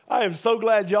I am so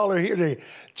glad y'all are here today.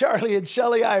 Charlie and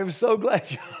Shelley, I am so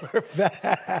glad y'all are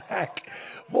back.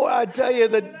 Boy, I tell you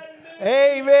that,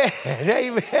 amen,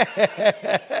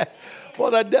 amen. Boy,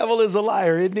 the devil is a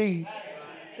liar, isn't he?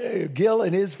 Gil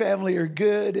and his family are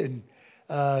good, and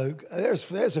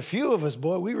there's a few of us,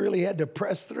 boy, we really had to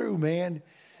press through, man.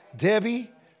 Debbie,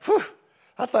 whew,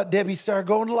 I thought Debbie started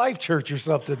going to Life Church or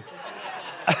something.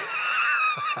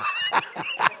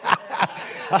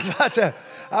 I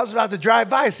was about to drive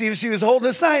by, see if she was holding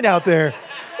a sign out there.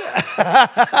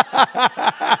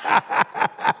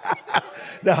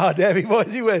 No, Debbie, boy,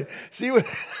 she went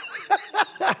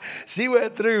she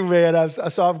went through, man.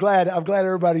 So I'm glad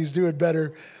everybody's doing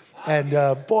better. And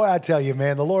boy, I tell you,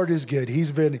 man, the Lord is good.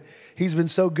 He's been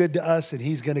so good to us, and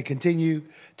He's going to continue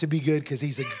to be good because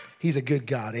He's a good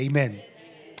God. Amen.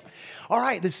 All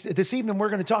right, this evening we're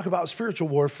going to talk about spiritual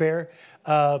warfare.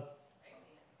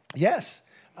 Yes.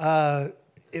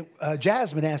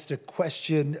 Jasmine asked a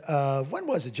question. When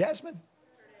was it, Jasmine?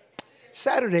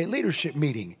 Saturday leadership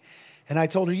meeting. And I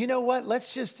told her, you know what?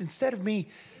 Let's just, instead of me,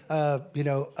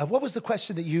 what was the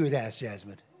question that you had asked,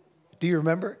 Jasmine? Do you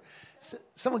remember?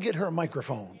 Someone get her a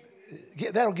microphone.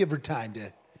 That'll give her time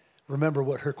to remember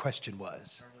what her question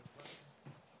was.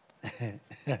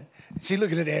 She's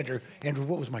looking at Andrew. Andrew,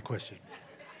 what was my question?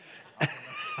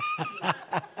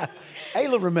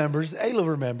 Ayla remembers.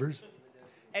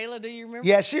 Ayla, do you remember?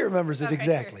 Yeah, she remembers it okay,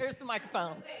 exactly. Here's the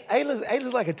microphone.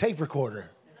 Ayla's like a tape recorder.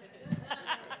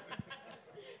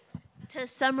 To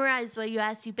summarize what you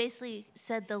asked, you basically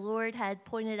said the Lord had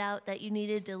pointed out that you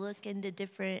needed to look into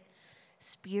different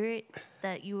spirits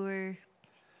that you were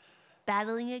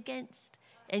battling against,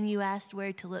 and you asked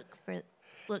where to look for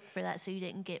that so you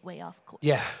didn't get way off course.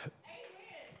 Yeah.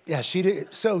 Yeah, she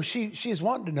did. So she's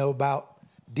wanting to know about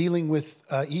dealing with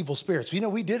evil spirits. You know,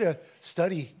 we did a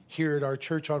study here at our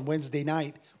church on Wednesday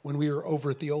night when we were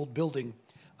over at the old building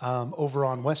over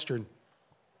on Western.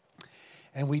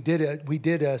 And we did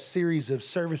a series of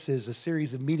services, a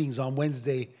series of meetings on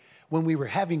Wednesday when we were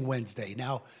having Wednesday.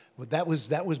 Now, that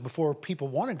was before people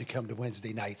wanted to come to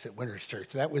Wednesday nights at Winter's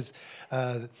Church. That was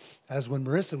when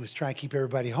Marissa was trying to keep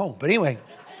everybody home. But anyway,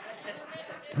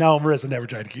 no, Marissa never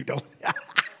tried to keep them.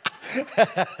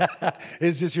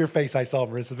 It's just your face I saw,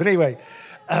 Marissa. But anyway,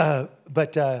 that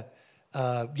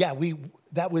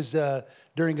was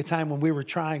during a time when we were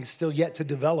trying still yet to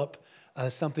develop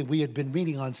something. We had been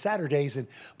meeting on Saturdays, and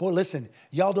boy, listen,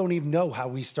 y'all don't even know how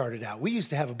we started out. We used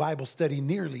to have a Bible study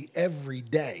nearly every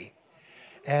day,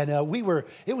 and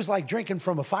it was like drinking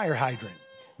from a fire hydrant.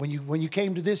 When you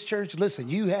came to this church, listen,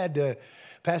 you had to.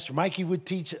 Pastor Mikey would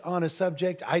teach on a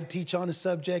subject. I'd teach on a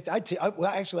subject. I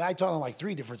taught on like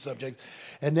 3 different subjects,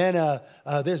 and then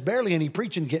there's barely any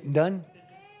preaching getting done.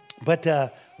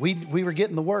 But we were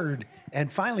getting the word,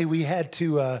 and finally we had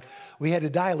to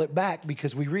dial it back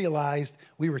because we realized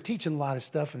we were teaching a lot of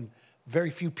stuff, and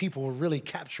very few people were really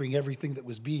capturing everything that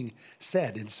was being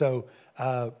said, and so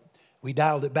we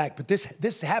dialed it back. But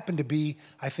this happened to be,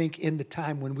 I think, in the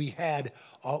time when we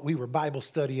were Bible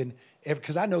studying.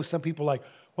 Because I know some people are like,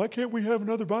 why can't we have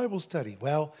another Bible study?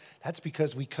 Well, that's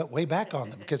because we cut way back on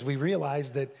them because we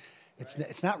realized that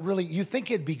it's not really. You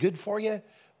think it'd be good for you.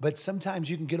 But sometimes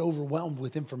you can get overwhelmed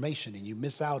with information and you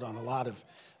miss out on a lot of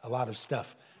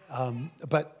stuff.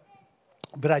 But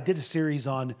I did a series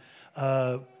on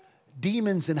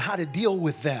demons and how to deal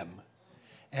with them,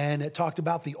 and it talked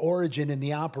about the origin and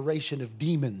the operation of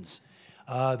demons,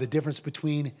 the difference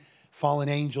between fallen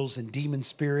angels and demon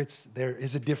spirits. There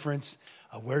is a difference.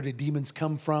 Where did demons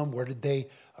come from? Where did they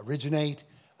originate?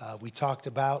 We talked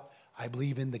about, I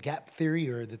believe, in the gap theory,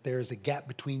 or that there is a gap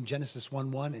between Genesis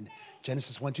 1:1 and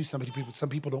Genesis 1:2. Some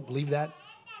people don't believe that,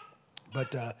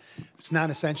 but it's not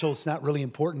essential. It's not really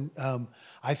important.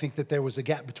 I think that there was a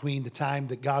gap between the time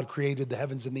that God created the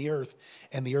heavens and the earth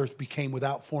became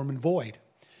without form and void,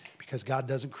 because God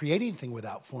doesn't create anything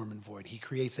without form and void. He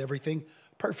creates everything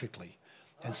perfectly.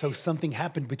 And so something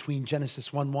happened between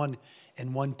Genesis 1:1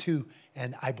 and 1:2,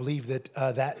 and I believe that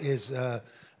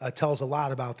tells a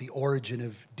lot about the origin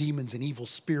of demons and evil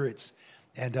spirits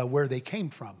and where they came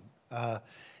from.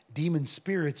 Demon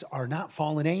spirits are not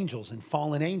fallen angels, and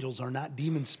fallen angels are not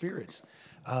demon spirits.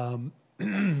 But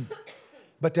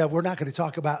we're not going to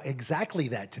talk about exactly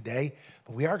that today,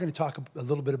 but we are going to talk a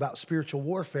little bit about spiritual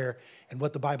warfare and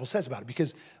what the Bible says about it,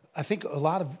 because I think a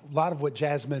lot of what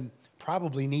Jasmine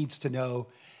probably needs to know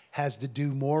has to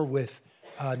do more with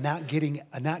not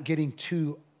getting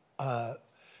too.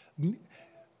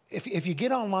 If you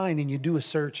get online and you do a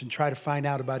search and try to find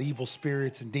out about evil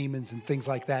spirits and demons and things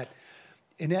like that,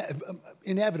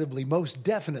 inevitably, most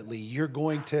definitely, you're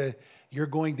going to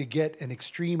get an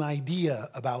extreme idea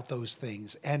about those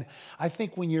things. And I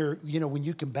think when when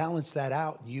you can balance that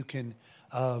out, and you can,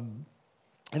 and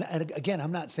again,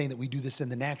 I'm not saying that we do this in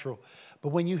the natural, but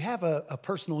when you have a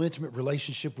personal, intimate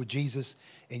relationship with Jesus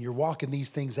and you're walking these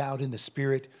things out in the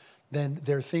Spirit, then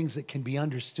there are things that can be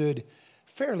understood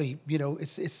fairly,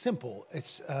 it's simple.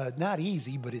 It's not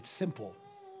easy, but it's simple.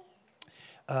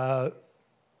 But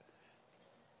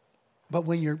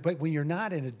when you're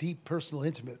not in a deep, personal,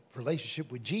 intimate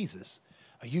relationship with Jesus,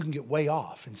 you can get way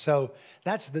off. And so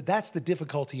that's the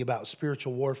difficulty about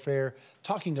spiritual warfare.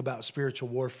 Talking about spiritual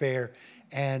warfare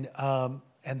and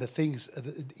the things,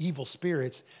 the evil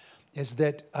spirits, is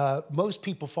that most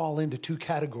people fall into two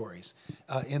categories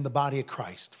in the body of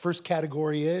Christ. First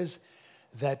category is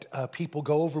that people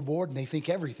go overboard and they think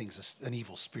everything's an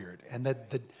evil spirit, and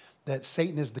that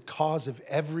Satan is the cause of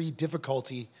every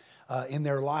difficulty in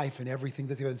their life and everything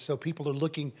that they do. So people are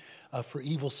looking for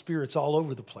evil spirits all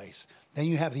over the place. Then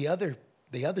you have the other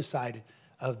side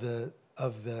of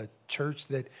the church,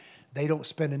 that they don't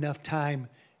spend enough time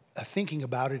thinking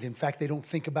about it. In fact, they don't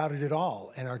think about it at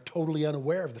all and are totally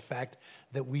unaware of the fact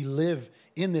that we live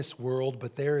in this world,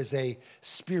 but there is a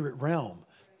spirit realm,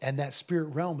 and that spirit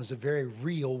realm is a very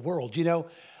real world.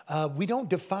 We don't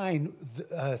define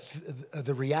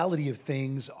the reality of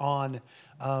things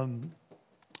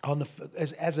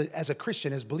as a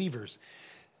Christian, as believers.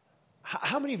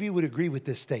 How many of you would agree with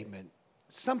this statement?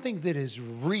 Something that is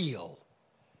real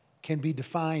can be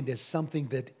defined as something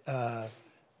that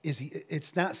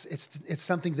it's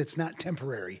something that's not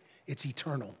temporary. It's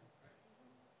eternal.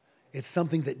 It's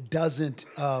something that doesn't.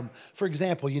 For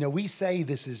example, we say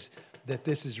this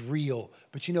is real,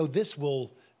 but this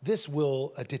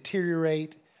will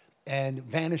deteriorate and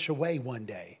vanish away one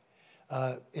day.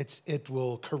 It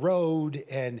will corrode,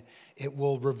 and it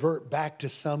will revert back to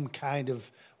some kind of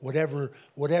whatever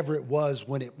it was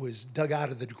when it was dug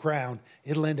out of the ground.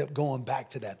 It'll end up going back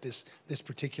to this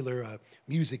particular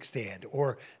music stand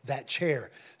or that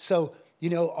chair. So,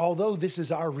 although this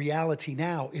is our reality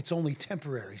now, it's only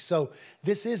temporary. So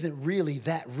this isn't really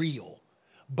that real.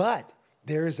 But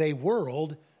there is a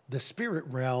world, the spirit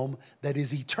realm, that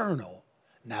is eternal.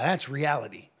 Now that's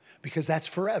reality, because that's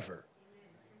forever.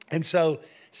 And so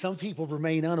some people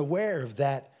remain unaware of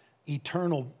that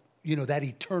eternal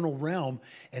realm,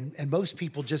 and most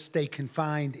people just stay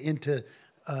confined into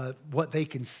what they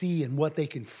can see and what they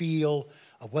can feel,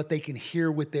 what they can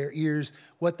hear with their ears,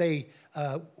 what they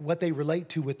relate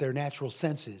to with their natural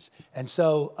senses. And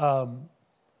so,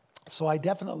 I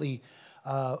definitely,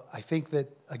 I think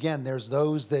that, again, there's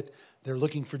those that they're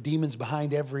looking for demons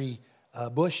behind every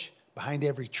bush, behind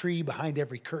every tree, behind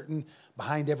every curtain,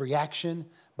 behind every action,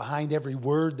 behind every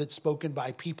word that's spoken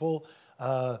by people,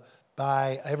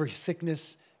 by every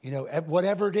sickness,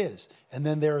 whatever it is. And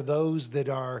then there are those that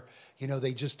are,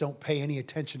 they just don't pay any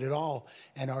attention at all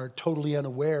and are totally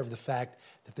unaware of the fact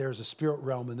that there's a spirit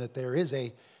realm, and that there is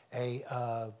that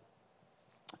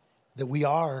we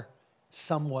are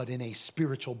somewhat in a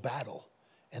spiritual battle.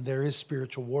 And there is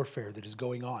spiritual warfare that is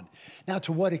going on. Now,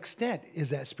 to what extent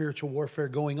is that spiritual warfare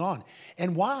going on?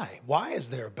 And why? Why is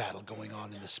there a battle going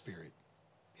on in the spirit?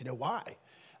 Why?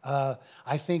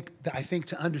 I think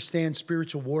to understand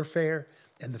spiritual warfare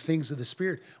and the things of the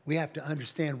spirit, we have to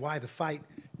understand why the fight.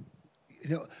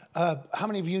 How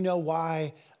many of you know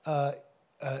why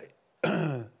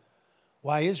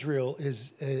Israel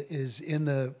is in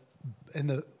the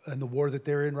war that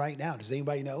they're in right now? Does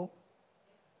anybody know?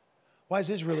 Why is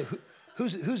Israel?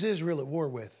 Who's Israel at war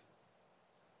with?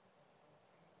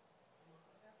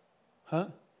 Huh?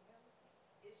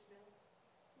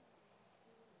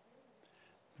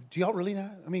 Do y'all really know?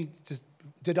 I mean,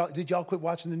 did y'all quit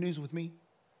watching the news with me?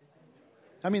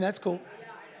 I mean, that's cool.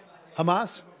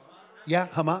 Hamas? Yeah,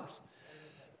 Hamas.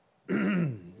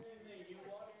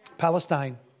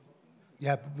 Palestine.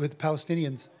 Yeah, with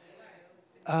Palestinians.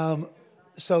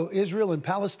 So Israel and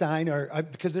Palestine are,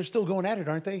 because they're still going at it,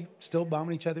 aren't they? Still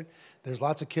bombing each other. There's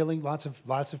lots of killing. Lots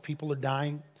of people are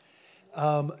dying.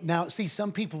 Now, see,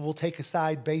 some people will take a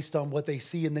side based on what they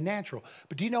see in the natural.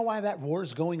 But do you know why that war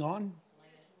is going on?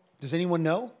 Does anyone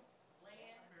know?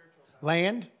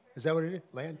 Land? Is that what it is?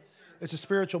 Land? It's a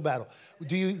spiritual battle.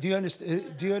 Do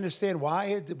you understand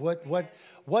why?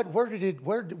 Where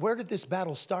did this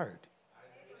battle start?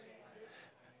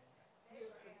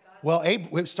 Well,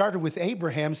 it started with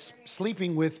Abraham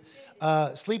sleeping with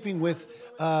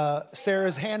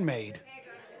Sarah's handmaid,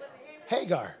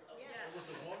 Hagar.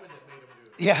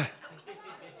 Yeah.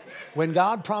 When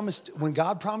God promised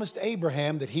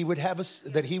Abraham that he would have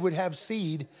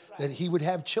seed, that he would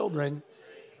have children,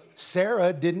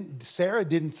 Sarah didn't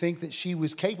think that she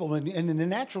was capable, and in the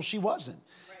natural she wasn't.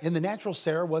 In the natural,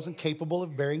 Sarah wasn't capable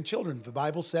of bearing children. The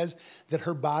Bible says that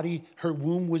her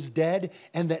womb was dead,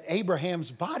 and that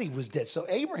Abraham's body was dead. So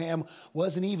Abraham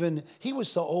he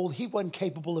was so old, he wasn't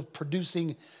capable of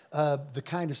producing the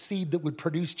kind of seed that would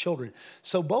produce children.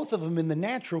 So both of them in the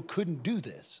natural couldn't do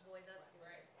this.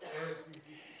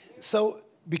 So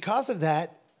because of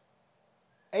that,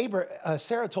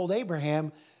 Sarah told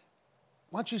Abraham,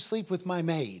 why don't you sleep with my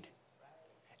maid?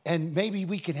 And maybe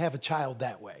we can have a child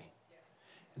that way.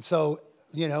 And so,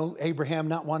 Abraham,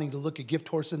 not wanting to look a gift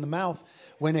horse in the mouth,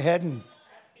 went ahead and,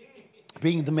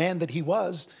 being the man that he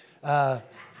was,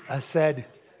 said,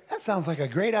 that sounds like a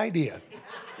great idea.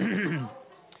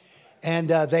 And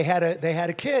they had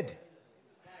a kid.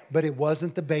 But it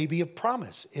wasn't the baby of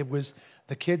promise. It was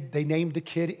the kid, they named the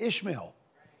kid Ishmael.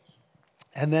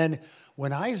 And then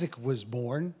when Isaac was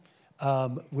born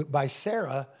by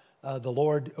Sarah, the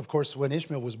Lord, of course, when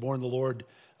Ishmael was born, the Lord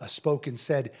spoke and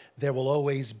said, there will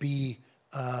always be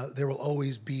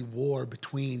war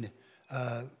between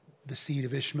the seed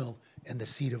of Ishmael and the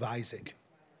seed of Isaac.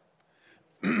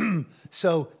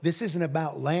 So this isn't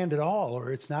about land at all,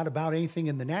 or it's not about anything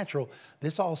in the natural.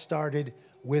 This all started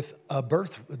with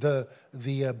the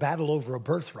battle over a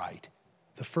birthright,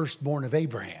 the firstborn of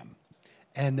Abraham.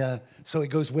 And so it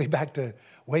goes way back to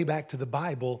the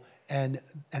Bible, and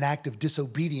an act of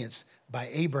disobedience by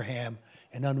Abraham,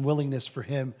 and unwillingness for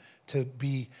him to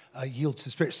be yield to the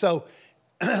Spirit. So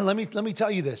let me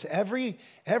tell you this: every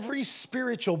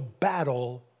spiritual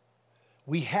battle,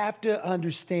 we have to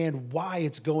understand why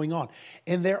it's going on,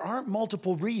 and there aren't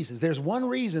multiple reasons. There's one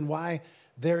reason why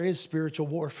there is spiritual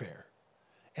warfare,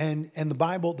 and the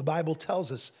Bible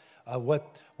tells us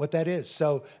what that is.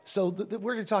 So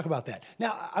we're going to talk about that.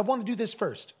 Now, I want to do this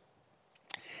first.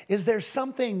 Is there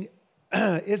something?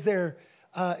 Is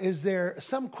there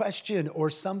some question or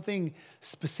something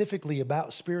specifically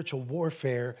about spiritual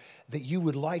warfare that you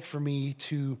would like for me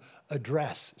to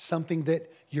address? Something that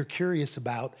you're curious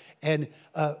about? And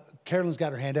Carolyn's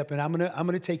got her hand up, and I'm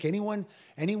gonna take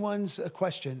anyone's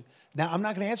question. Now, I'm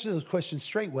not going to answer those questions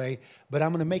straightway, but I'm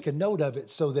going to make a note of it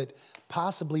so that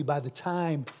possibly by the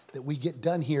time that we get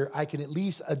done here, I can at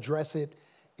least address it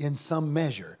in some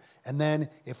measure. And then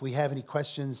if we have any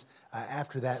questions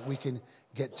after that, we can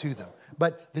get to them.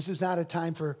 But this is not a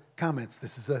time for comments.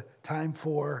 This is a time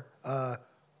for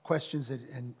questions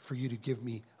and for you to give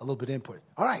me a little bit of input.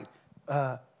 All right,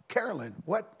 Carolyn,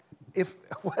 if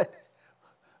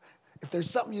there's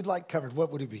something you'd like covered, what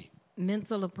would it be?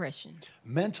 Mental oppression.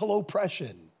 Mental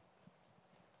oppression.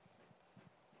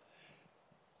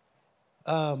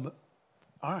 All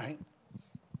right.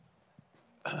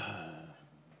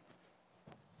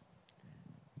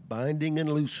 Binding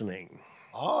and loosening.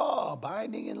 Oh,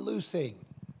 binding and loosing.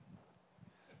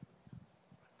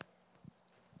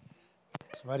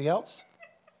 Somebody else?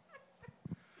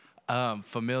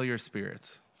 Familiar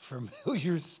spirits.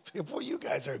 Familiar spirits. Boy, you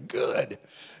guys are good.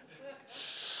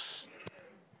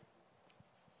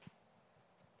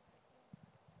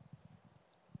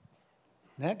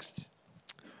 Next.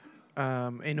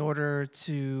 In order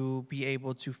to be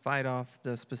able to fight off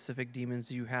the specific demons,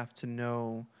 do you have to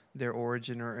know their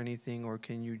origin or anything, or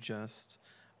can you just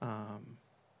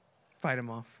fight them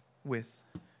off with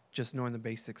just knowing the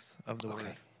basics of the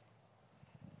word?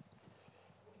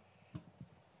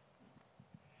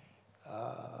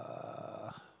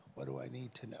 What do I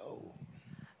need to know?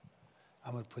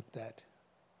 I'm going to put that.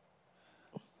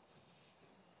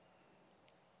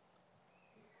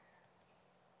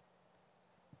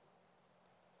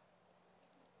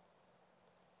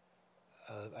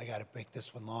 I got to make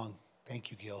this one long.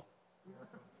 Thank you, Gil.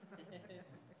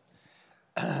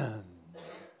 All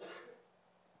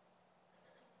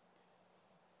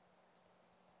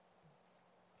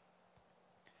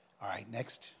right,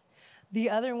 next. The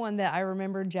other one that I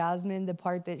remember, Jasmine, the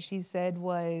part that she said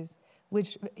was,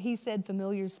 which he said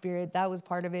familiar spirit, that was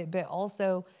part of it, but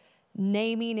also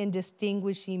naming and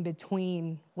distinguishing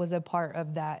between was a part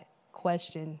of that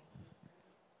question.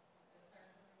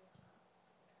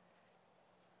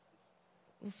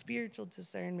 Well, spiritual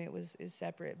discernment is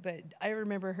separate, but I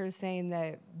remember her saying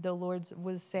that the Lord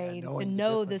was saying to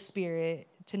know the spirit,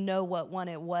 to know what one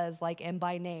it was, like, and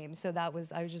by name. So I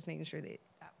was just making sure that.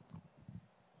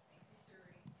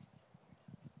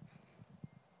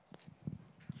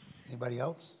 Anybody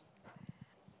else?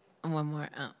 One more.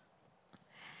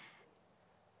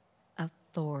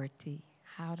 Authority.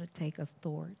 How to take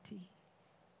authority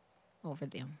over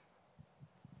them.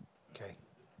 Okay.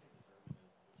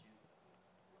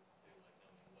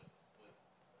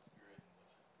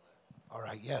 All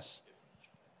right, yes.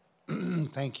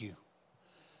 Thank you.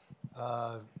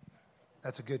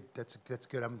 That's good.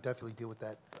 I'm definitely deal with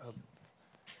that.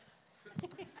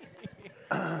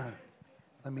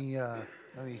 Let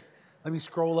me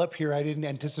scroll up here. I didn't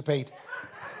anticipate.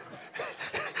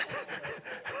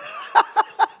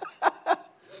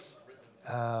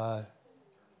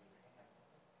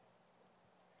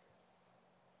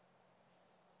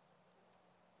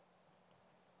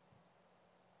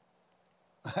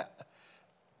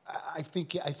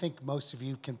 I think most of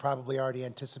you can probably already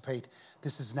anticipate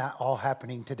this is not all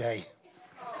happening today.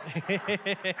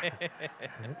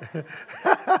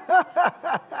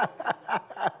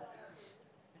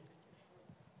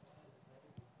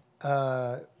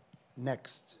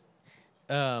 Next.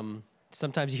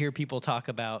 Sometimes you hear people talk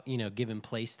about, giving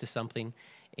place to something,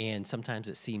 and sometimes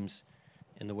it seems,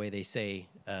 in the way they say,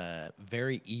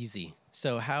 very easy.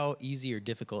 So how easy or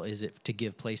difficult is it to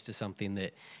give place to something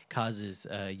that causes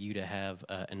you to have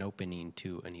an opening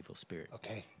to an evil spirit?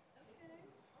 Okay.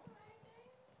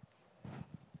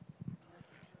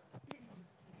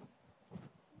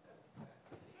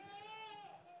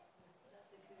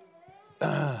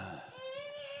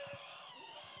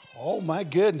 Oh my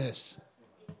goodness.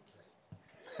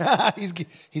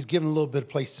 He's giving a little bit of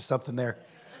place to something there.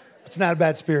 It's not a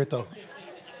bad spirit though.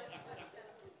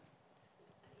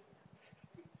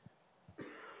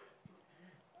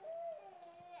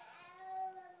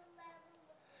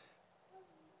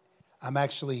 I'm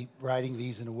actually writing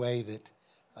these in a way that,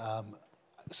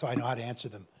 so I know how to answer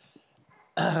them.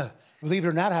 Believe it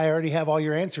or not, I already have all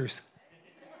your answers.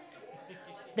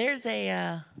 There's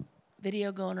a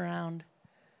video going around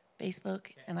Facebook,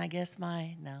 and I guess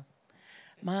my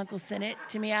uncle sent it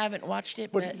to me. I haven't watched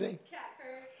it, What but did you say?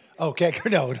 Oh, Cat,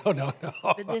 no.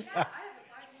 but this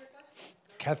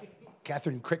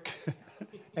Catherine Crick.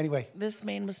 Anyway. this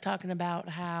man was talking about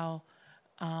how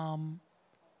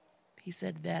he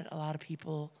said that a lot of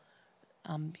people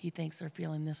he thinks are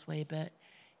feeling this way, but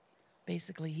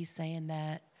basically he's saying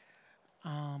that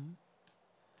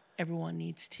everyone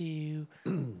needs to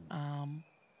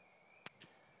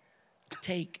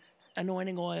take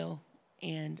anointing oil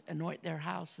and anoint their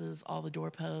houses, all the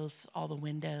doorposts, all the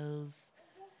windows,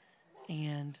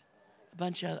 and a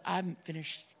bunch of, I haven't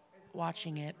finished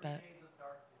watching it, but.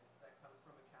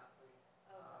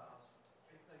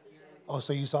 Oh,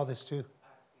 so you saw this too?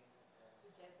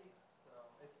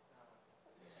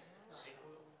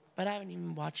 But I haven't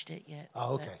even watched it yet.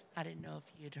 Oh, but okay. I didn't know if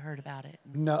you'd heard about it.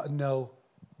 No,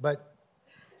 but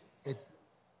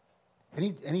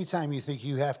anytime you think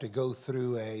you have to go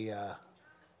through a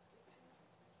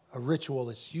ritual,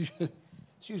 it's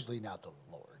usually not the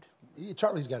Lord.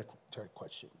 Charlie's got a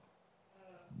question.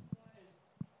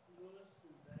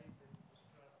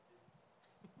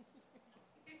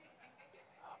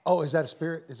 Oh, is that a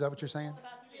spirit? Is that what you're saying?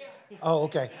 Oh,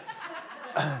 okay.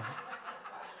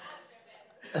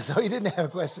 So he didn't have a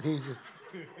question. He was just,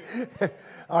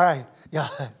 all right. Yeah.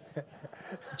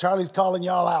 Charlie's calling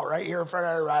y'all out right here in front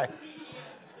of everybody.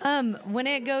 When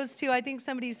it goes to, I think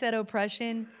somebody said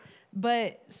oppression,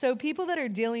 but so people that are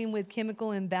dealing with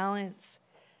chemical imbalance,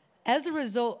 as a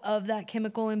result of that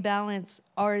chemical imbalance,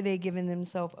 are they giving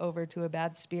themselves over to a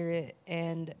bad spirit?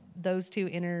 And those two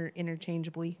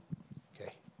interchangeably.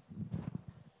 Okay.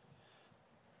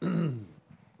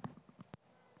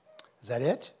 Is that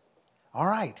it? All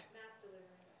right.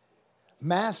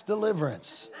 Mass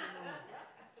deliverance.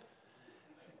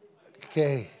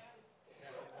 Okay.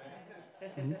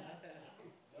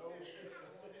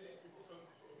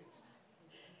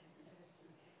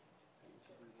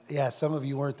 Yeah, some of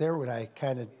you weren't there when I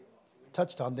kind of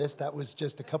touched on this. That was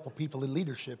just a couple people in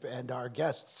leadership and our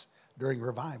guests during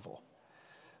revival.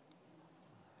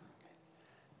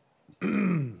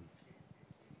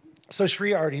 So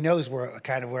Shri already knows where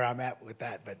I'm at with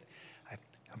that, but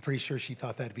I'm pretty sure she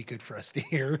thought that'd be good for us to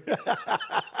hear.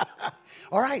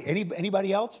 All right,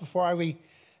 anybody else before we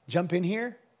jump in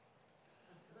here?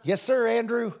 Yes, sir,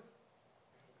 Andrew.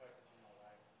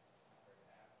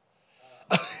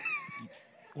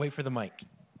 Wait for the mic.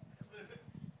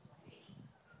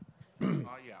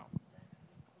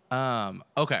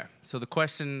 Okay, so the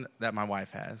question that my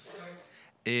wife has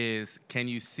is, can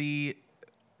you see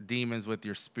demons with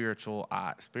your spiritual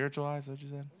eye? Spiritual eyes, is that what you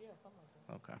said? Yeah, something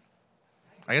like that. Okay.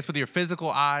 I guess with your physical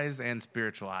eyes and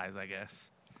spiritual eyes, I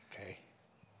guess. Okay.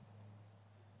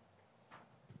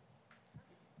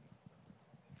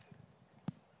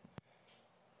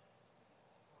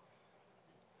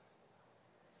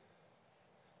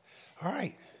 All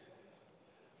right.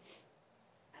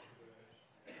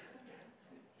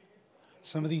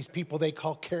 Some of these people they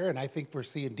call Karen, I think we're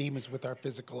seeing demons with our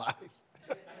physical eyes.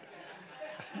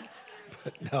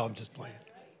 No, I'm just playing.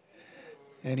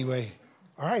 Anyway,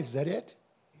 all right, is that it?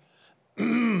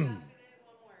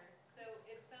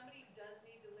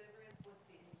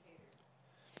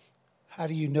 How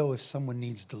do you know if someone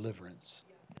needs deliverance?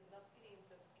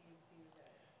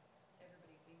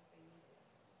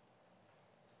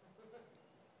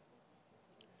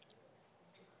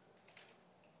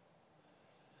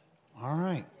 All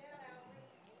right.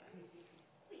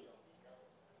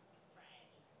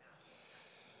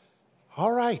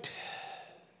 All right.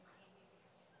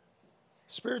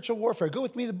 Spiritual warfare. Go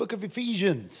with me to the book of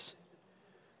Ephesians.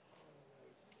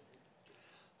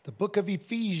 The book of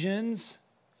Ephesians.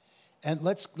 And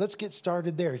let's get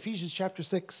started there. Ephesians chapter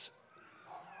 6.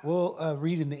 We'll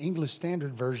read in the English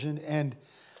Standard Version. And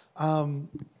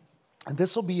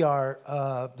this will be our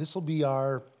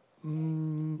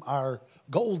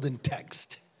golden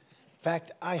text. In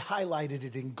fact, I highlighted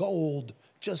it in gold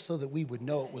just so that we would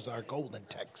know it was our golden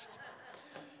text.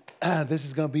 This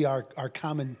is going to be our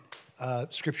common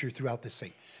scripture throughout this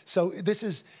thing. So this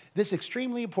is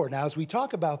extremely important. Now, as we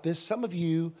talk about this, some of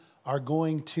you are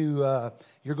going to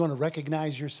you're going to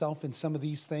recognize yourself in some of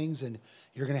these things, and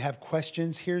you're going to have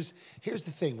questions. Here's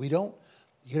the thing: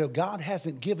 God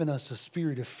hasn't given us a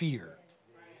spirit of fear,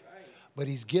 but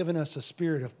He's given us a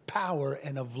spirit of power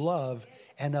and of love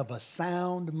and of a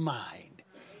sound mind.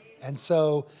 And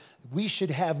so we should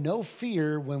have no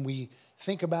fear when we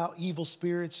think about evil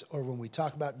spirits or when we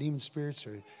talk about demon spirits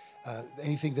or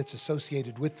anything that's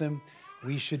associated with them.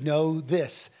 We should know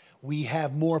this: we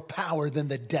have more power than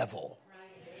the devil.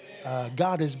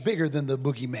 God is bigger than the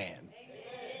boogeyman.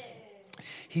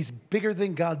 He's bigger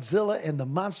than Godzilla and the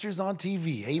monsters on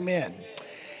TV. Amen.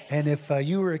 And if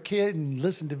you were a kid and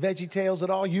listened to VeggieTales at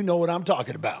all, you know what I'm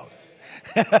talking about.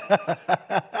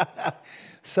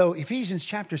 So Ephesians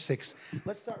chapter 6.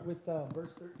 Let's start with verse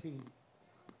 13.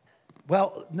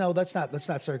 Well, no, let's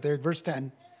not start there. Verse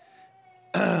 10.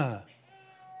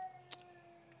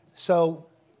 So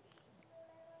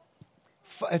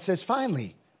it says,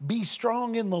 finally, be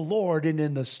strong in the Lord and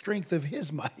in the strength of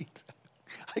His might.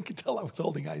 I could tell I was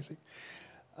holding Isaac.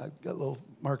 I've got little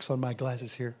marks on my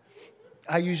glasses here.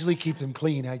 I usually keep them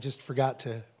clean. I just forgot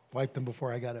to wipe them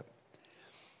before I got up.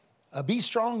 Be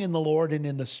strong in the Lord and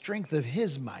in the strength of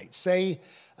His might. Say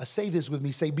this with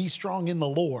me. Say, be strong in the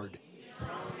Lord.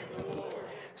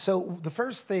 So the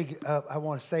first thing I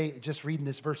want to say, just reading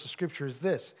this verse of Scripture, is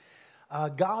this.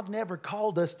 God never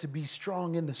called us to be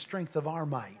strong in the strength of our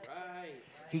might. Right.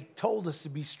 He told us to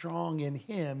be strong in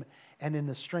Him and in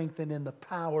the strength and in the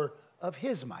power of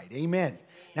His might. Amen.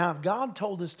 Now, if God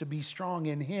told us to be strong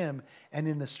in Him and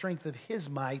in the strength of His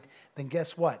might, then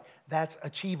guess what? That's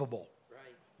achievable.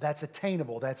 Right. That's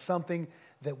attainable. That's something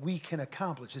that we can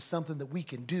accomplish. It's something that we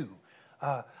can do.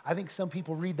 I think some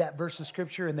people read that verse of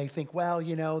Scripture and they think, well,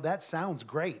 that sounds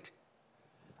great.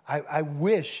 I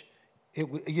wish it,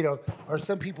 or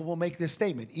some people will make this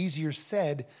statement, easier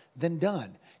said than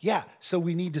done. Yeah, so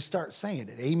we need to start saying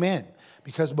it. Amen.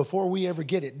 Because before we ever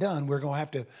get it done, we're going to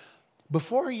have to,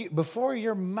 before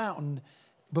your mountain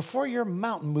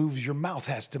moves, your mouth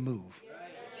has to move.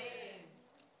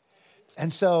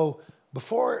 And so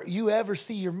before you ever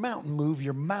see your mountain move,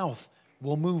 your mouth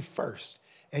will move first.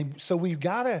 And so we've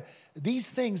got to, these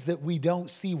things that we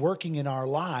don't see working in our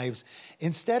lives,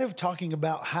 instead of talking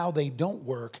about how they don't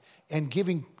work and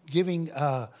giving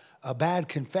a bad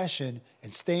confession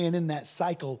and staying in that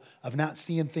cycle of not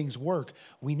seeing things work,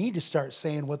 we need to start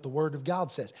saying what the Word of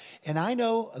God says. And I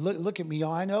know, look at me,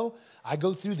 y'all, I know I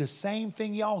go through the same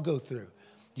thing y'all go through.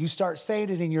 You start saying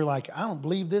it and you're like, I don't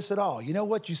believe this at all. You know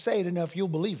what? You say it enough, you'll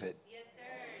believe it.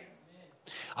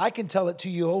 I can tell it to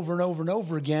you over and over and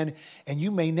over again, and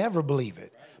you may never believe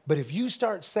it. But if you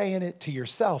start saying it to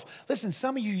yourself, listen,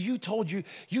 some of you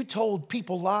told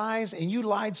people lies, and you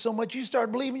lied so much you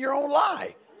started believing your own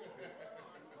lie.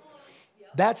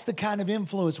 That's the kind of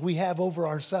influence we have over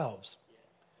ourselves,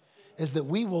 is that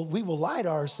we will lie to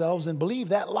ourselves and believe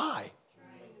that lie.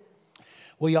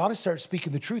 Well, you ought to start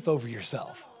speaking the truth over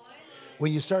yourself.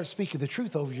 When you start speaking the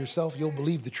truth over yourself, you'll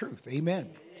believe the truth. Amen.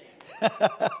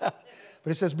 But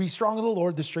it says, be strong in the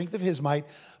Lord, the strength of His might.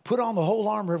 Put on the whole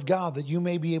armor of God that you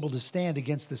may be able to stand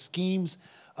against the schemes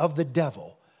of the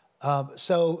devil.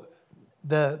 So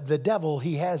the devil,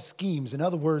 he has schemes. In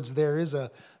other words, there's a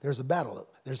battle.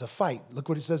 There's a fight. Look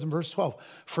what it says in verse 12.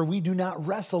 For we do not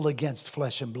wrestle against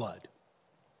flesh and blood.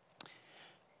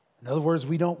 In other words,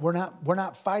 we're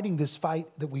not fighting this fight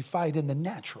that we fight in the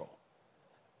natural,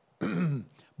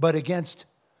 but against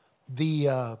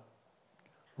the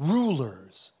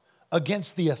rulers,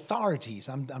 against the authorities.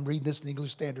 I'm reading this in the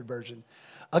English Standard Version.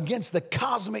 Against the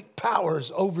cosmic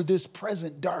powers over this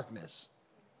present darkness.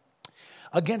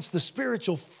 against the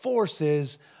spiritual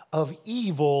forces of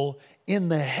evil in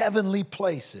the heavenly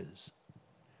places.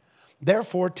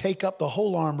 Therefore, take up the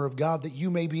whole armor of God that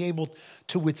you may be able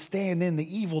to withstand in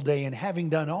the evil day, and having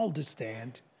done all to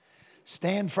stand,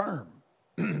 stand firm.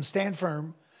 Stand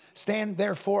firm. Stand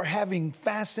therefore, having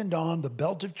fastened on the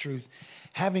belt of truth,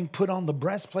 having put on the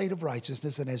breastplate of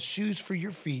righteousness, and as shoes for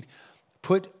your feet,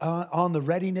 put on the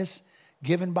readiness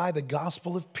given by the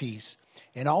gospel of peace.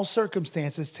 In all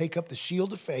circumstances, take up the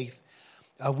shield of faith,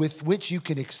 with which you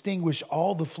can extinguish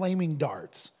all the flaming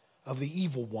darts of the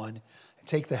evil one. And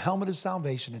take the helmet of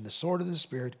salvation and the sword of the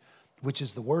Spirit, which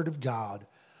is the word of God,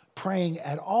 praying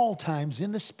at all times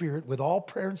in the Spirit with all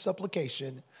prayer and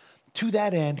supplication. To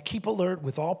that end, keep alert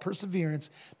with all perseverance,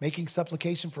 making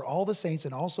supplication for all the saints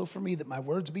and also for me, that my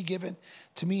words be given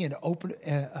to me and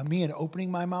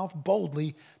opening my mouth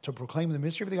boldly to proclaim the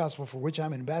mystery of the gospel, for which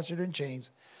I'm an ambassador in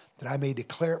chains, that I may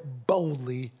declare it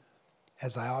boldly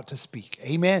as I ought to speak.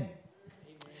 Amen.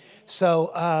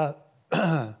 So,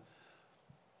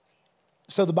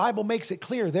 so the Bible makes it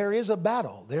clear there is a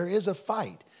battle, there is a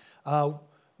fight.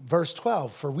 Verse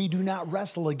 12, for we do not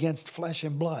wrestle against flesh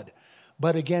and blood,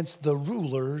 but against the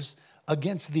rulers,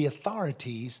 against the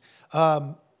authorities.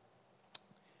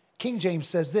 King James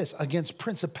says this, against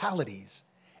principalities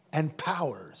and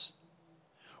powers,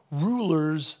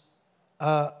 rulers,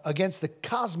 against the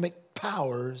cosmic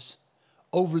powers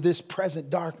over this present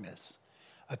darkness.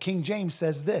 King James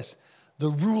says this,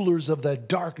 the rulers of the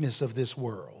darkness of this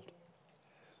world,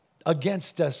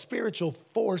 against spiritual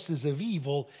forces of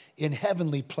evil in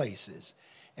heavenly places.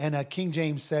 And King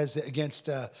James says against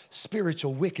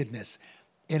spiritual wickedness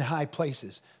in high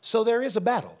places. So there is a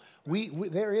battle.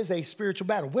 There is a spiritual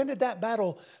battle. When did that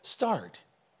battle start?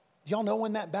 Do y'all know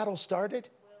when that battle started?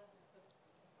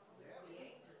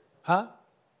 Huh?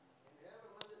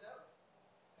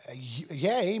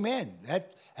 Yeah, amen.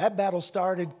 That battle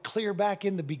started clear back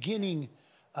in the beginning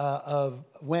of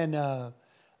when, well,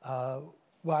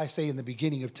 I say in the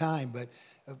beginning of time, but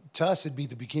to us it'd be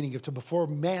the beginning of time. Before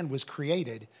man was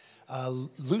created,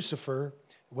 Lucifer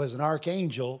was an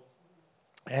archangel,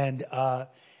 and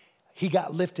he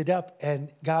got lifted up and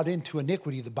got into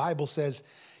iniquity. The Bible says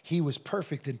he was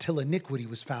perfect until iniquity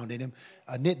was found in him.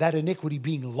 That iniquity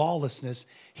being lawlessness.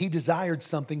 He desired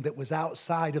something that was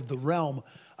outside of the realm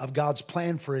of God's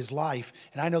plan for his life.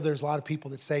 And I know there's a lot of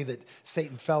people that say that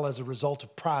Satan fell as a result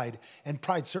of pride, and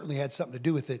pride certainly had something to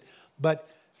do with it. But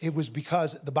it was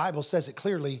because the Bible says it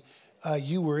clearly,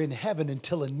 you were in heaven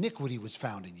until iniquity was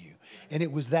found in you. And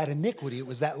it was that iniquity, it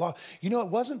was that law. You know, it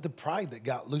wasn't the pride that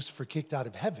got Lucifer kicked out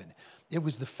of heaven. It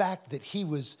was the fact that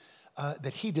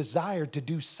he desired to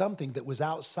do something that was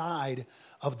outside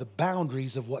of the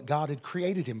boundaries of what God had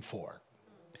created him for.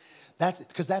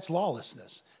 Because that's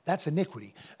lawlessness. That's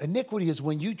iniquity. Iniquity is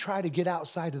when you try to get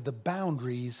outside of the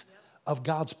boundaries of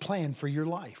God's plan for your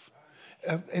life.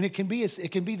 And it can be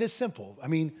this simple. I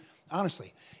mean,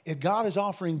 honestly, if God is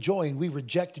offering joy and we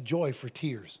reject joy for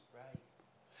tears,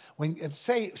 when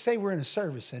say we're in a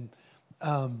service and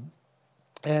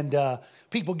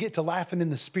people get to laughing in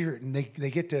the spirit, and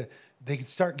they can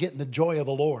start getting the joy of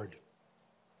the Lord,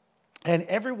 and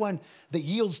everyone that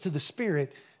yields to the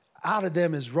Spirit, out of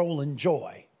them is rolling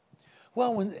joy.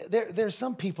 Well, when there's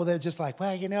some people that are just like,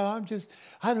 well, you know,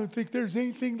 I don't think there's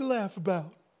anything to laugh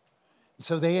about.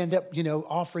 So they end up, you know,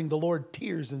 offering the Lord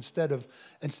tears instead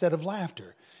of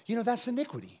laughter. You know, that's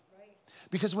iniquity. Right.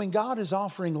 Because when God is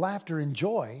offering laughter and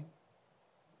joy,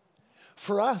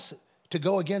 for us to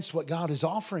go against what God is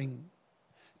offering,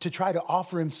 to try to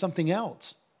offer him something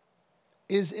else,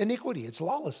 is iniquity. It's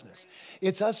lawlessness.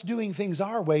 It's us doing things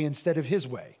our way instead of his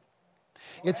way.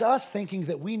 It's us thinking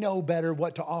that we know better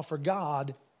what to offer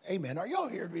God. Amen. Are y'all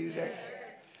hearing me today?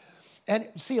 And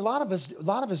see, a lot of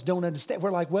us don't understand.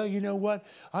 We're like, well, you know what?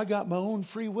 I got my own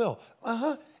free will.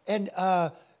 And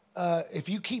if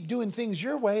you keep doing things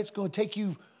your way, it's going to take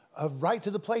you right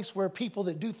to the place where people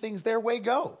that do things their way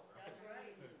go.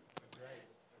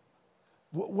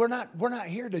 That's right. We're not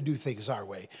here to do things our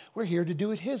way. We're here to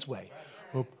do it his way.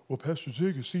 Well, Pastor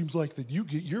Zig, it seems like that you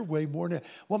get your way more than.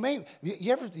 Well, maybe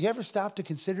you ever stop to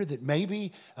consider that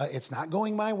maybe it's not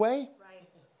going my way?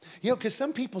 You know, because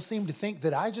some people seem to think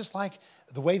that I just like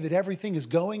the way that everything is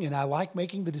going, and I like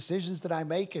making the decisions that I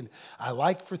make, and I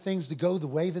like for things to go the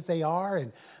way that they are.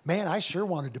 And man, I sure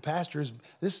wanted to pastor.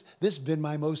 This has been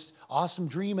my most awesome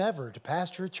dream ever, to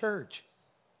pastor a church.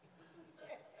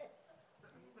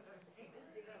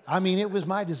 I mean, it was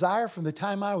my desire from the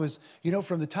time I was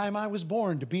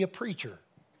born, to be a preacher,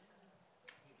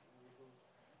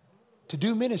 to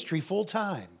do ministry full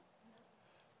time,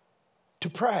 to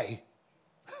pray.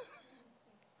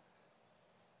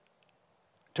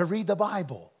 to read the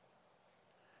Bible.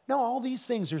 No, all these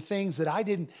things are things that I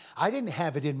didn't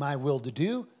have it in my will to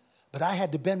do, but I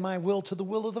had to bend my will to the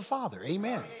will of the Father.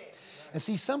 Amen. And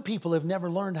see, some people have never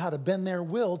learned how to bend their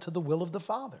will to the will of the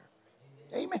Father.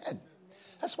 Amen.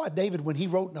 That's why David, when he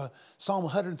wrote in Psalm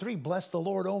 103, bless the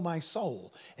Lord, O my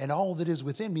soul, and all that is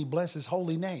within me, bless his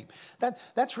holy name.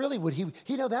 That's really what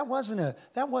that wasn't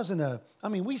a, I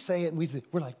mean, we say it and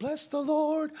we're like, bless the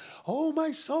Lord, oh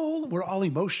my soul. And we're all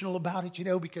emotional about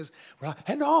it, because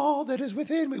and all that is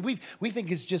within me. We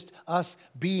think it's just us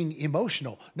being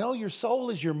emotional. No, your soul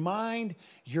is your mind,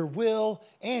 your will,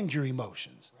 and your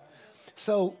emotions.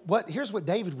 So here's what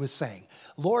David was saying.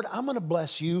 Lord, I'm going to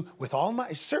bless you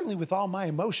certainly with all my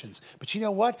emotions. But you know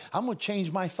what? I'm going to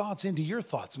change my thoughts into your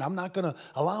thoughts. And I'm not going to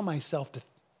allow myself to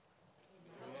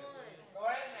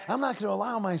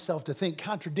think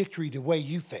contradictory to the way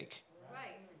you think.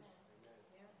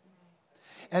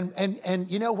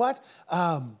 And you know what?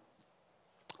 I'm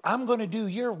going to do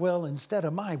your will instead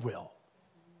of my will.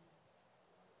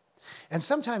 And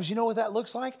sometimes, you know what that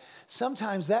looks like?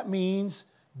 Sometimes that means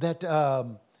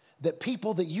that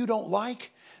people that you don't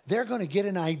like, they're going to get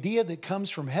an idea that comes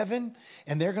from heaven,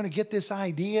 and they're going to get this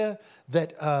idea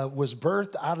that was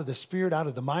birthed out of the Spirit, out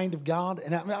of the mind of God.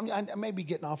 And I may be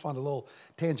getting off on a little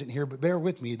tangent here, but bear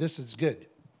with me. This is good.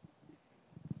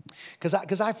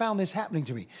 Because I found this happening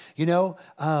to me,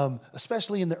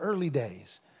 especially in the early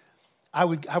days. I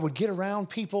would get around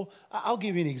people. I'll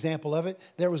give you an example of it.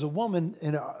 There was a woman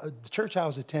in the church I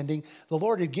was attending. The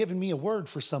Lord had given me a word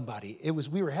for somebody.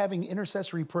 We were having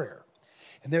intercessory prayer.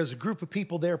 And there was a group of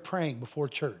people there praying before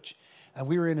church. And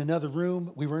we were in another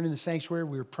room. We weren't in the sanctuary.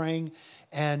 We were praying.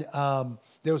 And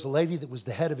there was a lady that was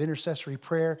the head of intercessory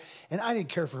prayer. And I didn't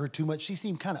care for her too much. She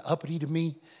seemed kind of uppity to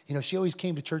me. She always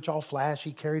came to church all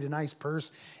flashy, carried a nice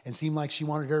purse, and seemed like she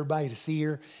wanted everybody to see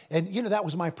her. And, that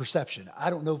was my perception. I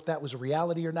don't know if that was a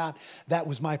reality or not. That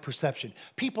was my perception.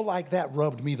 People like that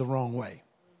rubbed me the wrong way.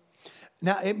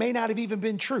 Now, it may not have even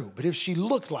been true, but if she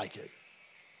looked like it,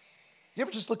 you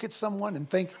ever just look at someone and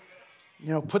think,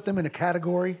 put them in a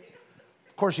category?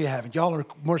 Of course you haven't. Y'all are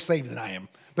more saved than I am.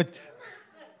 But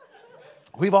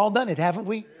we've all done it, haven't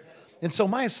we? And so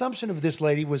my assumption of this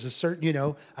lady was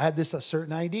I had a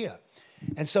certain idea.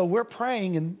 And so we're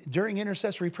praying, and during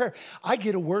intercessory prayer, I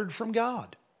get a word from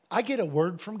God. I get a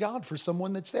word from God for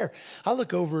someone that's there. I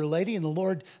look over a lady, and the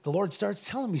Lord starts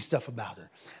telling me stuff about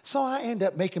her. So I end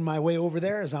up making my way over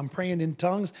there as I'm praying in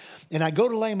tongues, and I go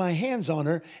to lay my hands on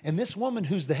her, and this woman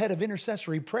who's the head of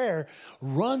intercessory prayer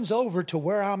runs over to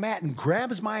where I'm at and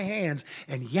grabs my hands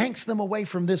and yanks them away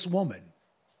from this woman.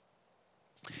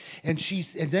 And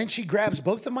then she grabs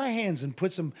both of my hands and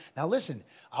puts them. Now listen,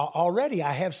 already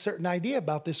I have a certain idea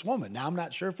about this woman. Now I'm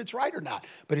not sure if it's right or not,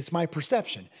 but it's my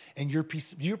perception. And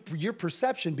your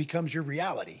perception becomes your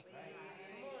reality.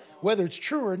 Whether it's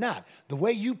true or not, the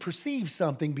way you perceive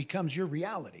something becomes your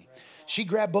reality. She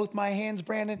grabbed both my hands,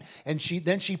 Brandon, and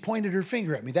then she pointed her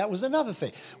finger at me. That was another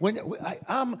thing.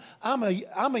 I'm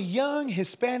a young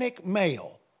Hispanic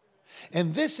male,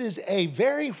 and this is a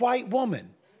very white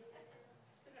woman.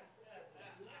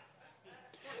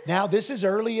 Now, this is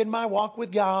early in my walk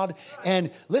with God.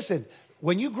 And listen,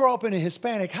 when you grow up in a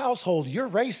Hispanic household, you're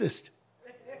racist.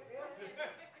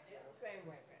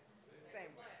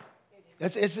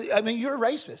 You're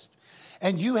racist.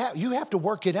 And you have to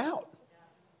work it out.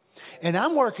 And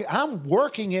I'm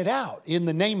working it out in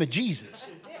the name of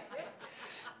Jesus.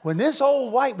 When this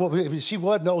old white woman, she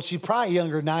wasn't old, she's probably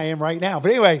younger than I am right now. But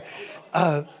anyway,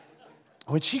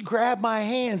 when she grabbed my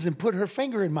hands and put her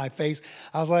finger in my face,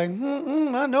 I was like,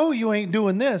 I know you ain't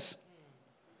doing this.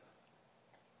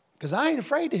 Because I ain't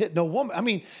afraid to hit no woman. I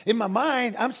mean, in my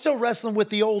mind, I'm still wrestling with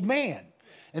the old man.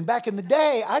 And back in the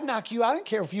day, I'd knock you out. I didn't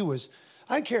care if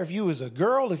you was a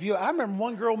girl. I remember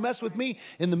one girl messed with me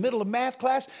in the middle of math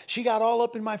class. She got all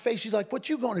up in my face. She's like, what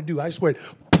you going to do? I just went,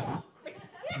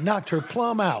 knocked her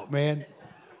plumb out, man.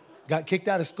 Got kicked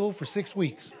out of school for 6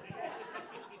 weeks.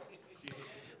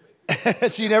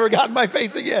 She never got in my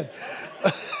face again.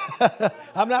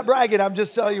 I'm not bragging. I'm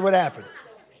just telling you what happened.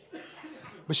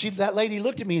 But that lady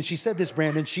looked at me and she said this,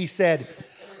 Brandon. She said,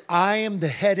 I am the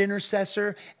head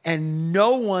intercessor and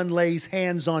no one lays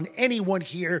hands on anyone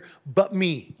here but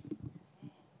me.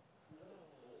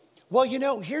 Well,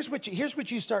 here's what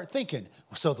you start thinking.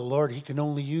 So the Lord, he can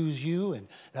only use you and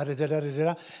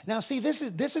da-da-da-da-da-da. Now, see, this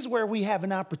is where we have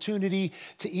an opportunity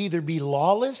to either be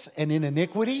lawless and in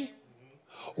iniquity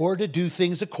or to do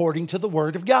things according to the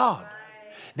word of God.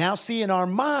 Now, see, in our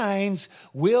minds,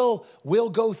 we'll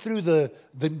go through the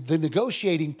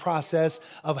negotiating process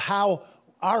of how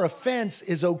our offense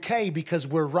is okay because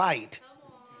we're right.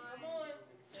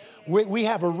 We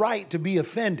have a right to be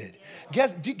offended.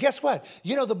 Guess what?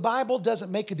 You know, the Bible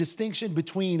doesn't make a distinction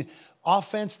between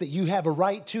offense that you have a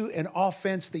right to and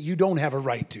offense that you don't have a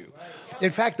right to.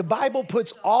 In fact, the Bible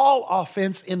puts all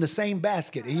offense in the same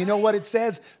basket. And you know what it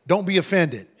says? Don't be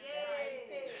offended.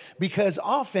 Because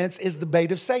offense is the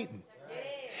bait of Satan.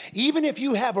 Even if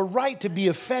you have a right to be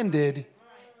offended,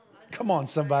 come on,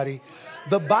 somebody.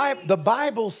 The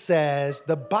Bible says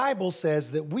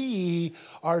that we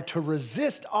are to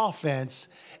resist offense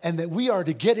and that we are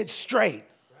to get it straight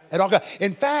at all.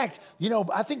 In fact, you know,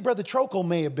 I think Brother Trokel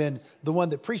may have been the one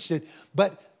that preached it,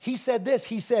 but he said this.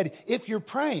 He said, if you're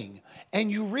praying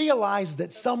and you realize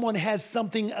that someone has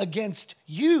something against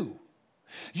you,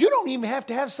 you don't even have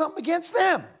to have something against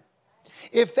them.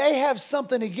 If they have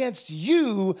something against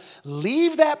you,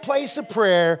 leave that place of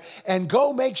prayer and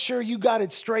go make sure you got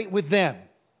it straight with them.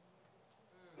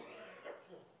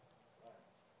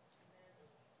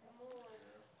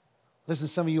 Listen,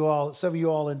 some of you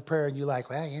all in prayer, and you're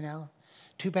like, well, you know,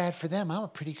 too bad for them. I'm a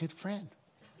pretty good friend.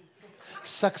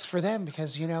 Sucks for them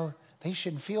because, you know, they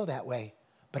shouldn't feel that way.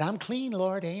 But I'm clean,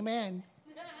 Lord. Amen.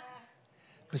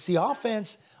 But see,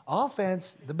 offense,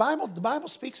 the Bible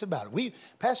speaks about it.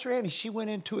 Pastor Annie, she went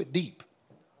into it deep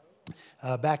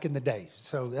back in the day.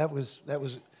 So that was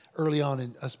early on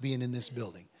in us being in this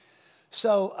building.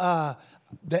 So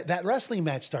that wrestling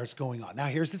match starts going on. Now,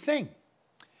 here's the thing.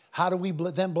 How do we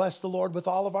then bless the Lord with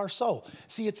all of our soul?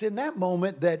 See, it's in that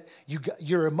moment that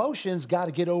your emotions got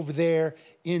to get over there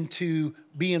into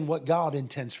being what God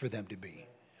intends for them to be.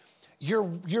 Your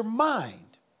mind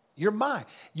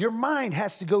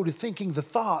has to go to thinking the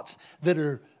thoughts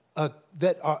that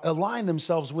align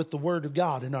themselves with the Word of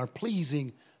God and are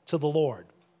pleasing to the Lord.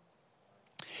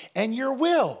 And your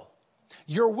will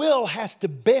has to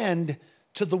bend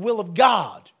to the will of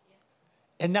God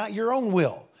and not your own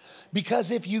will.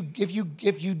 Because if you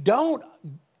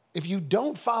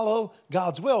don't follow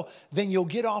God's will, then you'll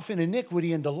get off in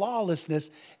iniquity into lawlessness,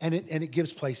 and it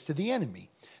gives place to the enemy.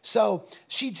 So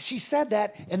she said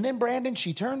that, and then Brandon,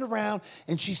 she turned around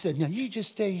and she said, "Now you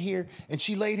just stay here." And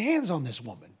she laid hands on this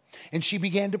woman, and she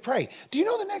began to pray. Do you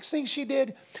know the next thing she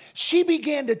did? She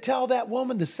began to tell that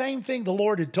woman the same thing the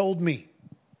Lord had told me.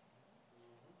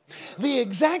 The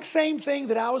exact same thing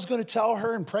that I was going to tell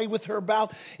her and pray with her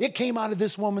about, it came out of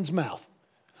this woman's mouth.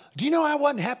 Do you know I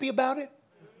wasn't happy about it?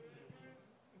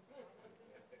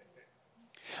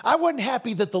 I wasn't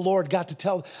happy that the Lord got to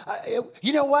tell.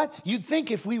 You know what? You'd think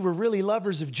if we were really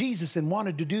lovers of Jesus and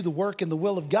wanted to do the work and the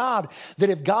will of God, that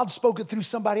if God spoke it through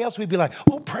somebody else, we'd be like,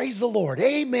 oh, praise the Lord.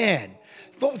 Amen.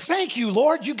 Thank you,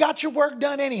 Lord. You got your work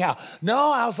done anyhow.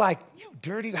 No, I was like, you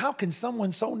dirty. How can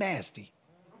someone so nasty?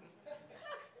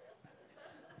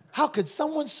 How could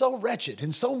someone so wretched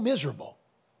and so miserable?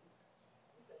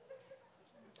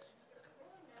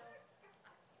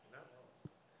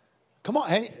 Come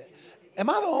on. Am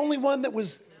I the only one that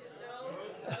was?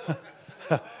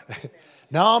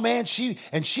 No, man,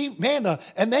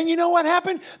 and then you know what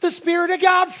happened? The Spirit of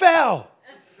God fell.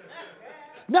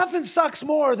 Nothing sucks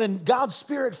more than God's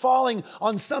Spirit falling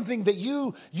on something that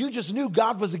you just knew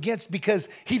God was against because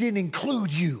He didn't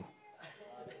include you.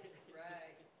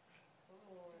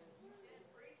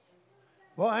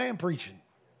 Well, I am preaching.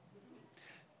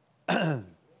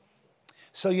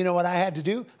 So you know what I had to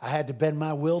do? I had to bend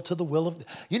my will to the will of...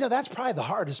 You know, that's probably the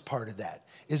hardest part of that,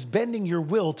 is bending your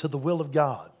will to the will of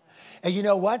God. And you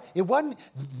know what? It wasn't...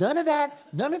 None of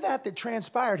that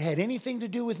transpired had anything to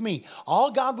do with me. All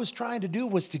God was trying to do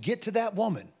was to get to that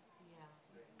woman.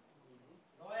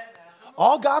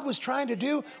 All God was trying to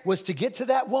do was to get to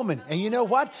that woman. And you know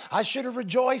what? I should have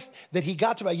rejoiced that He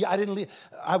got to me. I didn't leave.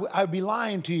 I'd be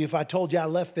lying to you if I told you I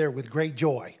left there with great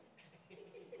joy.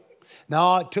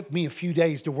 No, it took me a few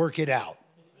days to work it out.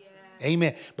 Yeah.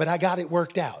 Amen. But I got it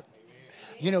worked out.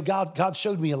 Amen. You know, God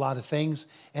showed me a lot of things.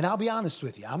 And I'll be honest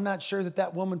with you. I'm not sure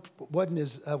that woman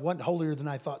wasn't holier than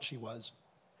I thought she was.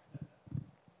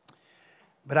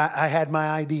 But I had my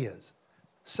ideas.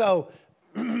 So...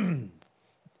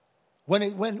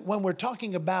 When we're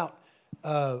talking about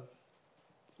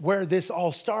where this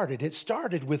all started, it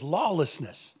started with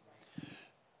lawlessness.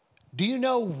 Do you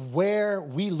know where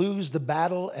we lose the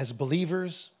battle as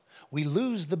believers? We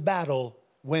lose the battle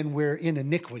when we're in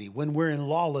iniquity, when we're in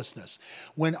lawlessness,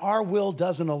 when our will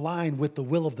doesn't align with the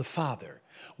will of the Father,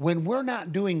 when we're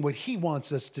not doing what He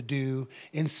wants us to do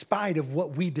in spite of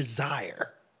what we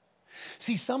desire.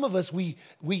 See, some of us, we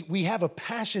have a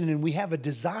passion and we have a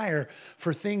desire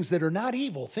for things that are not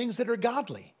evil, things that are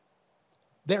godly.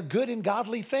 They're good and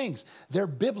godly things. They're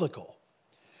biblical.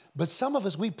 But some of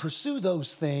us, we pursue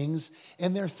those things,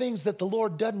 and they're things that the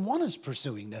Lord doesn't want us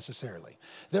pursuing necessarily.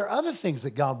 There are other things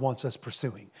that God wants us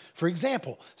pursuing. For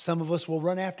example, some of us will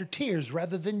run after tears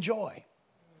rather than joy.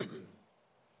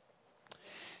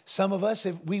 Some of us,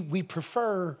 we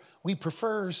prefer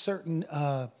certain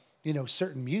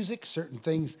certain music, certain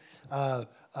things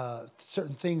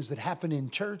that happen in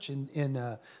church and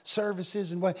in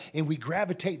services and we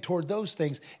gravitate toward those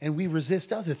things and we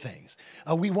resist other things.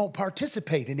 We won't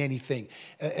participate in anything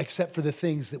except for the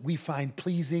things that we find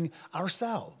pleasing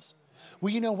ourselves.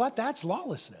 Well, you know what? That's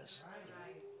lawlessness.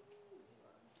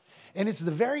 And it's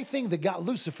the very thing that got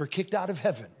Lucifer kicked out of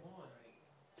heaven.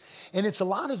 And it's a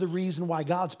lot of the reason why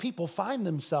God's people find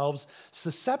themselves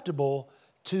susceptible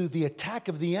to the attack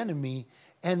of the enemy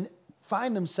and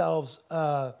find themselves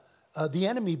the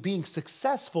enemy being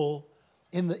successful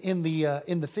in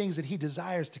the things that he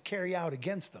desires to carry out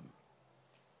against them.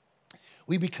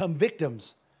 We become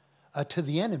victims to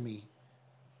the enemy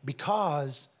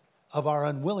because of our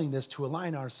unwillingness to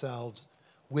align ourselves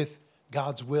with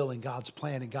God's will and God's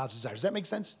plan and God's desires. Does that make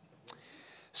sense?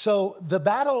 So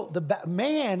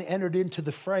man entered into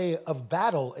the fray of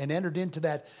battle and entered into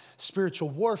that spiritual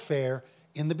warfare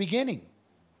in the beginning.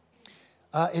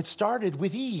 It started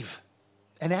with Eve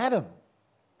and Adam.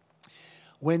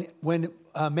 When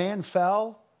man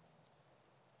fell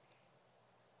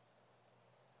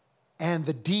and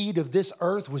the deed of this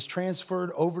earth was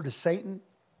transferred over to Satan.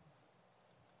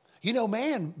 You know,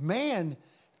 man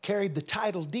carried the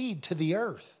title deed to the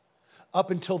earth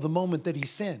up until the moment that he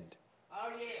sinned.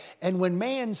 And when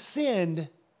man sinned,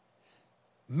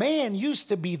 man used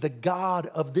to be the God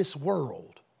of this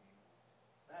world.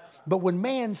 But when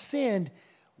man sinned,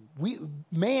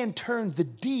 man turned the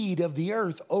deed of the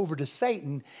earth over to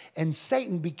Satan, and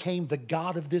Satan became the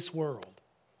God of this world.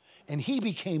 And he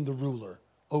became the ruler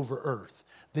over earth,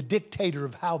 the dictator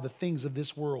of how the things of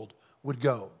this world would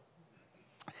go.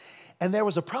 And there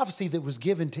was a prophecy that was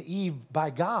given to Eve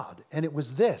by God, and it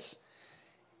was this.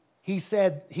 He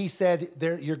said,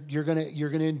 you're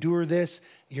gonna endure this.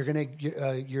 You're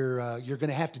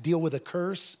gonna have to deal with a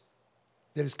curse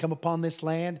that has come upon this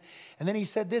land. And then he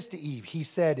said this to Eve. He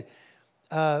said,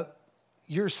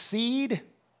 your seed,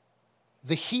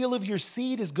 the heel of your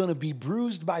seed is going to be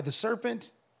bruised by the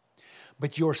serpent,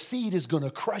 but your seed is going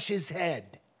to crush his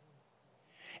head.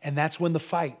 And that's when the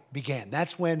fight began.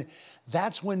 That's when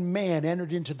man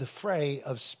entered into the fray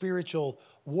of spiritual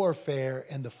warfare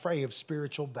and the fray of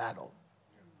spiritual battle.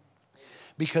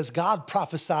 Because God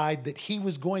prophesied that he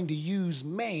was going to use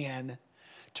man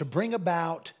to bring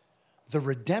about the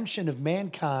redemption of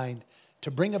mankind, to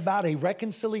bring about a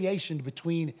reconciliation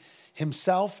between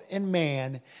himself and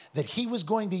man, that he was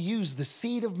going to use the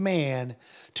seed of man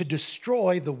to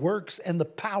destroy the works and the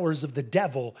powers of the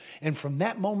devil. And from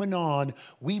that moment on,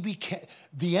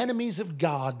 the enemies of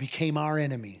God became our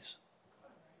enemies.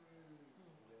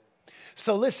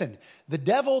 So listen, the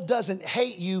devil doesn't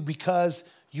hate you because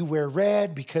you wear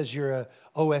red, because you're a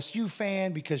OSU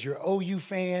fan, because you're an OU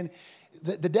fan.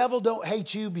 The devil don't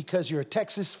hate you because you're a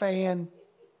Texas fan,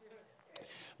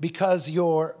 because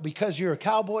you're a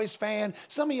Cowboys fan.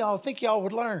 Some of y'all think y'all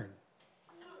would learn.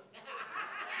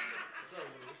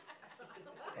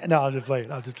 No, I'll just play it.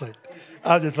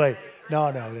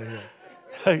 No.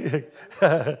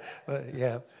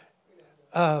 Yeah.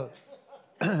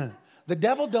 The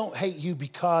devil don't hate you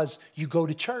because you go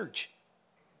to church.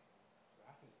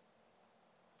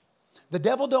 The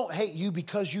devil don't hate you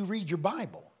because you read your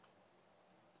Bible.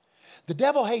 The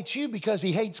devil hates you because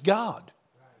he hates God.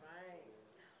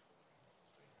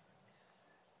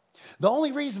 The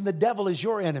only reason the devil is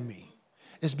your enemy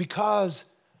is because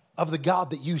of the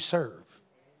God that you serve.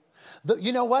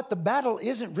 You know what? The battle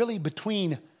isn't really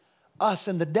between us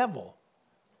and the devil.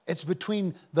 It's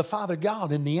between the Father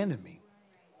God and the enemy.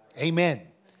 Amen.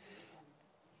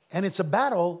 And it's a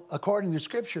battle, according to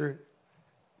Scripture,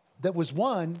 that was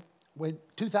won when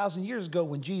 2,000 years ago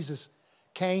when Jesus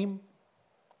came,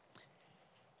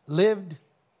 lived,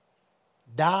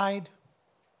 died,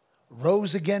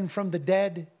 rose again from the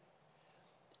dead,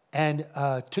 and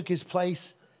took his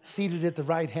place, seated at the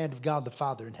right hand of God the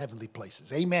Father in heavenly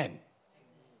places. Amen.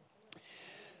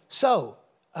 So,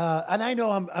 and I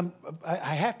know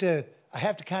I have to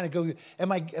kind of go.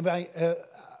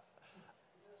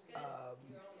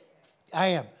 I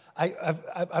am.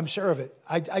 I'm sure of it.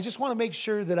 I just want to make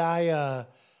sure that I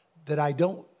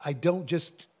don't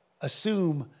just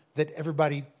assume that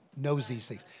everybody knows these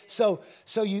things. So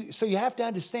you have to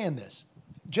understand this.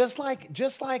 Just like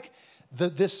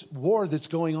this war that's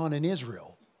going on in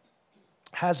Israel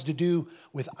has to do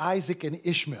with Isaac and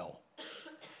Ishmael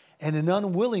and an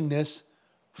unwillingness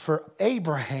for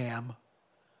Abraham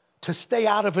to stay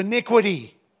out of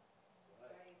iniquity.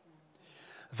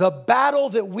 The battle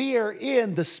that we are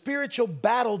in, the spiritual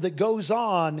battle that goes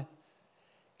on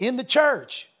in the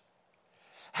church,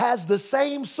 has the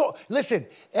same source. Listen,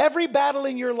 every battle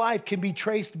in your life can be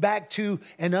traced back to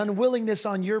an unwillingness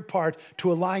on your part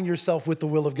to align yourself with the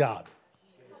will of God.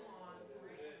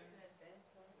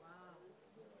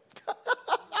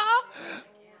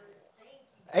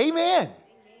 Amen.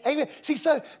 Amen. See,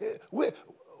 so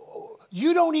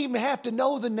you don't even have to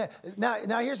know the.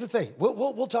 Now, here's the thing.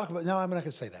 We'll talk about. No, I'm not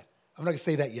going to say that. I'm not going to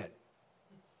say that yet.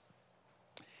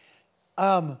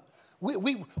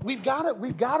 We've got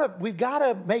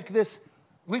to make this.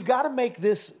 We've got to make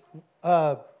this.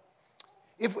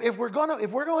 If we're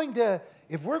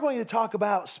going to talk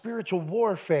about spiritual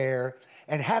warfare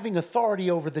and having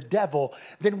authority over the devil,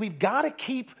 then we've got to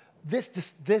keep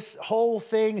this whole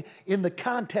thing in the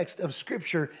context of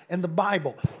Scripture and the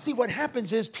Bible. See, what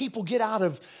happens is people get out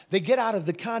of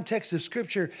the context of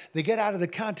Scripture, they get out of the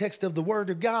context of the Word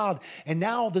of God, and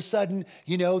now all of a sudden,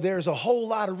 there's a whole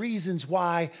lot of reasons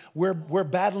why we're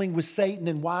battling with Satan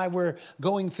and why we're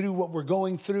going through what we're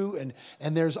going through,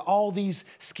 and there's all these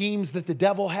schemes that the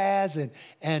devil has, and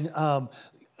kind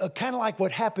of like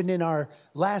what happened in our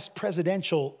last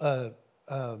presidential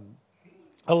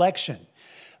election.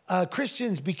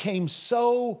 Christians became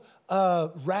so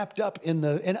wrapped up in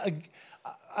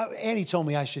Annie told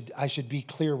me I should be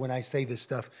clear when I say this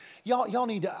stuff. Y'all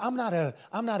need to. I'm not an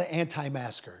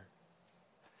anti-masker.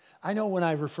 I know when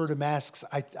I refer to masks,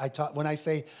 I talk when I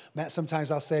say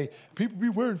sometimes I'll say people be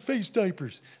wearing face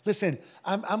diapers. Listen,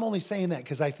 I'm only saying that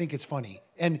because I think it's funny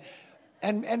and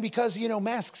because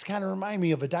masks kind of remind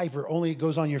me of a diaper, only it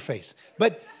goes on your face.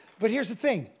 But here's the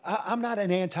thing. I'm not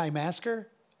an anti-masker.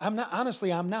 I'm not.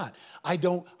 Honestly, I'm not.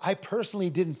 I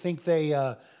personally didn't think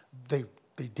they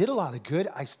did a lot of good.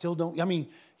 I still don't. I mean,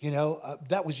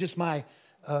 that was just my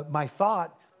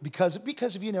thought because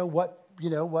of what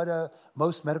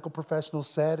most medical professionals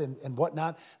said and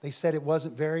whatnot. They said it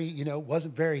wasn't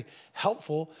very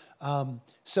helpful.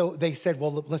 So they said,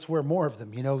 well, let's wear more of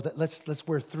them. Let's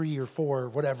wear 3 or 4 or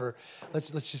whatever. Let's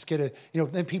just get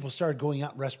Then people started going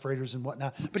out in respirators and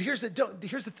whatnot. But here's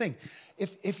the thing: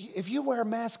 if you wear a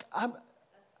mask, I'm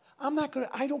not gonna.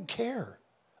 I don't care.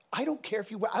 I don't care if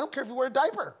you wear a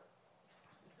diaper.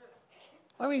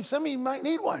 I mean, some of you might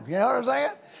need one. You know what I'm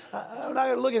saying? I'm not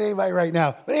going to look at anybody right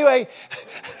now. But anyway,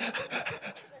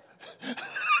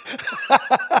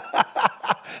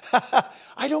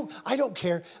 I don't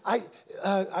care.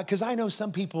 Because I know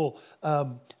some people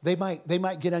they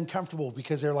might get uncomfortable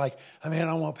because they're like, oh, man,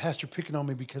 I don't want pastor picking on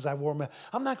me because I wore a mask.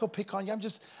 I'm not going to pick on you.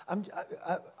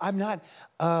 I'm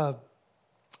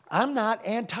not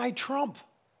anti-Trump.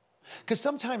 Because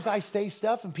sometimes I say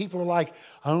stuff and people are like,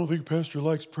 I don't think Pastor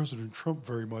likes President Trump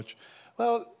very much.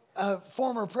 Well,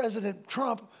 former President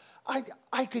Trump, I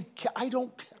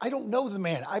don't know the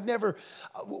man. I've never.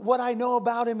 What I know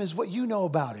about him is what you know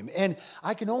about him, and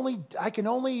I can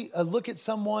only look at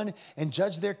someone and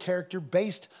judge their character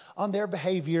based on their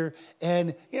behavior.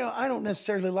 And I don't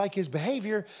necessarily like his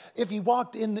behavior. If he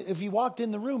walked in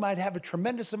the room, I'd have a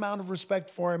tremendous amount of respect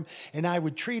for him, and I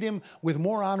would treat him with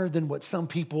more honor than what some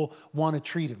people want to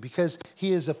treat him, because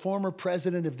he is a former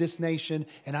president of this nation,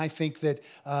 and I think that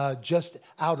just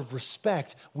out of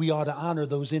respect, we ought to honor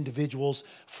those individuals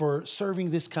for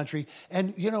serving this country,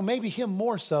 and maybe him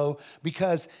more so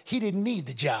because he didn't need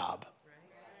the job.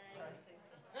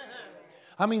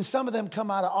 I mean, some of them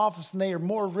come out of office and they are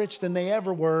more rich than they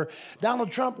ever were.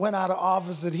 Donald Trump went out of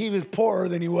office and he was poorer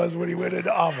than he was when he went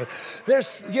into office.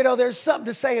 There's something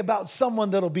to say about someone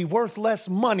that'll be worth less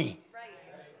money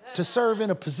to serve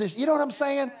in a position. You know what I'm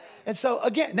saying? And so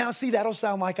again, now see, that'll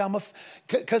sound like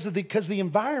because the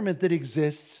environment that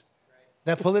exists.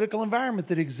 That political environment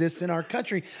that exists in our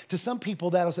country, to some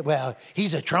people that'll say, well,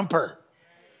 he's a Trumper.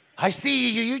 I see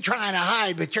you trying to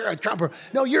hide, but you're a Trumper.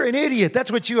 No, you're an idiot.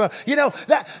 That's what you are.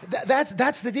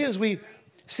 That's the deal. Is we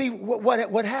see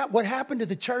what happened to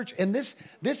the church, and this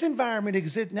environment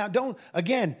exists now. Don't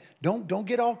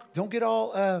get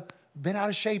all bent out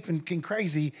of shape and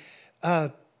crazy.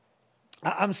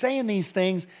 I'm saying these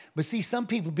things, but see, some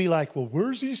people be like, well,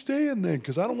 where's he staying then?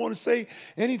 Because I don't want to say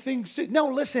anything. No,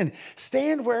 listen,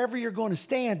 stand wherever you're going to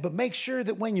stand, but make sure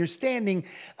that when you're standing,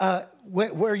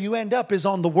 where you end up is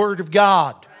on the Word of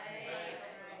God.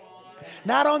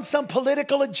 Not on some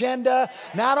political agenda,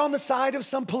 not on the side of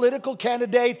some political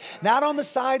candidate, not on the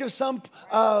side of some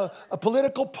a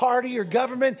political party or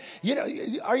government.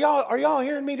 Are y'all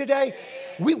hearing me today?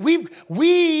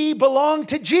 We belong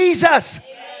to Jesus.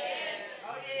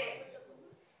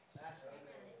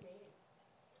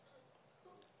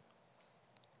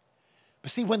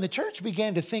 See, when the church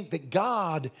began to think that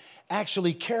God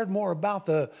actually cared more about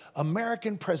the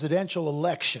American presidential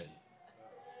election,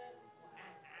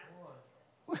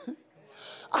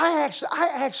 I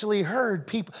actually heard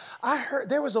people,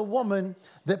 there was a woman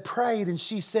that prayed and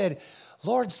she said,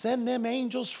 Lord, send them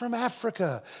angels from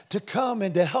Africa to come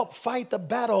and to help fight the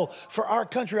battle for our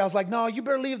country. I was like, no, you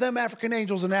better leave them African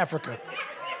angels in Africa.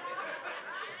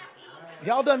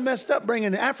 Y'all done messed up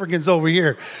bringing the Africans over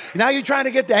here. Now you're trying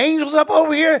to get the angels up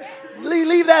over here?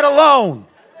 Leave that alone.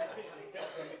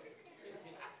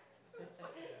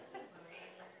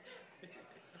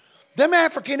 Them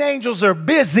African angels are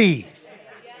busy.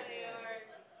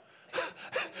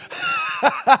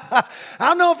 I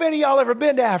don't know if any of y'all ever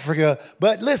been to Africa,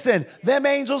 but listen, them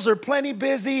angels are plenty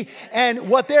busy, and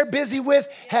what they're busy with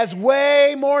has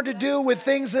way more to do with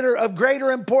things that are of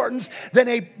greater importance than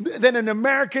an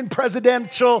American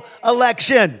presidential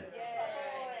election.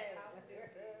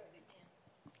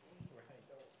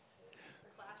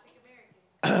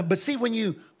 But see, when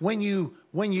you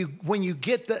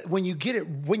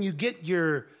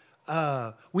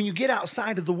get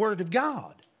outside of the Word of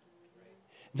God,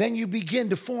 then you begin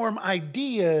to form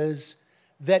ideas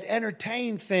that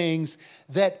entertain things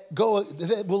that will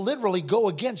literally go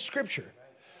against Scripture.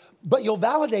 But you'll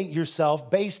validate yourself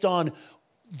based on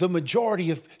the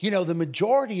majority of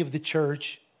the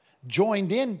church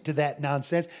joined into that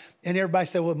nonsense. And everybody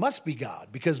said, well, it must be God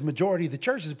because the majority of the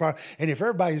church is part. And if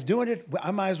everybody's doing it,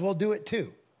 I might as well do it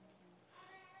too.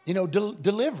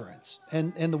 Deliverance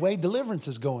and the way deliverance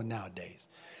is going nowadays.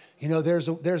 There's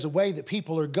a way that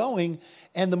people are going,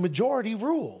 and the majority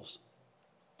rules.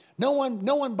 No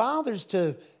one bothers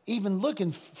to even look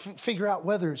and figure out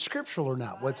whether it's scriptural or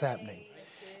not, what's happening.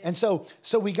 And so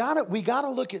we gotta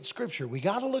look at Scripture. We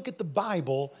gotta look at the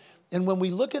Bible. And when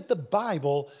we look at the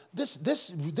Bible, this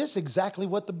is exactly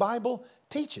what the Bible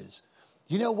teaches.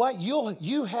 You know what?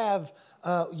 You have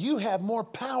more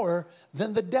power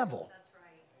than the devil.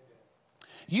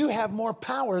 You have more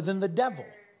power than the devil.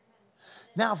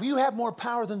 Now, if you have more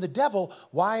power than the devil,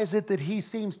 why is it that he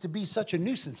seems to be such a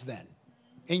nuisance then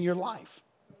in your life?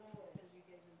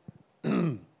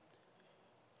 I'm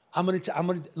going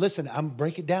to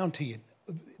break it down to you.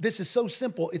 This is so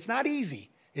simple. It's not easy.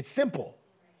 It's simple.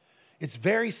 It's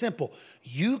very simple.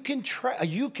 You can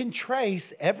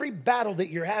trace every battle that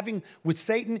you're having with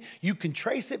Satan. You can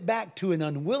trace it back to an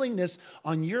unwillingness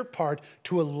on your part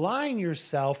to align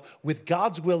yourself with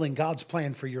God's will and God's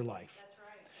plan for your life.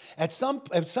 At some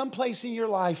place in your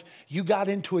life, you got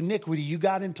into iniquity, you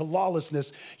got into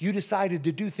lawlessness, you decided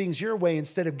to do things your way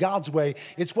instead of God's way.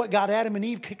 It's what got Adam and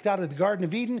Eve kicked out of the Garden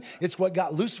of Eden. It's what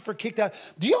got Lucifer kicked out.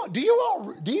 Do you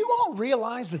all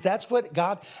realize that that's what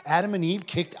got Adam and Eve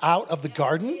kicked out of the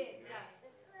garden?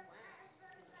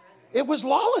 It was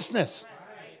lawlessness.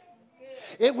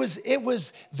 It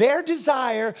was their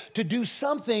desire to do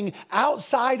something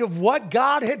outside of what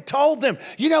God had told them.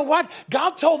 You know what?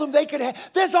 God told them they could have.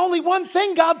 There's only one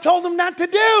thing God told them not to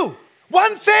do.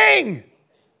 One thing.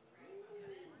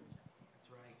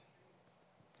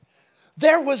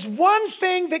 There was one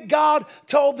thing that God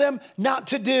told them not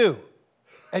to do.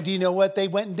 And do you know what they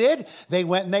went and did? They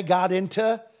went and they got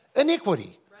into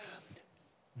iniquity.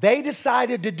 They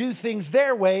decided to do things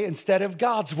their way instead of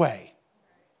God's way.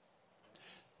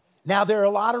 Now, there are a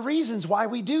lot of reasons why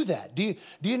we do that. Do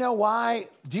you know why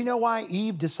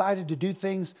Eve decided to do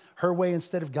things her way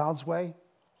instead of God's way?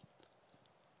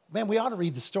 Man, we ought to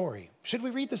read the story. Should we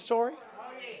read the story?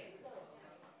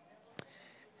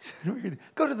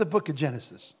 Go to the book of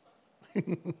Genesis.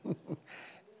 Am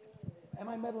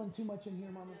I meddling too much in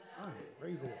here, Mama? All right,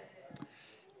 raise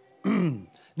it.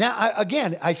 Now,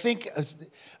 I think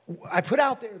I put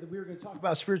out there that we were going to talk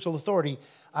about spiritual authority.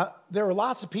 There are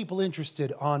lots of people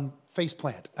interested on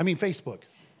Facebook.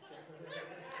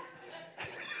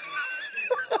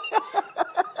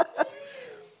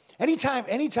 Anytime.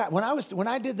 When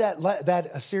I did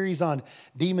that series on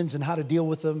demons and how to deal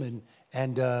with them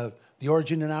and the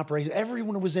origin and operation,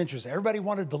 everyone was interested. Everybody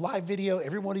wanted the live video.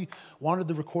 Everybody wanted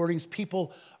the recordings.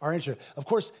 People are interested. Of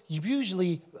course,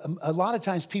 usually a lot of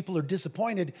times people are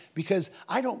disappointed because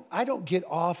I don't get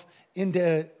off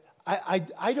into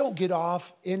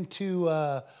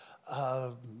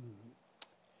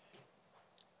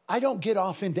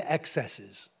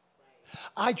excesses.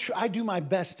 I do my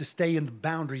best to stay in the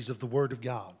boundaries of the Word of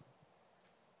God.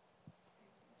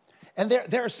 And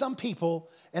there are some people,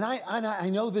 and I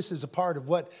know this is a part of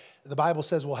what the Bible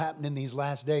says will happen in these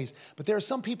last days, but there are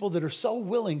some people that are so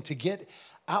willing to get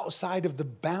outside of the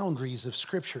boundaries of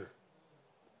Scripture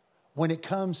when it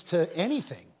comes to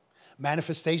anything.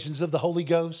 Manifestations of the Holy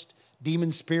Ghost,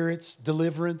 demon spirits,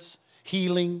 deliverance,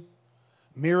 healing,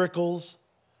 miracles,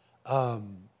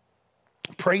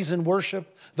 praise and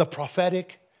worship, the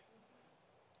prophetic,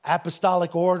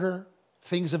 apostolic order,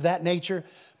 things of that nature.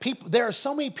 There are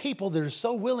so many people that are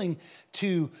so willing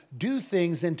to do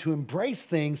things and to embrace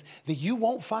things that you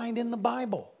won't find in the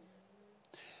Bible.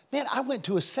 Man, I went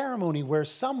to a ceremony where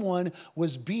someone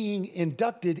was being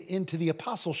inducted into the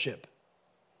apostleship.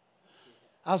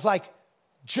 I was like,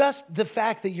 just the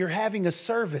fact that you're having a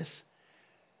service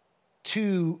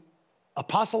to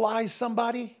apostolize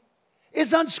somebody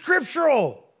is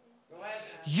unscriptural.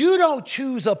 You don't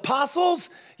choose apostles.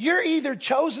 You're either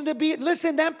chosen to be.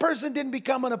 Listen, that person didn't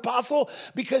become an apostle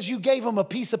because you gave him a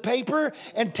piece of paper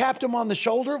and tapped him on the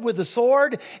shoulder with a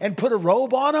sword and put a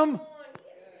robe on him.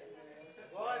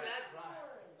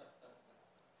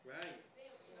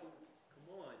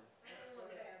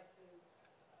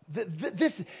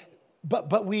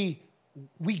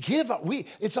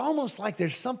 It's almost like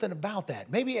there's something about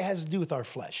that. Maybe it has to do with our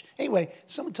flesh. Anyway,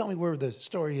 someone tell me where the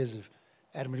story is of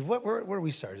Adam and Eve. Where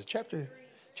we start? Is it chapter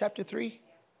 3?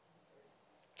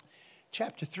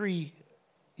 Chapter 3,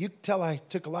 you can tell I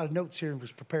took a lot of notes here and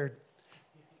was prepared.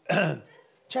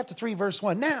 Chapter 3, verse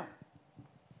 1. Now,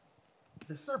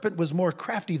 the serpent was more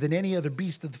crafty than any other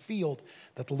beast of the field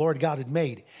that the Lord God had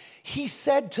made. He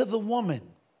said to the woman,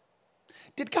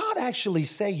 did God actually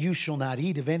say you shall not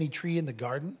eat of any tree in the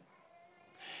garden?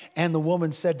 And the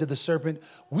woman said to the serpent,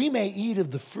 we may eat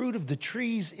of the fruit of the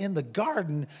trees in the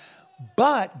garden,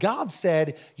 but God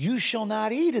said, you shall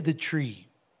not eat of the tree.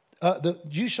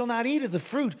 You shall not eat of the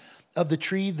fruit of the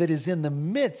tree that is in the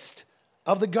midst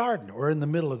of the garden, or in the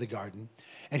middle of the garden.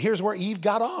 And here's where Eve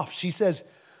got off. She says,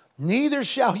 neither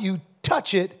shall you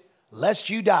touch it, lest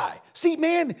you die. See,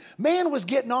 man was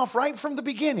getting off right from the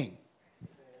beginning.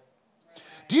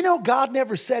 Do you know God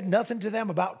never said nothing to them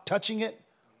about touching it?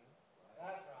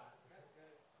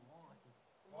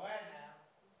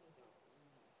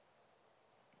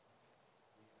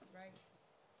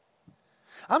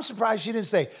 I'm surprised she didn't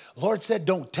say, Lord said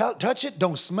don't touch it,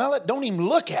 don't smell it, don't even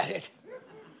look at it.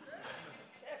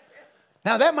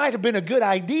 Now that might have been a good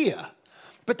idea,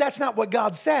 but that's not what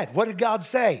God said. What did God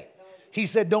say? He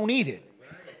said don't eat it.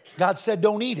 God said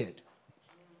don't eat it.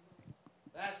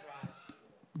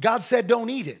 God said don't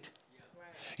eat it.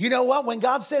 You know what? When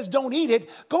God says don't eat it,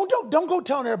 don't go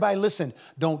telling everybody, listen,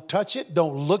 don't touch it,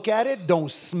 don't look at it,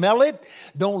 don't smell it.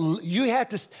 You have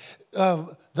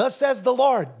to, thus says the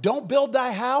Lord, don't build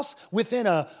thy house within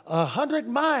 100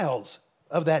 miles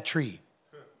of that tree.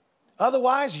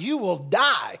 Otherwise, you will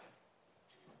die.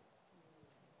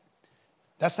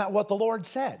 That's not what the Lord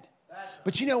said.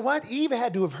 But you know what? Eve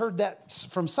had to have heard that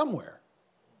from somewhere.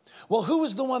 Well, who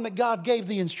was the one that God gave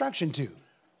the instruction to?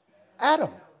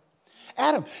 Adam.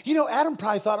 You know, Adam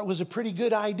probably thought it was a pretty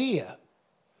good idea.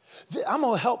 I'm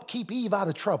going to help keep Eve out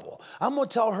of trouble. I'm going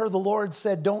to tell her the Lord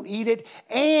said don't eat it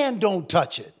and don't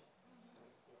touch it.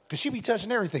 Because she'd be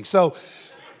touching everything. So,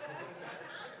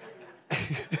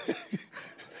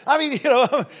 I mean, you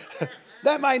know,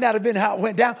 that might not have been how it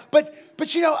went down. But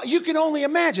you know, you can only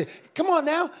imagine. Come on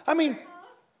now. I mean,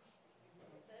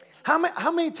 how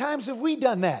many times have we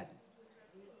done that?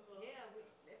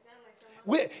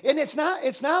 And it's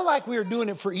not like we were doing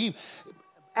it for Eve.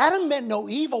 Adam meant no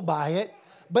evil by it,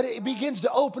 but it begins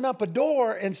to open up a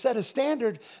door and set a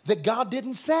standard that God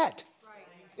didn't set.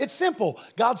 It's simple.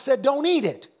 God said, don't eat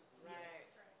it.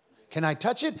 Can I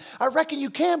touch it? I reckon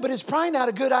you can, but it's probably not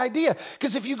a good idea.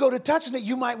 Because if you go to touching it,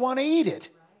 you might want to eat it.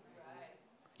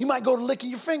 You might go to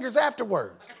licking your fingers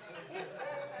afterwards.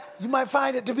 You might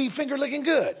find it to be finger licking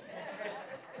good.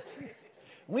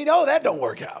 We know that don't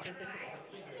work out.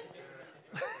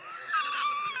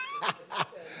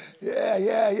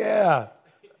 Yeah.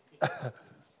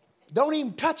 Don't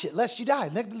even touch it lest you die.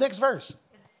 Next verse.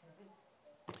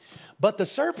 But the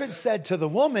serpent said to the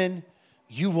woman,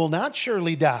 you will not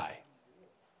surely die.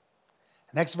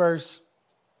 Next verse.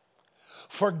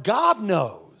 For God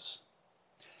knows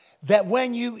that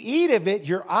when you eat of it,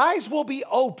 your eyes will be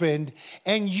opened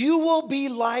and you will be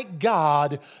like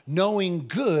God, knowing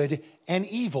good and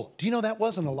evil. Do you know that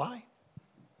wasn't a lie?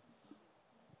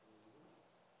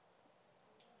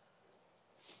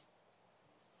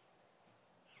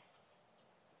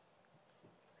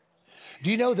 Do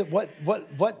you know that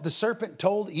what the serpent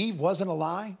told Eve wasn't a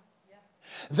lie? Yeah.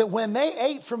 That when they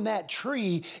ate from that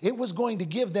tree, it was going to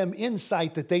give them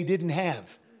insight that they didn't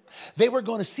have. They were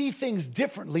going to see things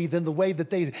differently than the way that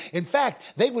they... In fact,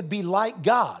 they would be like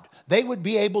God. They would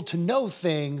be able to know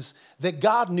things that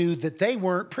God knew that they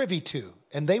weren't privy to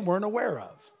and they weren't aware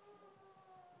of.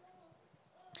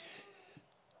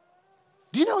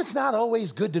 Do you know it's not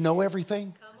always good to know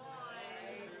everything?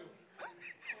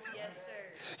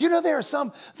 You know, there are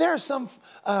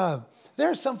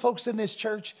some folks in this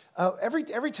church.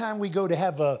 Every time we go to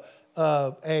have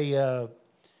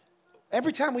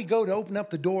every time we go to open up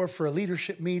the door for a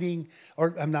leadership meeting,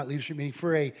 or I'm not leadership meeting,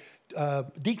 for a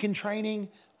deacon training,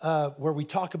 where we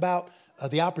talk about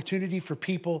the opportunity for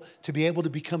people to be able to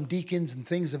become deacons and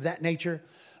things of that nature.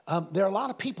 There are a lot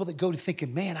of people that go to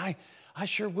thinking, man, I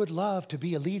sure would love to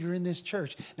be a leader in this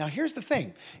church. Now, here's the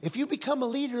thing. If you become a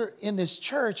leader in this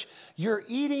church, you're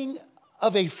eating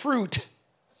of a fruit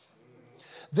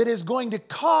that is going to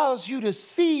cause you to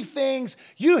see things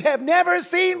you have never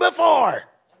seen before,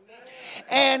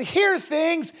 and hear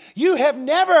things you have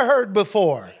never heard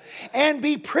before, and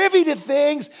be privy to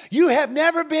things you have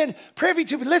never been privy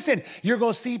to. But listen, you're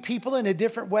going to see people in a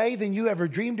different way than you ever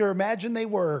dreamed or imagined they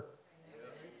were.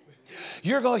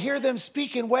 You're going to hear them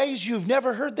speak in ways you've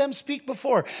never heard them speak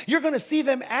before. You're going to see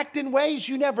them act in ways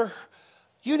you never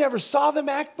saw them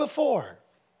act before.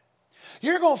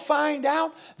 You're going to find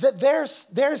out that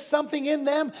there's something in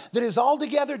them that is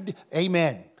altogether,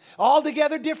 amen,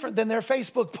 altogether different than their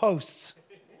Facebook posts.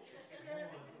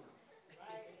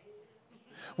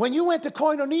 When you went to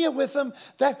Koinonia with them,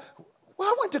 I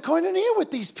went to Koinonia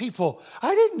with these people.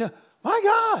 I didn't know, my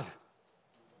God.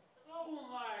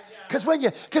 Because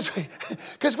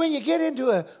when you get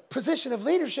into a position of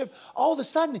leadership, all of a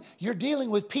sudden you're dealing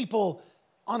with people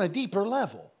on a deeper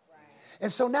level.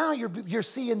 And so now you're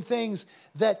seeing things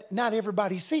that not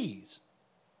everybody sees.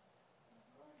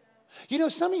 You know,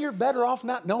 some of you are better off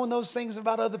not knowing those things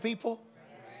about other people.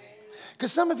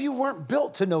 Because some of you weren't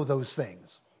built to know those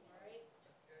things.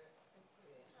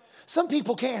 Some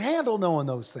people can't handle knowing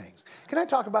those things. Can I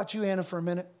talk about you, Anna, for a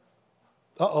minute?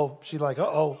 Uh-oh. She's like,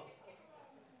 uh-oh.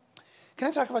 Can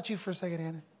I talk about you for a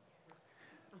second,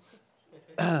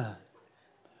 Anna?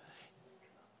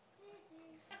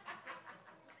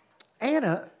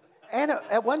 Anna,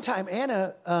 at one time,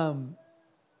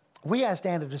 we asked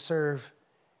Anna to serve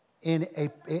in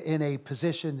a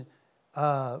position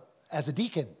as a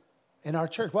deacon in our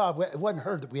church. Well, it wasn't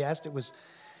her that we asked.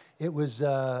 It was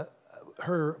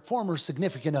her former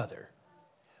significant other.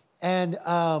 And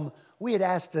we had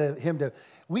asked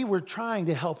we were trying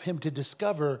to help him to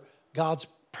discover God's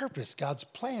purpose, God's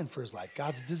plan for his life,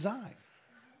 God's design.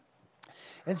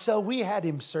 And so we had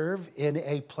him serve in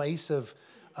a place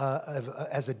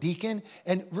as a deacon.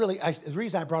 And really, the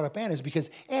reason I brought up Anna is because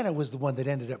Anna was the one that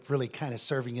ended up really kind of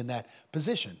serving in that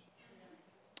position.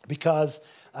 Because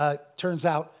turns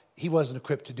out he wasn't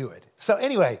equipped to do it. So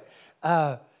anyway,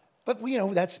 but you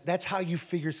know, that's how you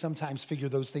sometimes figure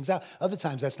those things out. Other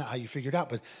times that's not how you figure it out,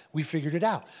 but we figured it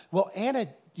out. Well, Anna,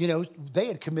 you know, they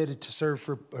had committed to serve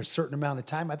for a certain amount of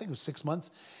time. I think it was 6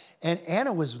 months. And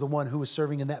Anna was the one who was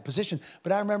serving in that position.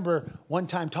 But I remember one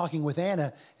time talking with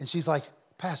Anna, and she's like,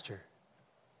 Pastor,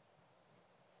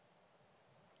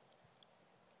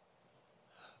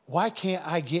 why can't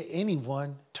I get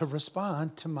anyone to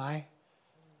respond to my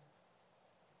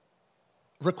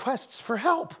requests for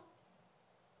help?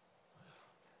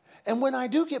 And when I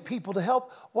do get people to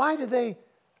help, why do they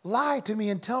lie to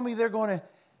me and tell me they're going to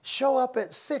show up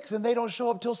at 6 and they don't show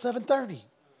up till 7:30?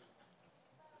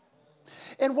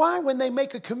 And why, when they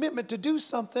make a commitment to do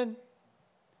something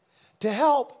to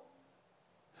help,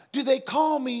 do they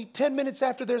call me 10 minutes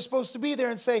after they're supposed to be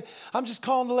there and say, I'm just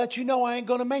calling to let you know I ain't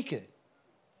going to make it?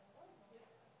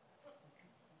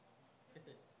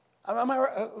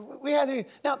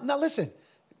 Now listen.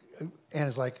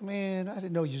 Anna's like, man, I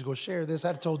didn't know you was going to share this.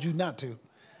 I'd have told you not to.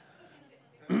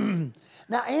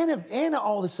 Now, Anna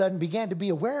all of a sudden began to be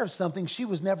aware of something she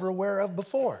was never aware of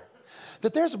before.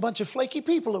 That there's a bunch of flaky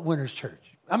people at Winners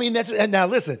Church. I mean, now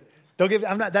listen,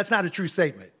 that's not a true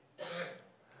statement.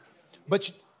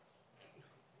 But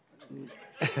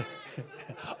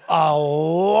a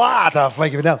lot of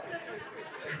flaky people. No.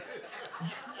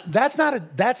 That's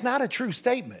not a true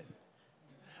statement.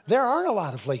 There aren't a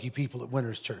lot of flaky people at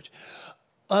Winners Church,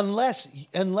 unless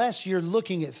you're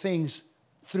looking at things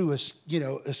through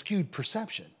a skewed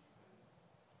perception.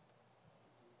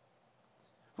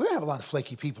 We don't have a lot of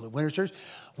flaky people at Winners Church.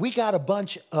 We got a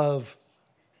bunch of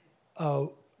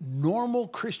normal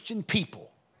Christian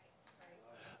people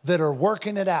that are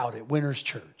working it out at Winners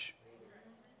Church.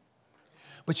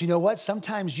 But you know what?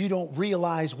 Sometimes you don't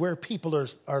realize where people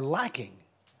are lacking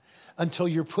until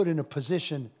you're put in a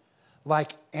position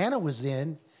like Anna was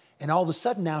in, and all of a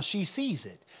sudden now she sees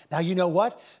it. Now, you know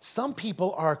what? Some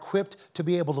people are equipped to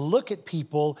be able to look at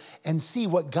people and see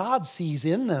what God sees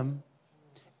in them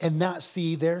and not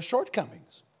see their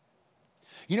shortcomings.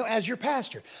 You know, as your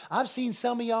pastor, I've seen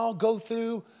some of y'all go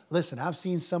through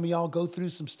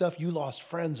some stuff you lost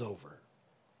friends over.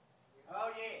 Oh,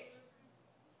 yeah.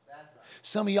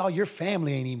 Some of y'all, your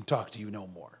family ain't even talk to you no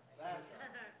more.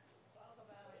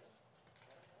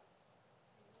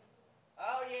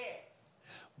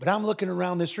 But I'm looking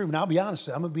around this room, and I'll be honest,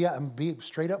 I'm gonna be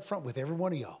straight up front with every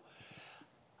one of y'all.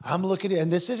 I'm looking at,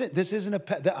 and this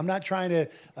isn't I'm not trying to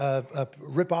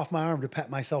rip off my arm to pat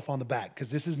myself on the back,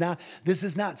 because this is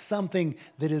not something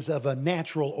that is of a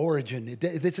natural origin.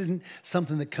 This isn't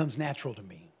something that comes natural to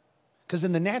me, because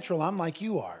in the natural, I'm like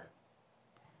you are.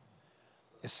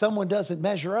 If someone doesn't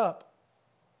measure up,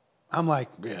 I'm like,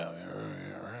 yeah,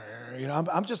 you know,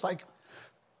 I'm just like.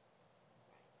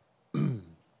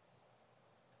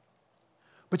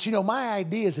 But you know, my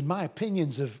ideas and my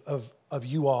opinions of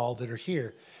you all that are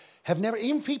here have never,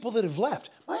 even people that have left,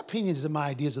 my opinions and my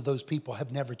ideas of those people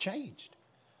have never changed.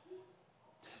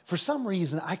 For some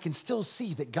reason, I can still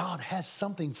see that God has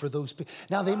something for those people.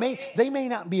 Now, they may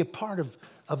not be a part of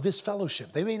this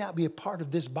fellowship. They may not be a part of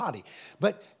this body.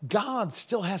 But God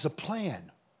still has a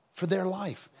plan for their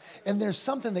life. And there's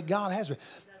something that God has.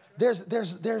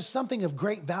 There's something of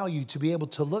great value to be able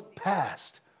to look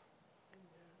past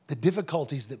the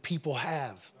difficulties that people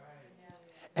have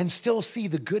and still see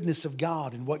the goodness of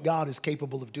God and what God is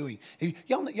capable of doing.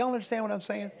 Y'all understand what I'm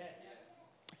saying?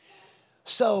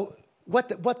 So what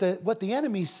the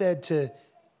enemy said to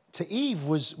Eve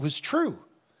was true.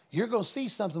 You're going to see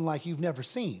something like you've never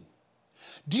seen.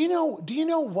 Do you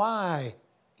know why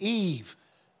Eve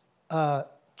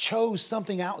chose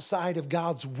something outside of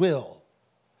God's will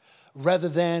rather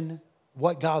than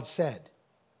what God said?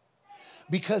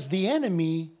 Because the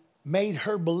enemy made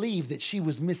her believe that she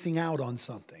was missing out on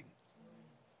something.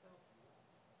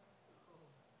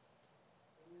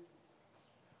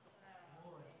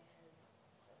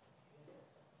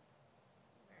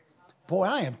 Boy,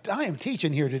 I am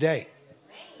teaching here today.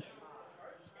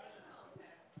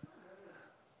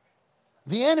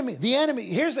 The enemy,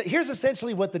 here's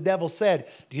essentially what the devil said.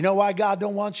 Do you know why God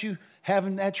don't want you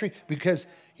having that tree? Because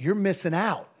you're missing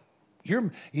out.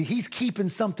 He's keeping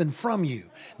something from you.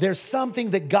 There's something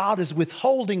that God is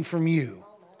withholding from you.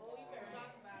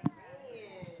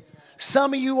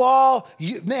 Some of you all,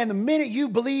 man, the minute you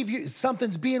believe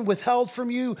something's being withheld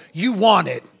from you, you want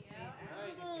it.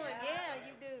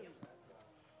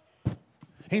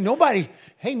 Ain't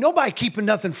nobody keeping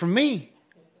nothing from me.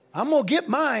 I'm gonna get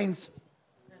mines.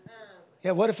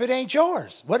 Yeah, what if it ain't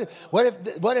yours? What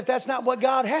if that's not what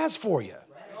God has for you?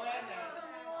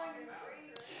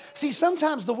 See,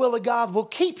 sometimes the will of God will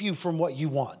keep you from what you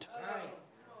want.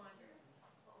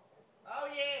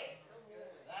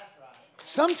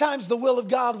 Sometimes the will of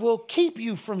God will keep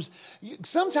you from,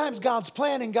 sometimes God's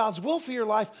plan and God's will for your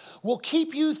life will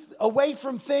keep you away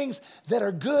from things that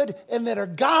are good and that are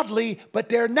godly, but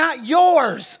they're not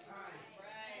yours.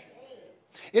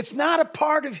 It's not a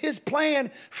part of His plan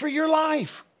for your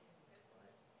life.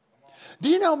 Do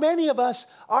you know many of us,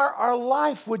 our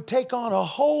life would take on a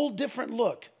whole different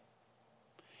look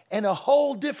and a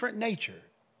whole different nature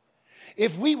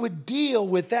if we would deal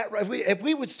with that, if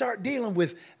we would start dealing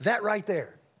with that right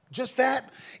there. Just that,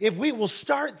 if we will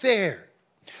start there.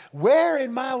 Where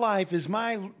in my life is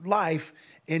my life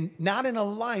not in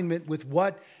alignment with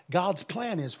what God's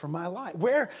plan is for my life?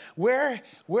 Where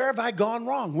have I gone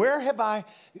wrong? Where have I,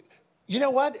 you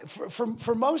know what?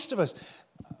 For most of us,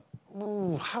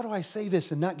 how do I say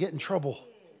this and not get in trouble?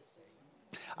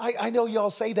 I know y'all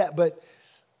say that, but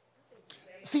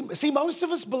See, most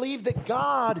of us believe that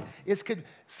God is...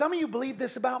 Some of you believe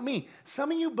this about me.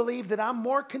 Some of you believe that I'm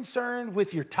more concerned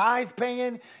with your tithe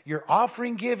paying, your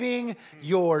offering giving,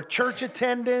 your church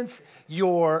attendance,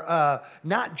 your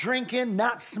not drinking,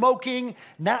 not smoking,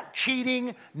 not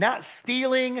cheating, not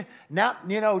stealing, not,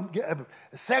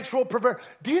 sexual perversion.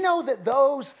 Do you know that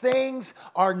those things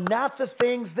are not the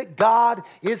things that God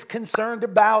is concerned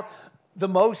about the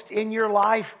most in your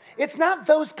life? It's not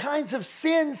those kinds of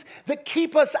sins that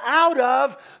keep us out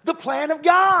of the plan of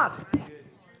God.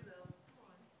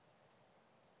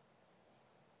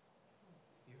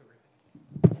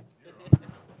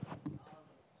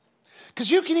 Because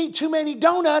you can eat too many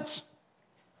donuts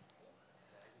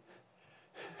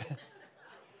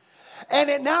and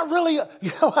it not really,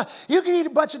 you can eat a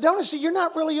bunch of donuts, so you're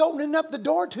not really opening up the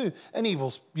door to an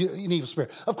evil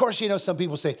spirit. Of course, some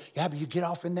people say, yeah, but you get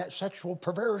off in that sexual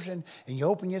perversion and you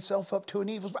open yourself up to an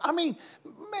evil spirit. I mean,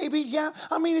 maybe, yeah.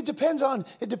 I mean, it depends on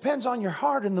your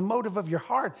heart and the motive of your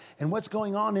heart and what's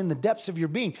going on in the depths of your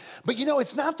being. But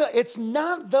it's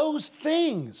not those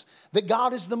things that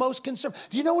God is the most concerned.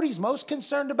 Do you know what He's most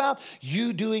concerned about?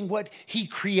 You doing what He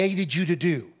created you to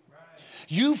do.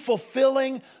 You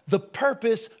fulfilling the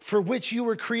purpose for which you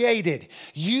were created.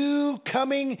 You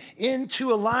coming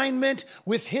into alignment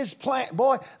with his plan.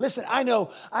 Boy, listen, I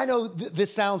know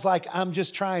this sounds like I'm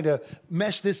just trying to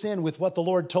mesh this in with what the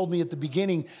Lord told me at the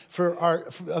beginning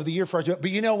of the year for our,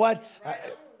 but you know what?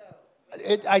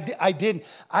 I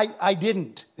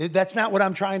didn't. That's not what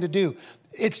I'm trying to do.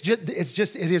 It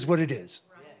is what it is.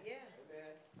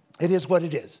 It is what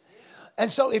it is.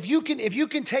 And so if you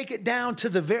can take it down to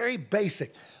the very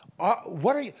basic,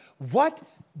 what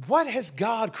has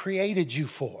God created you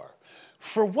for?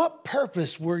 For what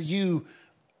purpose were you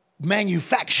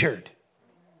manufactured?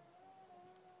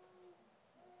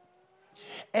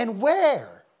 And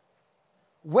where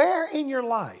in your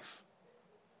life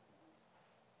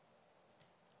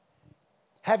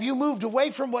have you moved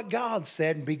away from what God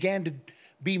said and began to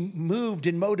be moved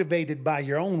and motivated by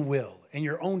your own will and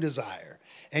your own desire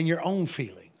and your own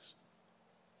feelings?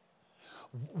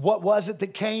 What was it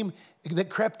that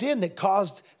crept in that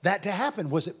caused that to happen?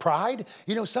 Was it pride?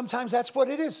 You know, sometimes that's what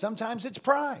it is. Sometimes it's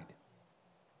pride.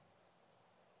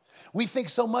 We think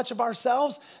so much of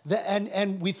ourselves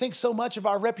and we think so much of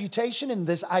our reputation and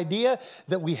this idea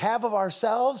that we have of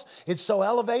ourselves. It's so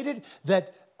elevated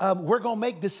that we're going to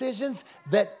make decisions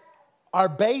that are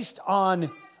based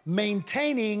on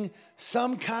maintaining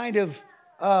some kind of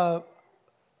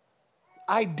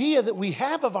idea that we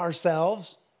have of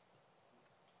ourselves.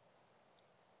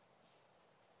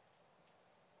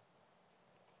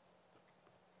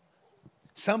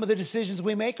 Some of the decisions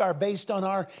we make are based on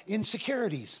our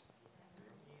insecurities.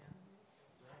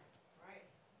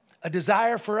 A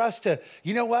desire for us to,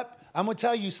 you know what? I'm going to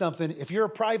tell you something. If you're a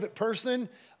private person,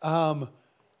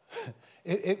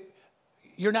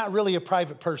 you're not really a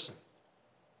private person.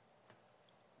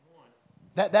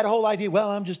 That whole idea, well,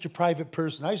 I'm just a private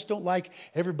person. I just don't like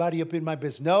everybody up in my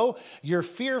business. No, you're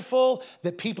fearful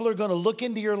that people are going to look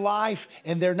into your life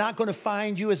and they're not going to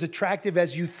find you as attractive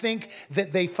as you think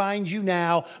that they find you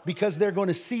now, because they're going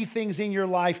to see things in your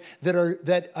life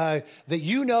that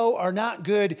you know are not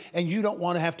good, and you don't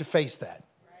want to have to face that.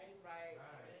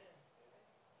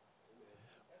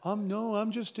 No,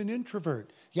 I'm just an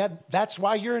introvert. Yeah, that's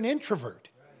why you're an introvert.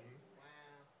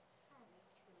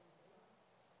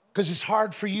 Because it's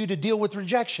hard for you to deal with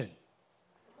rejection.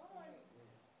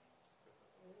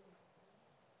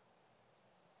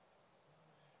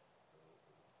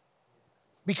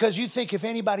 Because you think if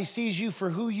anybody sees you for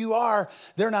who you are,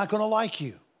 they're not going to like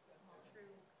you.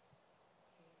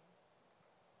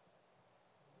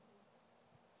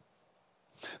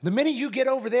 The minute you get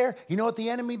over there, you know what the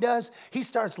enemy does? He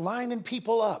starts lining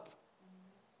people up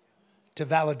to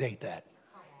validate that.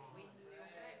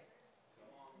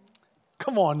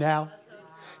 Come on now.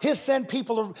 He'll send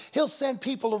people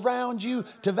around you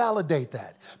to validate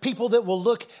that. People that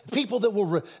will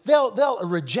they'll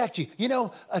reject you. You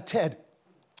know, Ted,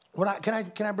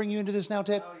 can I bring you into this now,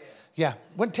 Ted? Oh, yeah.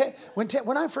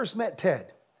 When I first met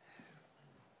Ted,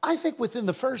 I think within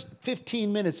the first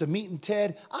 15 minutes of meeting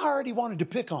Ted, I already wanted to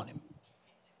pick on him.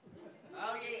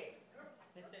 Oh,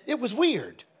 yeah. It was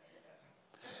weird.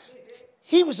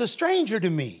 He was a stranger to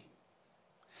me.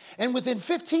 And within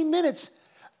 15 minutes,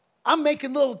 I'm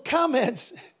making little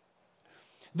comments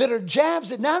that are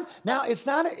jabs at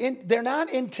they're not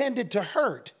intended to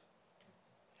hurt.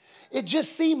 It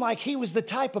just seemed like he was the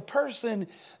type of person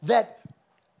that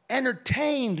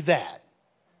entertained that.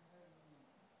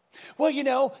 Well, you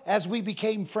know, as we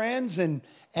became friends and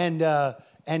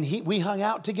we hung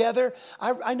out together,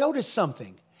 I noticed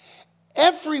something.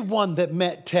 Everyone that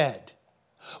met Ted,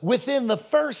 within the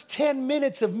first 10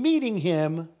 minutes of meeting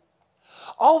him,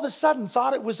 all of a sudden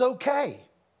thought it was okay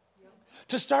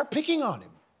to start picking on him.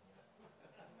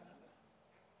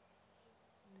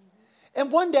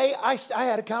 And one day I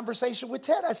had a conversation with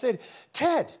Ted. I said,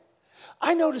 Ted,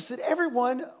 I noticed that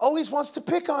everyone always wants to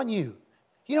pick on you.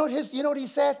 You know what he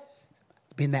said?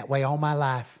 Been that way all my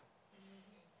life.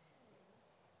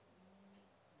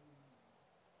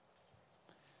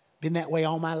 Been that way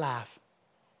all my life.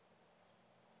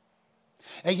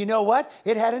 And you know what?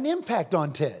 It had an impact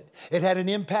on Ted. It had an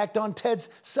impact on Ted's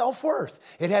self-worth.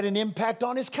 It had an impact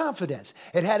on his confidence.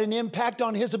 It had an impact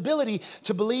on his ability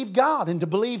to believe God and to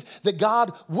believe that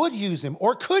God would use him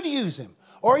or could use him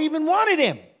or even wanted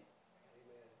him.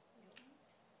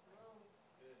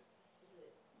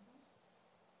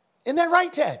 Isn't that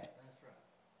right, Ted?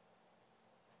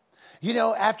 You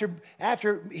know,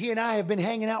 after he and I have been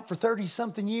hanging out for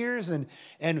 30-something years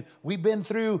and we've been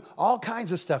through all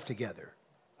kinds of stuff together.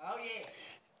 Oh, yeah.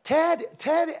 Ted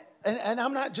and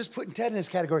I'm not just putting Ted in this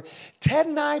category. Ted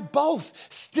and I both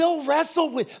still wrestle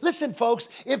with, listen, folks,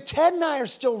 if Ted and I are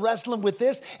still wrestling with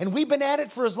this and we've been at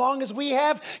it for as long as we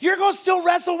have, you're going to still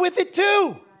wrestle with it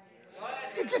too.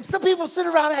 Some people sit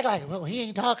around and act like, well, he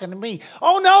ain't talking to me.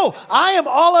 Oh, no, I am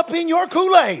all up in your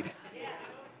Kool-Aid.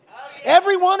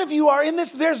 Every one of you are in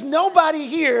this. There's nobody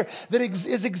here that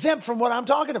is exempt from what I'm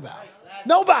talking about.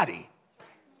 Nobody.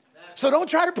 So don't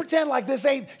try to pretend like this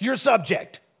ain't your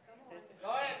subject.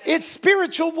 It's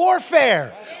spiritual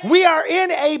warfare. We are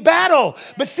in a battle.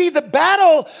 But see, the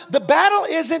battle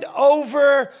isn't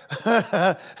over.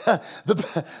 The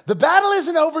battle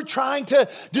isn't over trying to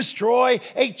destroy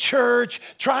a church,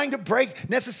 trying to break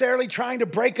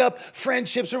up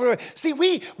friendships or whatever. See,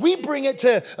 we bring it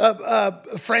to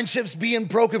friendships being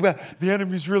broken. The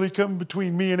enemy's really coming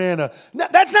between me and Anna. No,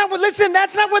 that's not what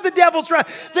the devil's trying.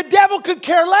 The devil could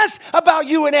care less about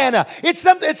you and Anna.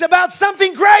 It's about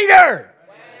something greater.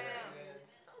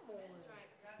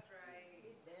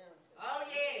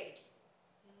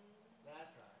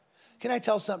 Can I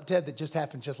tell something, Ted, that just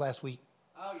happened just last week?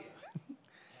 Oh,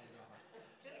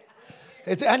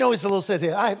 yeah. I know it's a little silly.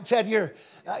 Ted,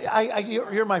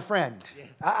 you're my friend.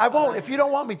 I won't. If you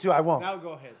don't want me to, I won't. No,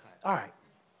 go ahead. All right.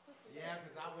 Yeah,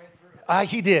 because I went through it.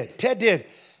 He did. Ted did.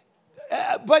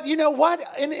 But you know what?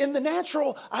 In the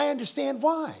natural, I understand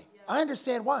why. I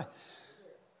understand why.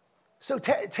 So,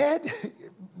 Ted,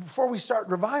 before we start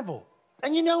revival,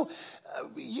 and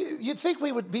you'd think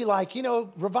we would be like,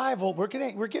 revival. We're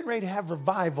getting ready to have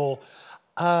revival.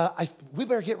 We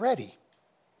better get ready,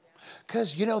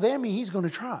 because the enemy, he's going to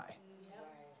try.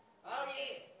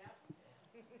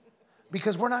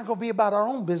 Because we're not going to be about our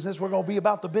own business. We're going to be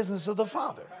about the business of the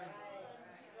Father.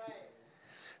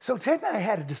 So Ted and I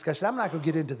had a discussion. I'm not going to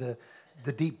get into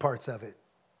the deep parts of it.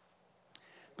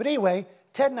 But anyway,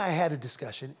 Ted and I had a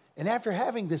discussion, and after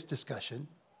having this discussion,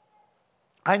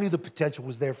 I knew the potential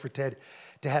was there for Ted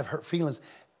to have hurt feelings,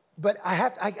 but I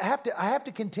have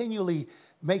to continually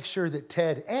make sure that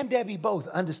Ted and Debbie both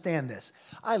understand this.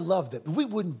 I love them. We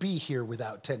wouldn't be here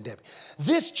without Ted and Debbie.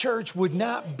 This church would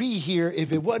not be here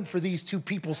if it wasn't for these two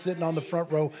people sitting on the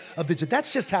front row of the church.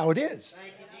 That's just how it is.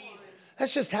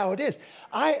 That's just how it is.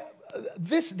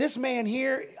 This man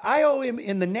here, I owe him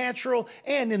in the natural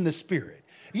and in the spirit.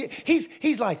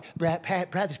 He's like,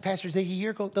 Pastor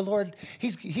Ziggy, the Lord,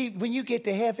 when you get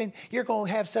to heaven, you're going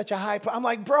to have such a high. I'm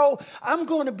like, bro, I'm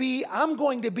going to be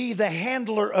the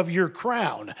handler of your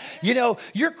crown.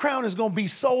 Your crown is going to be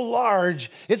so large.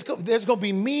 There's going to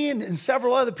be me and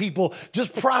several other people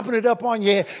just propping it up on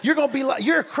your head.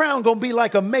 Your crown going to be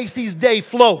like a Macy's Day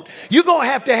float. You're going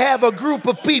to have a group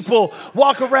of people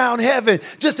walk around heaven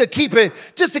just to keep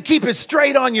it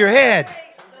straight on your head.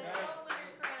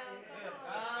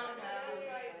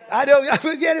 I know.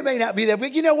 Again, it may not be that,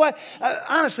 but you know what?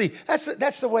 Honestly, that's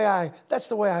the way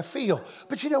I feel.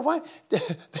 But you know what?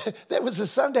 That was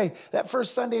that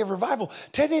first Sunday of revival.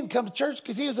 Ted didn't come to church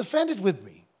because he was offended with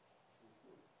me.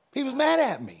 He was mad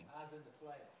at me.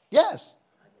 Yes.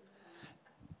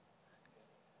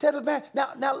 Ted was mad.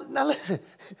 Now listen.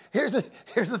 Here's the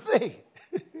thing.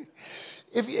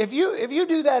 If you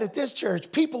do that at this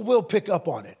church, people will pick up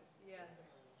on it.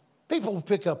 People will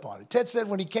pick up on it. Ted said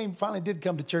when he finally did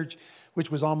come to church, which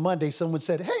was on Monday, someone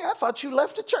said, "Hey, I thought you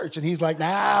left the church." And he's like,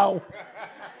 "No."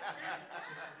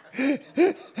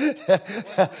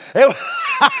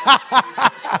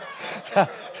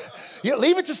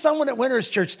 Leave it to someone at Winter's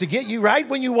Church to get you right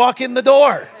when you walk in the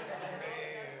door.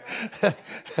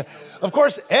 Of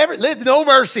course, no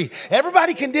mercy.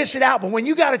 Everybody can dish it out, but when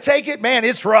you got to take it, man,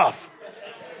 it's rough.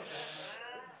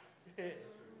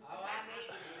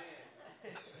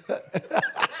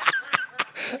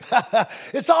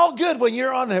 It's all good when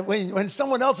you're when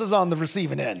someone else is on the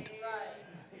receiving end.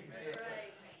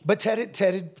 But Ted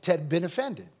had been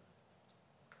offended,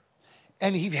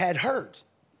 and he had hurt,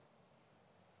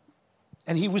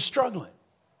 and he was struggling.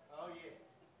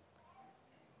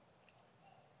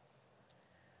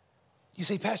 You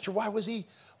say, Pastor, why was he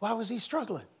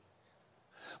struggling?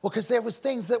 Well, because there was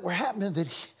things that were happening that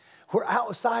were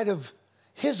outside of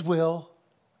his will.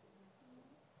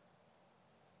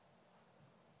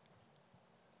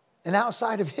 And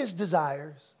outside of his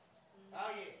desires.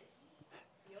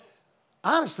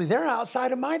 Honestly, they're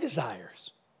outside of my desires.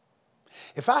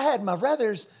 If I had my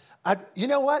ruthers, you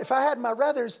know what? If I had my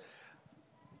ruthers,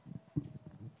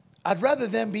 I'd rather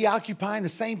them be occupying the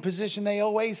same position they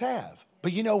always have.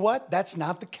 But you know what? That's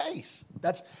not the case.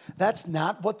 That's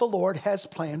not what the Lord has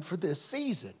planned for this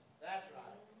season.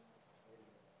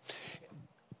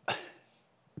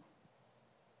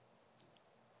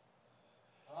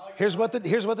 Here's what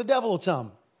the devil will tell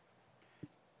him.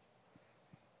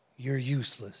 you're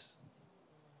useless.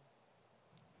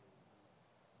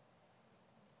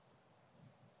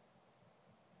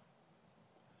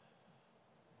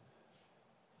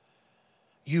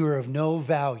 You are of no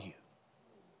value.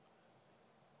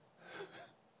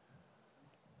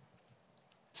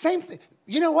 Same thing.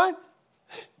 You know what?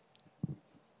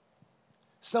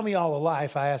 Some of y'all are alive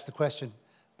if I ask the question,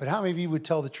 but how many of you would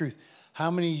tell the truth? How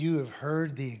many of you have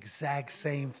heard the exact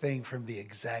same thing from the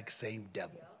exact same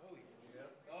devil?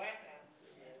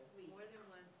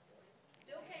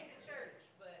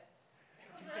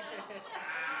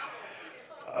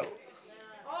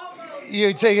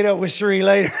 You take it up with Sheree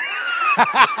later.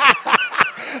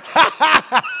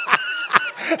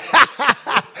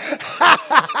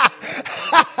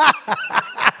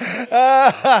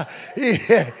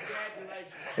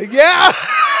 Yeah.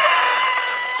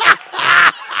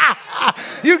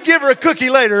 You give her a cookie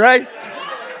later, right?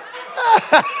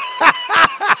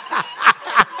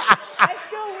 I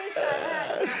still wish I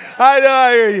had. I know,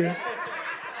 I hear you.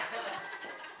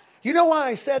 You know why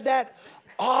I said that?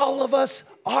 All of us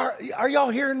are y'all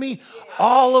hearing me?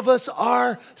 All of us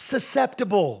are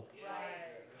susceptible.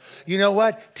 You know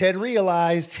what? Ted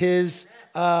realized his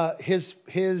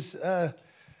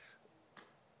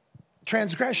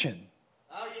transgression.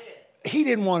 He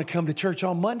didn't want to come to church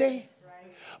on Monday,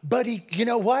 but you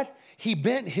know what? He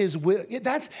bent his will.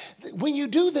 That's when you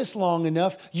do this long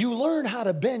enough, you learn how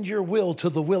to bend your will to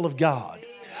the will of God.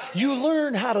 You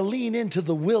learn how to lean into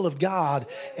the will of God.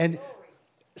 And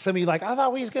some of you are like, I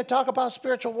thought we was going to talk about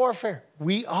spiritual warfare.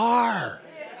 We are.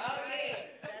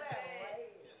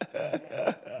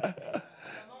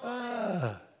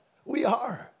 We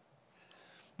are.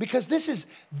 Because this is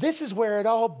where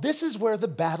the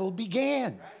battle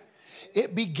began.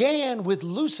 It began with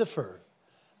Lucifer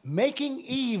making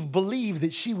Eve believe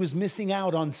that she was missing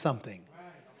out on something.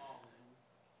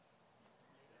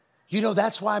 You know,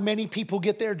 that's why many people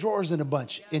get their drawers in a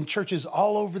bunch in churches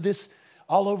all over this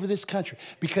country,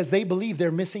 because they believe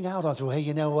they're missing out on. So, hey,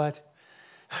 you know what?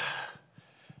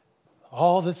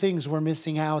 All the things we're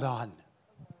missing out on.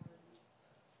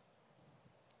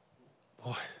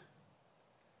 Boy.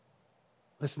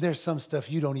 Listen, there's some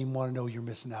stuff you don't even want to know you're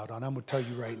missing out on. I'm going to tell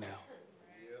you right now.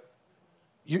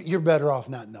 You're better off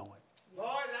not knowing. Boy,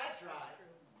 that's right.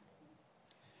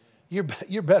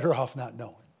 You're better off not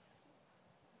knowing.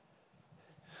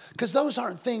 Because those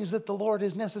aren't things that the Lord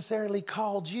has necessarily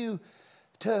called you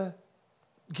to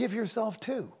give yourself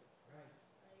to.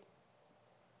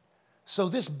 So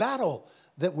this battle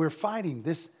that we're fighting,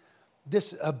 this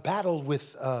battle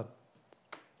with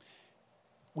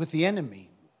the enemy.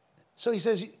 So he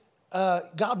says,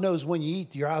 God knows when you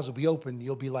eat, your eyes will be open.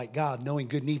 You'll be like God, knowing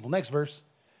good and evil. Next verse.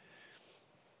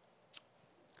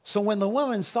 So when the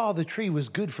woman saw the tree was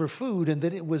good for food, and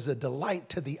that it was a delight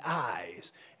to the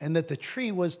eyes, and that the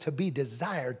tree was to be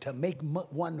desired to make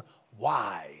one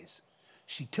wise,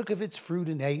 she took of its fruit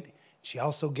and ate. She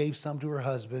also gave some to her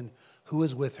husband who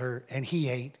was with her, and he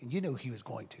ate. And you knew he was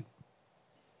going to.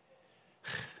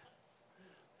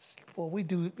 Well, we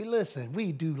do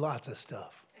lots of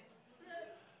stuff.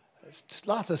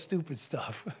 Lots of stupid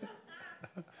stuff.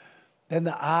 Then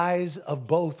the eyes of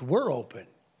both were open.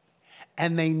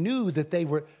 And they knew that they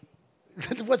were,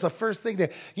 what's the first thing there?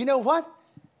 You know what?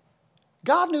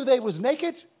 God knew they was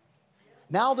naked.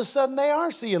 Now all of a sudden they are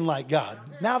seeing like God.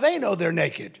 Now they know they're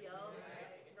naked.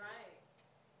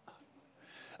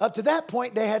 Up to that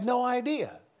point, they had no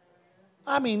idea.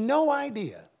 I mean, no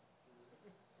idea.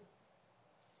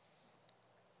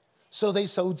 So they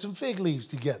sewed some fig leaves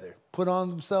together, put on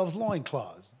themselves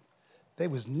loincloths. They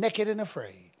was naked and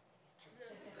afraid.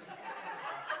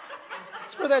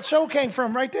 That's where that show came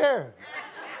from, right there.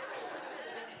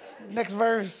 Next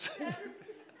verse.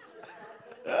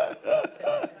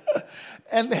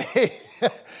 And they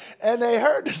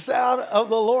heard the sound of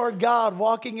the Lord God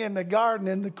walking in the garden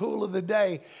in the cool of the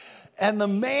day. And the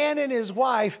man and his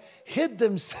wife hid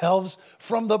themselves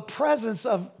from the presence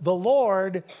of the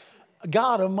Lord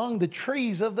God among the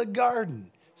trees of the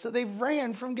garden. So they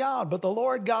ran from God. But the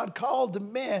Lord God called to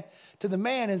the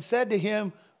man and said to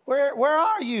him, Where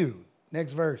are you?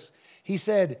 Next verse. He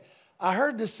said, I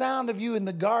heard the sound of you in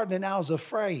the garden and I was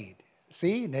afraid.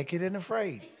 See, naked and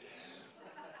afraid.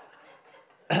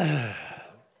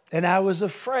 And I was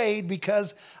afraid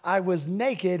because I was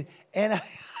naked and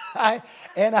I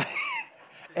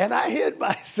hid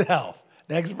myself.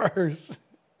 Next verse.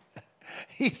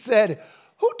 He said,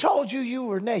 who told you you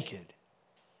were naked?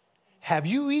 Have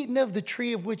you eaten of the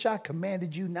tree of which I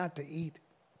commanded you not to eat?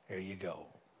 There you go.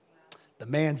 The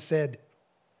man said,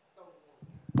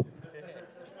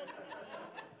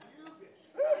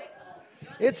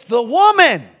 it's the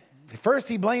woman First,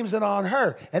 he blames it on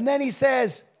her. And then he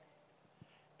says,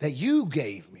 that you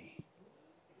gave me.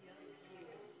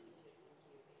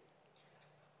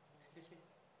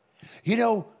 You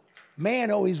know, man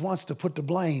always wants to put the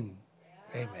blame.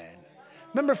 Amen.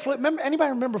 Anybody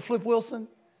remember Flip Wilson?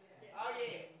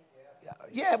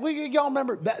 Yeah, y'all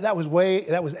remember that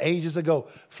was ages ago.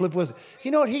 Flip Wilson.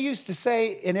 You know what he used to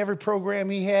say in every program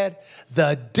he had?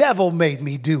 The devil made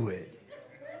me do it.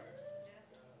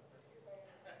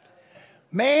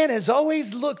 Man has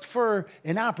always looked for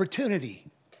an opportunity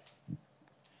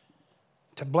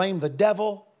to blame the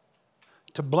devil,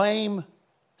 to blame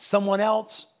someone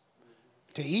else,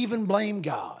 to even blame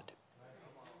God.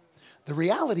 The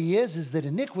reality is that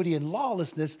iniquity and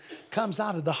lawlessness comes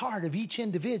out of the heart of each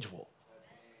individual.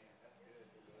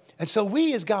 And so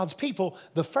we as God's people,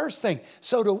 the first thing,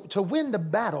 so to win the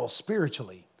battle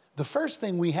spiritually, the first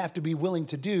thing we have to be willing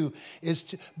to do is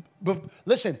to,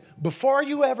 listen, before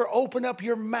you ever open up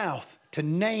your mouth to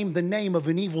name the name of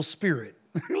an evil spirit,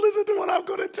 listen to what I'm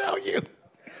going to tell you.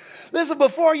 Listen,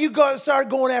 before you start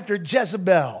going after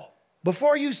Jezebel,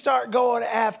 before you start going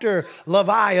after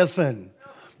Leviathan,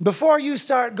 before you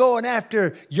start going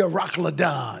after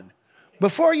Euroclydon,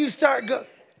 before you start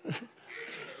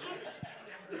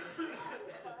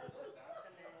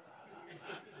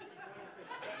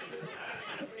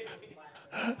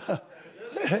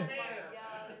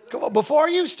come on, before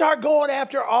you start going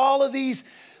after all of these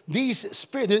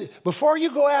spirits, before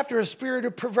you go after a spirit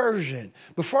of perversion,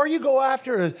 before you go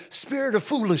after a spirit of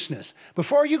foolishness,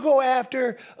 before you go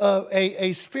after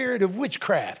a spirit of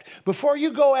witchcraft, before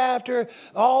you go after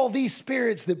all these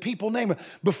spirits that people name,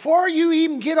 before you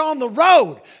even get on the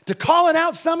road to calling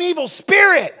out some evil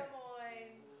spirit,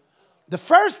 the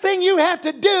first thing you have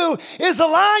to do is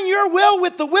align your will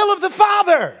with the will of the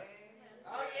Father.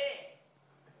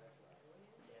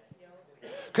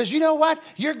 Because you know what?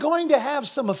 You're going to have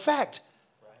some effect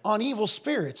on evil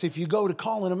spirits if you go to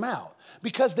calling them out.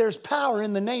 Because there's power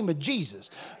in the name of Jesus.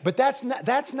 But that's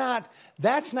not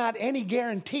any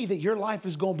guarantee that your life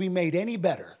is going to be made any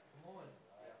better.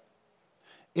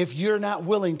 If you're not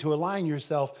willing to align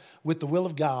yourself with the will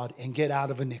of God and get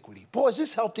out of iniquity. Boy, has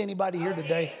this helped anybody here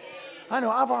today? I know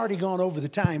I've already gone over the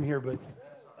time here, but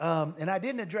and I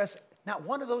didn't address not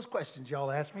one of those questions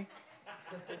y'all asked me.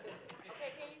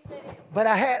 But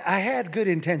I had good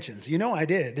intentions. You know I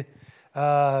did.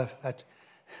 God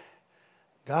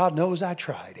knows I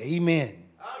tried. Amen.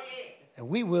 And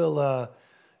we will,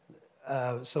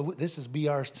 so this is be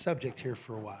our subject here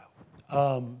for a while.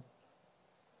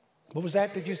 What was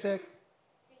that you said?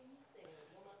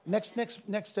 Next,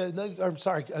 I'm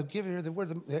sorry, I'll give you the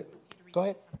word. Go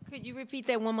ahead. Could you repeat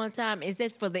that one more time? Is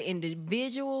this for the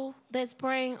individual that's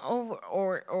praying over,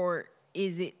 or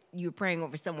is it you're praying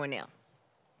over someone else?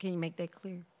 Can you make that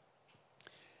clear?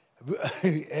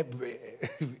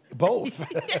 Both.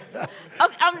 Okay,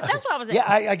 that's what I was asking. Yeah,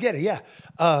 I get it. Yeah,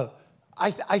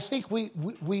 I think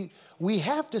we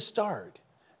have to start.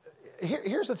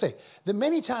 Here's the thing: that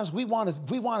many times we want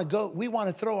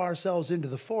to throw ourselves into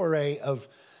the foray of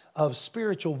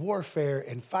spiritual warfare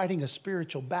and fighting a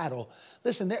spiritual battle.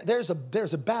 Listen, there's a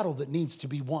battle that needs to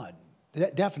be won,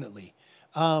 definitely.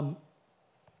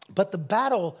 But the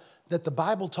battle that the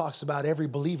Bible talks about every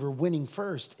believer winning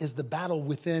first is the battle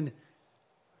within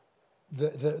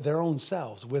their own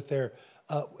selves, with their.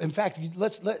 In fact,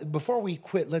 before we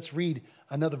quit, let's read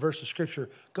another verse of Scripture.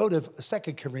 Go to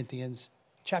 2 Corinthians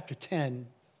chapter 10.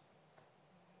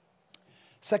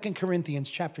 2 Corinthians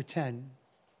chapter 10.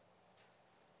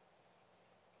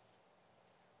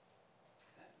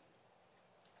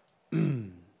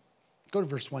 Go to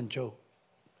verse 1, Joe.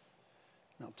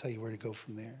 And I'll tell you where to go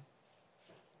from there.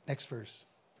 Next verse.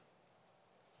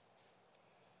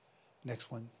 Next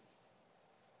one.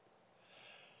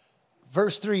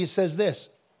 Verse 3, it says this.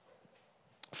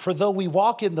 For though we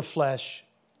walk in the flesh,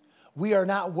 we are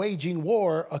not waging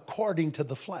war according to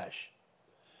the flesh.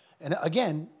 And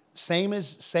again, same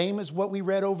as what we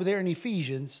read over there in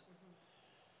Ephesians.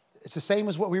 It's the same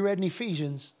as what we read in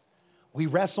Ephesians. We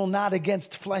wrestle not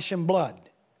against flesh and blood,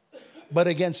 but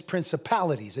against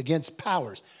principalities, against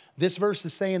powers. This verse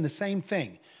is saying the same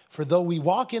thing. For though we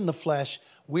walk in the flesh,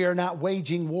 we are not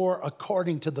waging war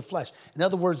according to the flesh. In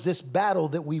other words, this battle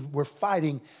that we're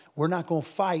fighting, we're not going to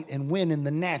fight and win in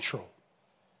the natural.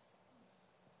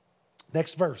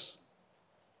 Next verse.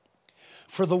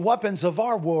 For the weapons of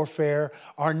our warfare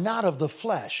are not of the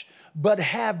flesh, but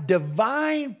have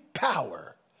divine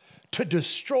power to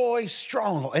destroy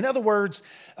strongholds. In other words,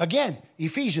 again,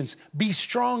 Ephesians, be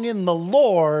strong in the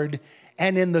Lord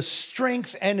and in the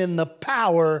strength and in the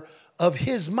power of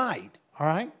his might. All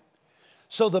right?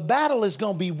 So the battle is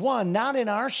going to be won not in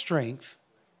our strength.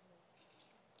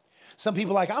 Some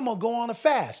people are like, I'm going to go on a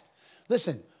fast.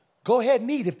 Listen, go ahead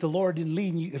and eat if the Lord didn't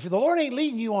lead you. If the Lord ain't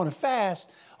leading you on a fast,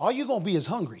 all you're going to be is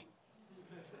hungry.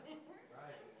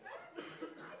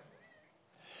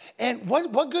 And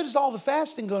what good is all the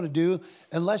fasting going to do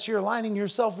unless you're aligning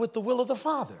yourself with the will of the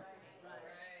Father?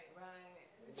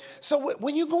 So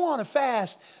when you go on a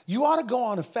fast, you ought to go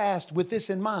on a fast with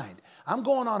this in mind. I'm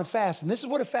going on a fast, and this is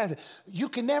what a fast is. You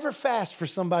can never fast for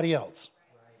somebody else.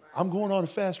 I'm going on a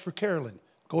fast for Carolyn.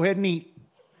 Go ahead and eat.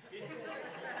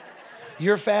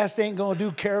 Your fast ain't going to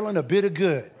do Carolyn a bit of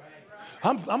good.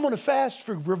 I'm going to fast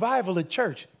for revival at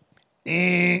church.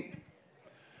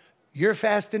 Your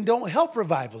fasting don't help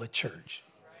revival at church.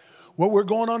 Well, we're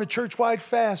going on a church-wide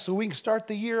fast so we can start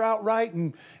the year out right,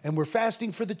 and we're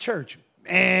fasting for the church.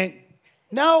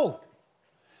 No.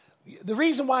 The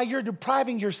reason why you're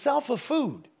depriving yourself of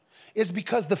food is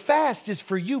because the fast is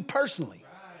for you personally.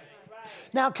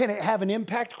 Now, can it have an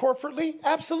impact corporately?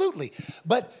 Absolutely.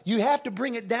 But you have to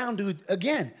bring it down to,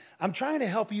 again, I'm trying to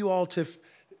help you all to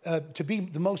be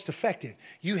the most effective.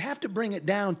 You have to bring it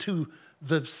down to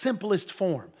the simplest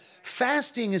form.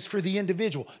 Fasting is for the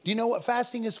individual. Do you know what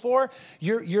fasting is for?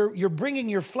 You're bringing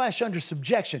your flesh under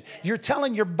subjection. You're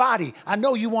telling your body, I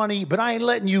know you want to eat, but I ain't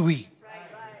letting you eat.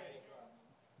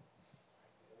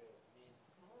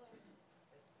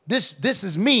 This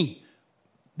is me.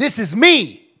 This is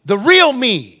me, the real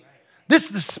me. This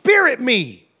is the spirit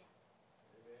me.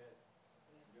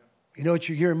 You know what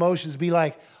your emotions be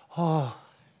like? Oh,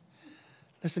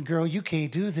 listen, girl, you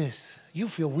can't do this. You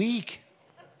feel weak.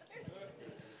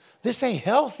 This ain't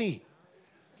healthy.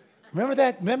 Remember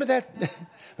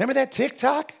that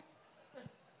TikTok?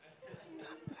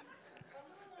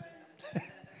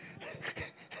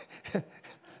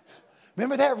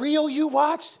 Remember that reel you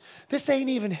watched? This ain't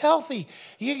even healthy.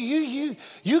 You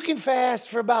can fast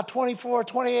for about 24,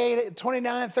 28,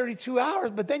 29, 32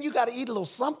 hours, but then you got to eat a little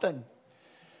something.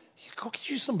 You go get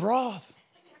you some broth.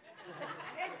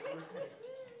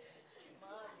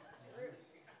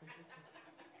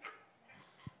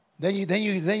 Then you're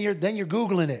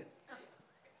Googling it.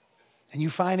 And you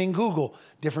find in Google,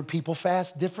 different people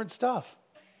fast different stuff.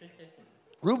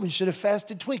 Reuben should have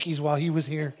fasted Twinkies while he was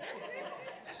here.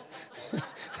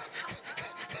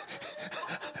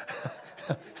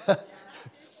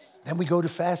 Then we go to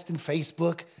fasting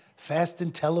Facebook,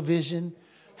 fasting television,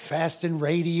 fasting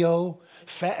radio.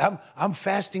 I'm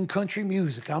fasting country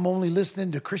music. I'm only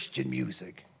listening to Christian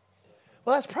music.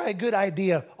 Well, that's probably a good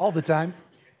idea all the time.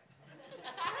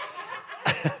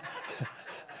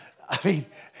 I mean,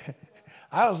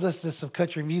 I was listening to some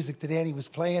country music that Annie was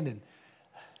playing, and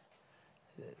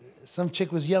some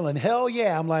chick was yelling, hell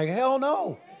yeah. I'm like, hell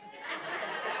no.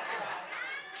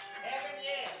 Heaven,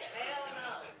 yes. Hell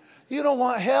no. You don't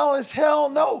want hell? It's hell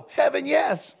no. Heaven,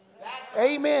 yes.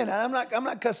 Amen. I'm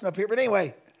not cussing up here, but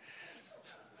anyway.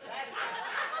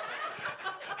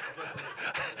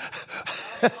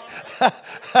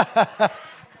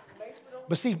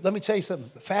 But see, let me tell you something.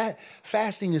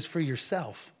 Fasting is for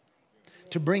yourself,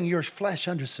 to bring your flesh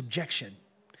under subjection,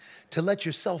 to let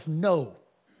yourself know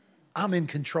I'm in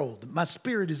control. My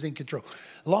spirit is in control.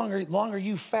 Longer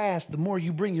you fast, the more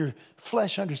you bring your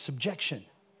flesh under subjection.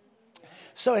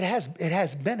 So it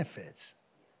has benefits.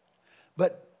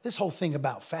 But this whole thing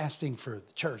about fasting for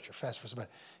the church or fast for somebody,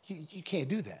 you can't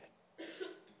do that.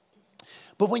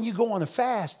 But when you go on a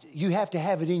fast, you have to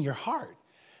have it in your heart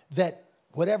that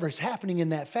whatever is happening in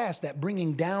that fast, that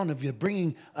bringing down of you,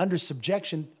 bringing under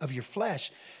subjection of your flesh,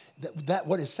 that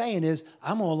what it's saying is,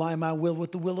 I'm going to align my will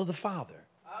with the will of the Father.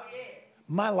 Oh, yeah.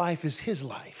 My life is his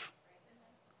life.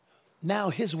 Now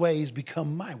his ways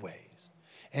become my ways,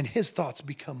 and his thoughts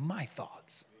become my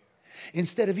thoughts.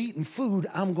 Instead of eating food,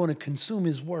 I'm going to consume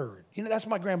his word. You know, that's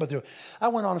my grandmother. I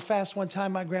went on a fast one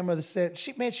time. My grandmother said,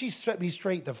 she set me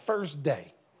straight the first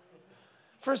day.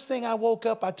 First thing I woke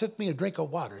up, I took me a drink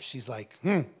of water. She's like,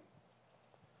 I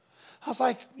was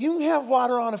like, you can have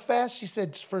water on a fast? She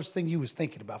said, first thing you was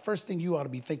thinking about. First thing you ought to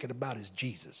be thinking about is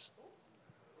Jesus.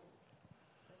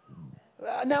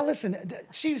 Now listen,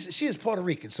 she is Puerto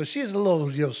Rican, so she's a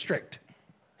little strict.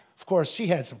 Of course, she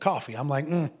had some coffee. I'm like,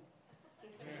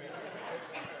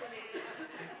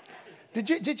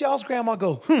 Did y'all's grandma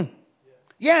go,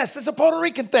 Yes, it's a Puerto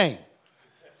Rican thing.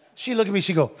 She looked at me,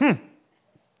 she go,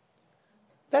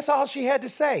 That's all she had to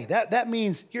say. That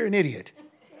means you're an idiot.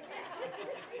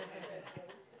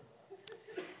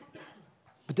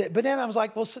 But then I was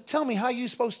like, well, so tell me, how are you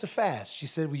supposed to fast? She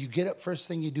said, well, you get up, first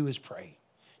thing you do is pray.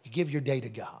 You give your day to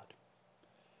God.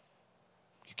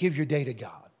 You give your day to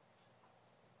God.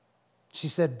 She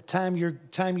said, time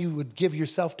you would give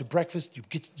yourself to breakfast,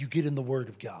 you get in the Word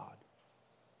of God.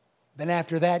 Then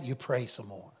after that, you pray some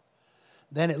more.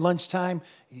 Then at lunchtime,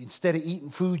 instead of eating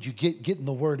food, you get in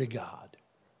the Word of God.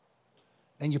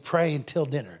 And you pray until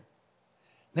dinner.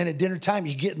 Then at dinner time,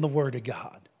 you get in the Word of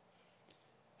God.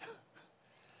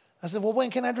 I said, well, when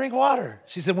can I drink water?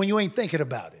 She said, when you ain't thinking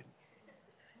about it.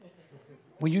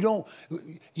 When you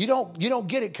don't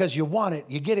get it because you want it,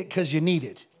 you get it because you need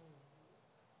it.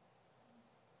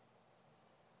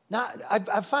 Now,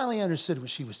 I finally understood what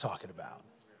she was talking about.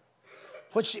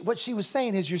 What she was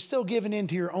saying is you're still giving in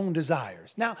to your own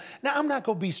desires. Now I'm not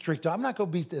going to be strict. I'm not going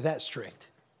to be that strict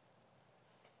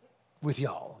with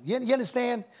y'all. You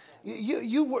understand?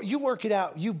 You work it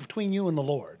out between you and the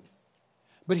Lord.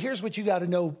 But here's what you got to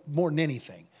know more than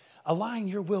anything. Align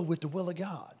your will with the will of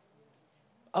God.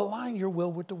 Align your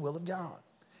will with the will of God.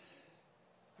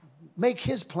 Make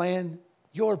his plan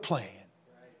your plan.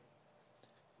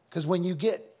 Because when you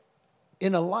get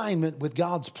in alignment with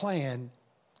God's plan,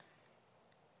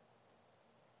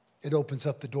 it opens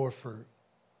up the door for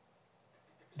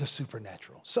the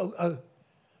supernatural. So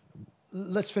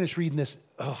let's finish reading this.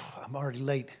 Oh, I'm already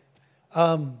late.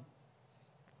 Am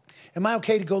I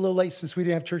okay to go a little late since we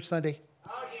didn't have church Sunday?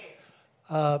 Oh,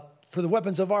 yeah. For the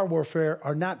weapons of our warfare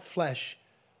are not flesh,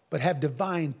 but have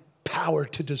divine power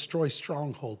to destroy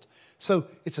strongholds. So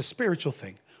it's a spiritual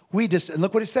thing. And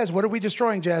look what it says. What are we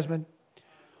destroying, Jasmine?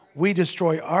 We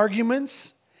destroy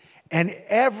arguments and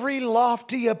every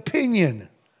lofty opinion.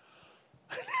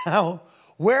 Now,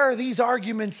 where are these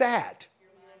arguments at?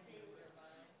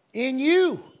 In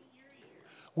you.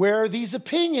 Where are these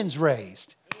opinions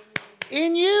raised?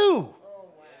 In you.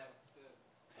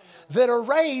 That are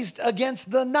raised against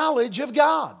the knowledge of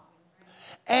God.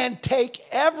 And take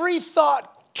every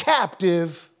thought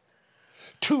captive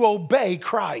to obey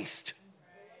Christ.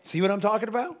 See what I'm talking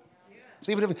about?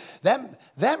 See what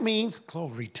that means?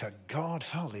 Glory to God.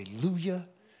 Hallelujah.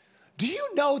 Do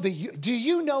you know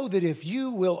that if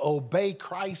you will obey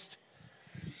Christ,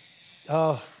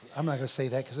 I'm not going to say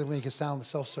that because it makes it sound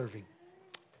self-serving.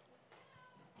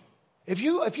 If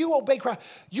you obey Christ,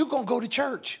 you're going to go to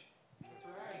church.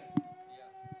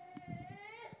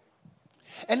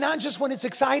 And not just when it's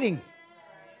exciting.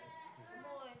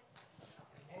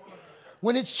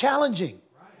 When it's challenging.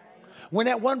 When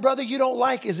that one brother you don't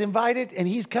like is invited and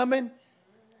he's coming.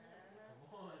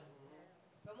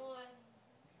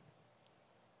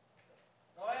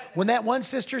 When that one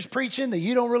sister's preaching that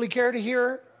you don't really care to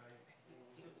hear.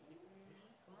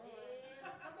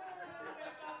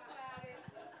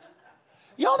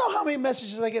 Y'all know how many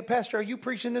messages I get, Pastor, are you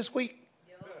preaching this week?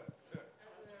 Come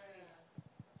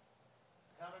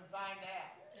and find out.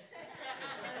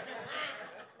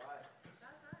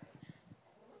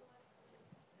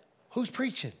 Who's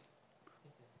preaching?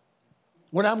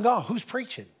 When I'm gone, who's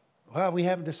preaching? Well, we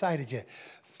haven't decided yet.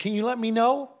 Can you let me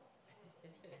know?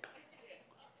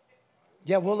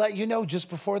 Yeah, we'll let you know just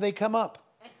before they come up.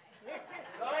 Go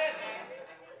ahead, man.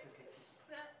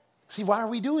 See, why are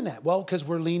we doing that? Well, because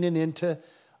we're leaning into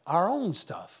our own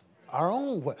stuff, our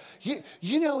own way.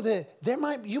 You know that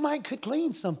you might could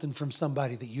glean something from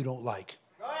somebody that you don't like.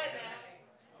 Go ahead, man.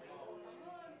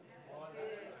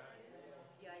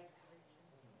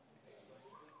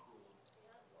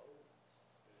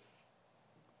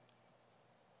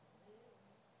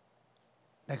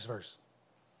 Next verse.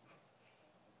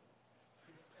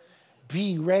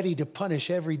 Being ready to punish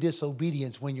every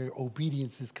disobedience when your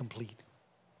obedience is complete.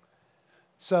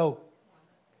 So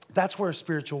that's where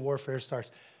spiritual warfare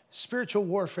starts. Spiritual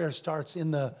warfare starts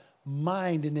in the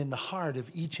mind and in the heart of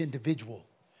each individual.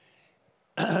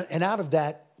 And out of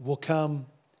that will come,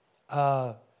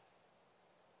 out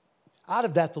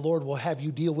of that, the Lord will have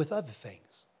you deal with other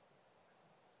things.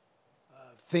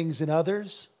 Things in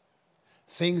others,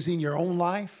 things in your own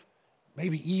life,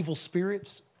 maybe evil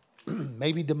spirits,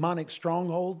 maybe demonic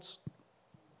strongholds.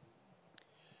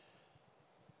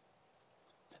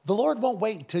 The Lord won't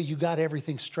wait until you got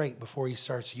everything straight before he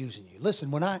starts using you.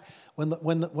 Listen, when I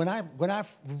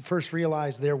first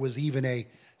realized there was even a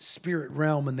spirit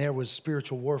realm and there was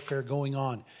spiritual warfare going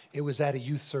on, it was at a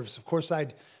youth service. Of course,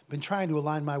 I'd been trying to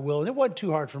align my will, and it wasn't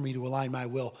too hard for me to align my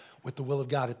will with the will of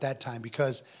God at that time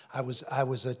because I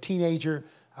was a teenager.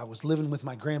 I was living with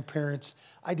my grandparents.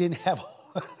 I didn't have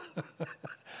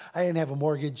a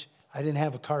mortgage. I didn't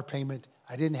have a car payment.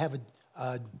 I didn't have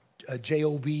a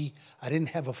job. I didn't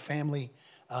have a family.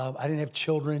 I didn't have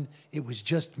children. It was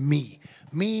just me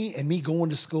and me going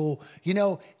to school. You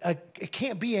know, it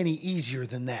can't be any easier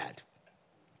than that.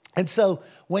 And so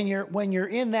when you're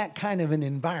in that kind of an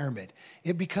environment,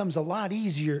 it becomes a lot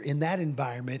easier in that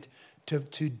environment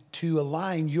to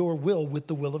align your will with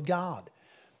the will of God.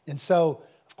 And so,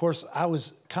 of course, I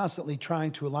was constantly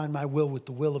trying to align my will with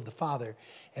the will of the Father.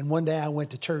 And one day I went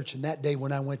to church, and that day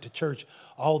when I went to church,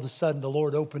 all of a sudden the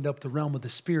Lord opened up the realm of the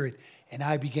Spirit, and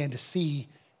I began to see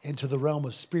into the realm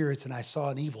of spirits, and I saw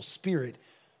an evil spirit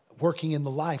working in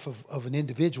the life of an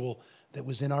individual that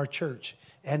was in our church.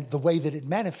 And the way that it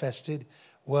manifested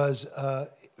was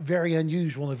very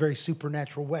unusual in a very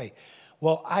supernatural way.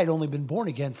 Well, I had only been born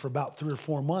again for about 3 or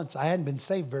 4 months. I hadn't been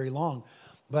saved very long,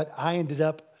 but I ended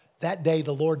up, that day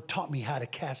the Lord taught me how to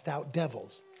cast out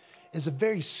devils. It's a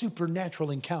very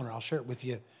supernatural encounter. I'll share it with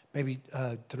you maybe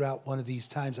throughout one of these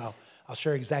times. I'll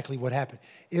share exactly what happened.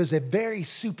 It was a very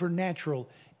supernatural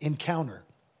encounter.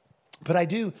 But I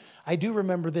do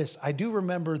remember this. I do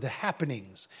remember the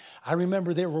happenings. I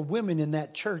remember there were women in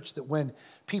that church that when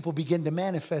people began to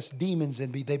manifest demons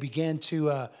and they began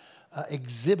to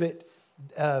exhibit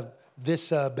this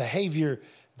behavior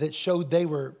that showed they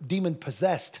were demon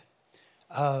possessed.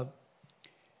 There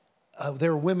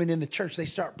were women in the church. They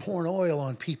start pouring oil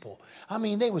on people. I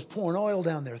mean, they was pouring oil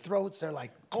down their throats. They're like,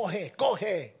 go ahead,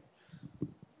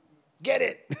 get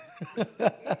it.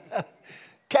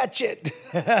 Catch it.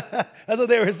 That's what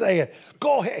they were saying.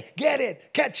 Go ahead, get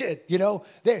it, catch it. You know,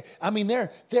 they're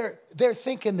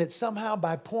thinking that somehow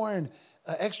by pouring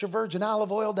extra virgin olive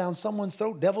oil down someone's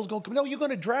throat, devil's going to come. No, you're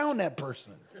going to drown that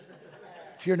person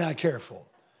if you're not careful.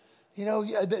 You know,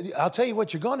 I'll tell you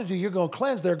what you're going to do. You're going to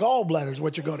cleanse their gallbladders.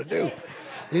 What you're going to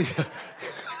do.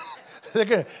 They're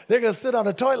going to sit on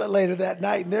a toilet later that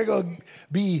night, and they're going to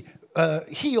be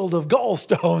healed of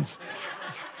gallstones.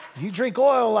 You drink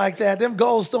oil like that, them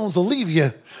gallstones will leave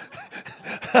you.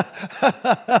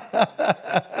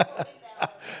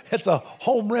 It's a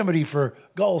home remedy for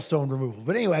gallstone removal.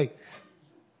 But anyway,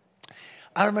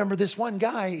 I remember this one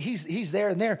guy, he's there,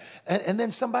 and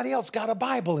then somebody else got a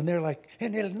Bible, and they're like,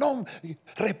 en el nombre,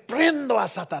 reprendo a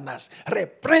Satanás,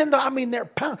 reprendo. I mean,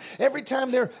 every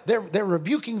time they're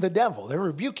rebuking the devil, they're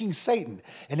rebuking Satan.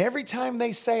 And every time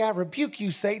they say, I rebuke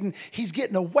you, Satan, he's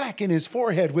getting a whack in his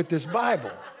forehead with this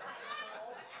Bible.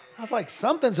 I was like,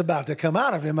 something's about to come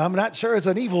out of him. I'm not sure it's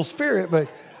an evil spirit, but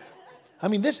I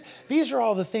mean, these are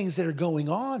all the things that are going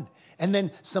on. And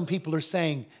then some people are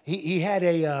saying he had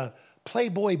a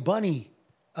Playboy bunny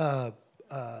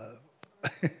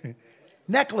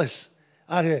necklace.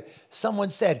 Someone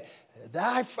said,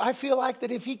 I feel like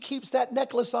that if he keeps that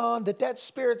necklace on, that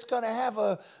spirit's going to have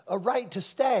a right to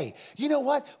stay. You know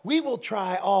what? We will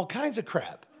try all kinds of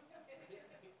crap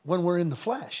when we're in the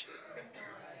flesh.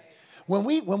 When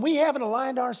we haven't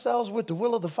aligned ourselves with the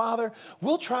will of the Father,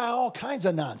 we'll try all kinds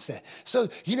of nonsense. So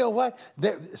you know what?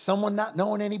 Someone not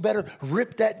knowing any better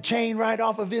ripped that chain right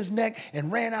off of his neck and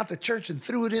ran out to church and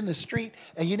threw it in the street.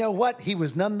 And you know what? He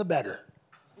was none the better.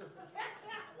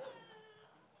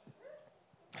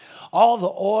 All the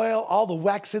oil, all the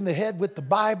wax in the head with the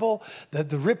Bible, the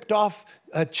ripped off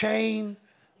chain,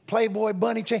 Playboy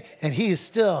bunny chain, and he is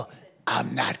still,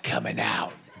 I'm not coming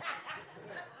out.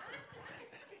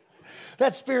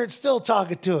 That spirit's still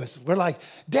talking to us. We're like,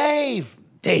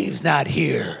 Dave's not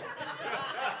here.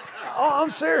 Oh, I'm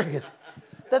serious.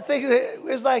 That thing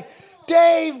is like,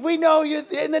 Dave, we know you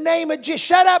in the name of Jesus.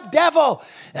 Shut up, devil.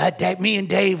 Me and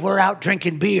Dave, we're out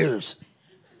drinking beers.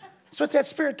 That's what that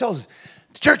spirit tells us.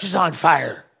 The church is on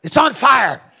fire. It's on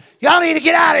fire. Y'all need to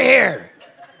get out of here.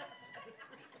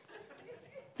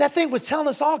 That thing was telling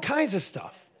us all kinds of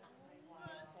stuff.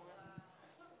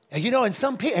 And you know, and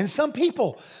some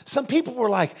people were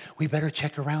like, we better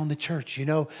check around the church. You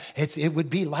know, it would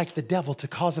be like the devil to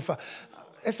cause a fire.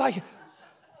 It's like,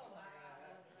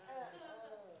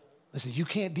 listen, you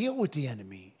can't deal with the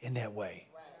enemy in that way.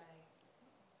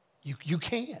 You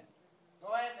can't.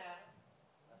 Go ahead now.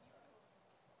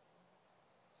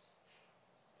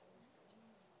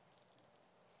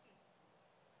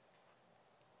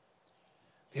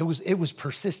 It was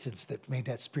persistence that made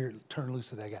that spirit turn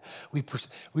loose of that guy. We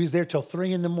was there till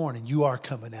 3 a.m. You are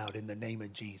coming out in the name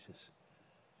of Jesus.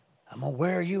 I'm going to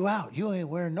wear you out. You ain't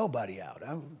wearing nobody out.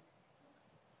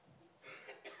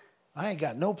 I ain't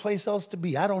got no place else to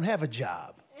be. I don't have a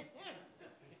job.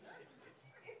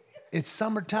 It's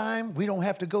summertime. We don't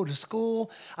have to go to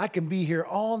school. I can be here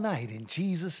all night in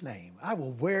Jesus' name. I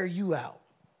will wear you out.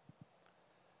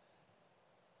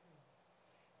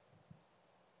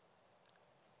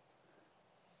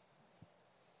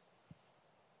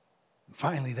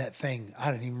 Finally, that thing,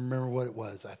 I don't even remember what it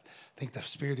was. I think the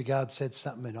Spirit of God said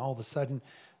something, and all of a sudden,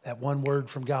 that one word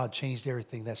from God changed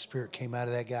everything. That spirit came out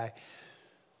of that guy.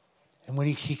 And when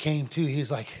he came to, he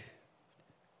was like,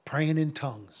 praying in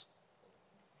tongues.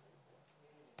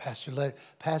 Pastor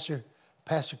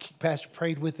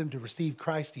prayed with him to receive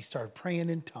Christ. He started praying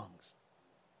in tongues.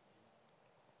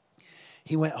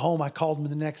 He went home. I called him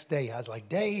the next day. I was like,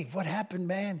 Dave, what happened,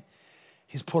 man?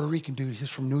 He's a Puerto Rican dude. He's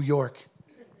from New York.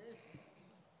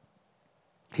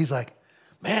 He's like,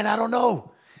 man, I don't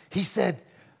know. He said,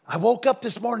 I woke up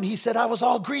this morning. He said, I was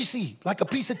all greasy, like a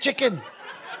piece of chicken.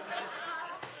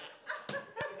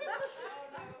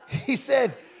 He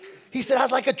said, I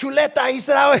was like a chuleta. He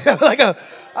said, I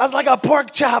was like a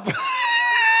pork chop.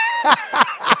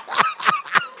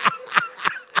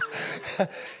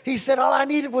 He said, all I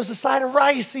needed was a side of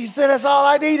rice. He said, that's all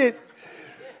I needed.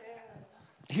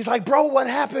 He's like, bro, what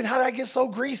happened? How did I get so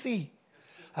greasy?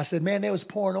 I said, man, they was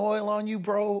pouring oil on you,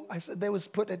 bro. I said, they was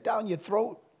putting it down your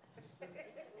throat.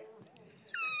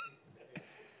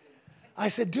 I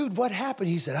said, dude, what happened?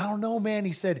 He said, I don't know, man.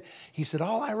 He said,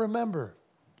 all I remember,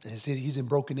 and he's in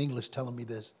broken English telling me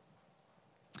this.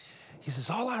 He says,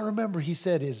 all I remember, he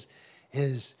said, he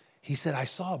said, I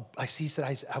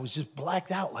was just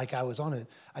blacked out like I was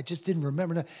I just didn't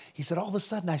remember. He said, all of a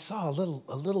sudden I saw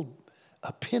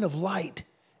a pin of light,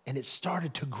 and it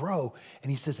started to grow.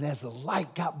 And he says, and as the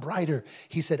light got brighter,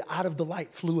 he said, out of the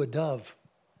light flew a dove.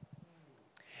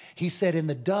 He said, and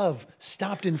the dove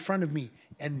stopped in front of me,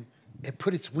 and it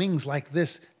put its wings like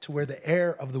this to where the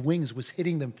air of the wings was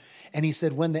hitting them. And he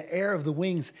said, when the air of the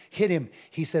wings hit him,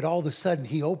 he said, all of a sudden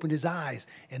he opened his eyes,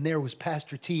 and there was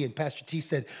Pastor T. And Pastor T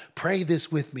said, pray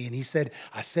this with me. And he said,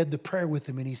 I said the prayer with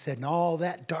him. And he said, and all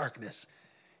that darkness,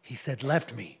 he said,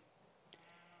 left me.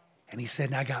 And he said,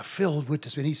 and I got filled with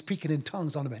this. And he's speaking in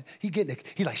tongues on the man. He's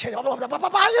like,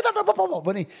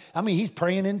 but he's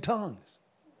praying in tongues.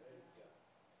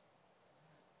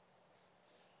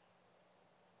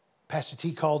 Pastor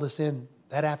T called us in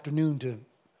that afternoon to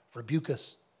rebuke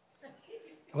us.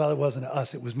 Well, it wasn't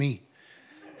us, it was me.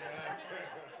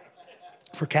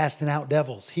 For casting out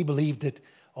devils. He believed that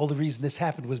all the reason this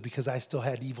happened was because I still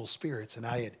had evil spirits and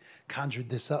I had conjured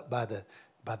this up by the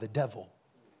devil.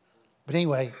 But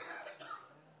anyway,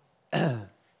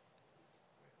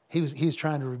 he was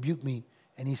trying to rebuke me,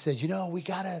 and he said, we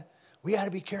gotta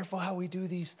be careful how we do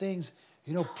these things.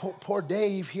 Poor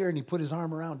Dave here, and he put his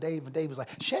arm around Dave, and Dave was like,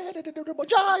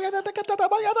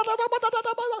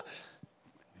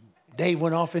 Dave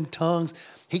went off in tongues.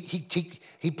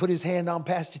 He put his hand on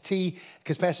Pastor T,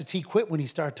 because Pastor T quit when he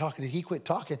started talking. He quit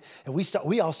talking, and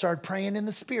we all started praying in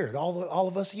the Spirit, all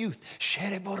of us youth.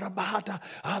 And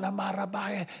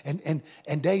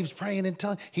Dave's praying in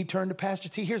tongues. He turned to Pastor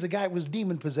T. Here's a guy that was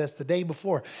demon-possessed the day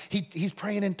before. He's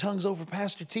praying in tongues over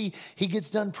Pastor T. He gets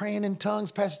done praying in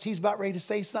tongues. Pastor T's about ready to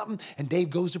say something, and Dave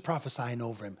goes to prophesying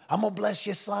over him. I'm going to bless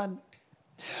you, son.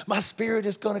 My spirit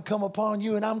is going to come upon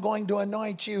you, and I'm going to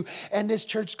anoint you, and this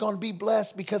church is going to be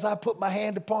blessed because I put my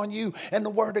hand upon you, and the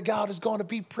word of God is going to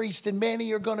be preached, and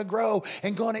many are going to grow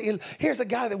and going to. Here's a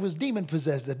guy that was demon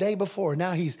possessed the day before.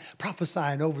 Now he's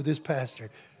prophesying over this pastor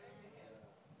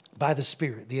by the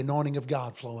Spirit, the anointing of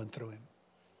God flowing through him.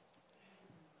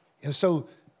 And so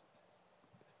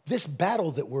this battle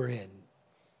that we're in,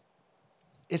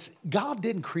 God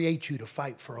didn't create you to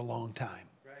fight for a long time.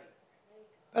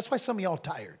 That's why some of y'all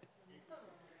tired.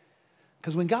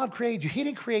 Because when God created you, he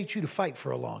didn't create you to fight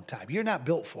for a long time. You're not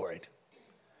built for it.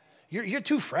 You're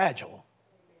too fragile.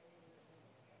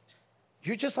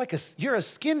 You're just like you're a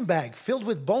skin bag filled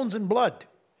with bones and blood.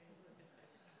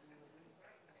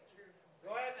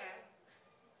 Go ahead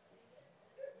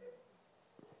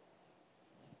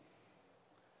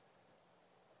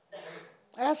now.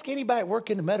 Ask anybody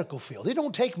working in the medical field. It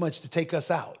don't take much to take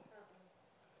us out.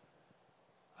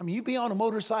 I mean, you be on a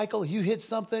motorcycle, you hit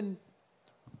something,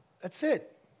 that's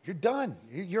it. You're done.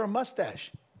 You're a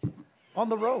mustache on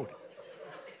the road.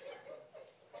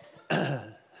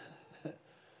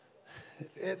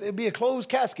 It'd be a closed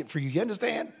casket for you. You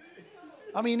understand?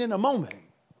 I mean, in a moment.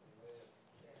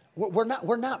 We're not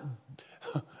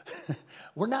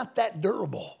that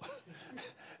durable.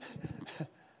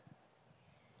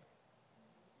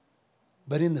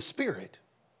 But in the Spirit,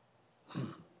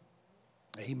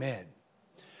 amen.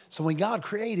 So when God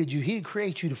created you, he didn't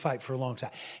create you to fight for a long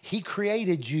time. He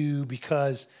created you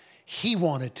because he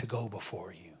wanted to go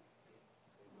before you.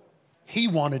 He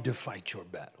wanted to fight your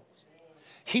battles.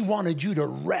 He wanted you to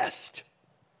rest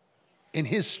in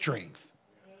his strength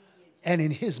and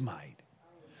in his might.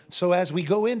 So as we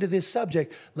go into this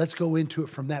subject, let's go into it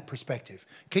from that perspective.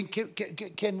 Can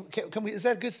we, is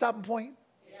that a good stopping point?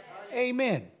 Yeah.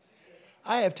 Amen.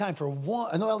 I have time for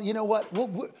one. Well, you know what?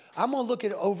 I'm going to look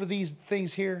over these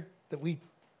things here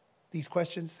these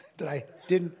questions that I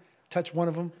didn't touch one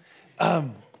of them.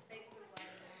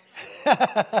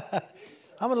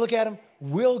 I'm going to look at them.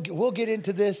 We'll get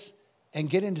into this and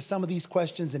get into some of these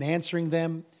questions and answering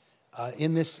them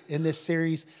in this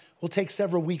series. We'll take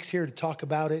several weeks here to talk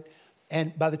about it.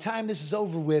 And by the time this is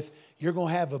over with, you're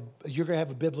going to have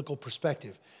a biblical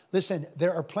perspective. Listen,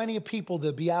 there are plenty of people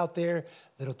that'll be out there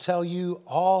that'll tell you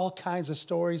all kinds of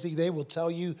stories. They will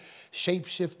tell you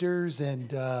shapeshifters and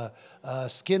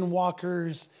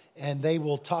skinwalkers, and they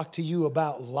will talk to you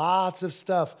about lots of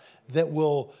stuff that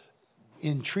will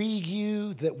intrigue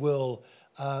you, that will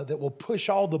push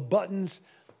all the buttons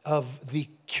of the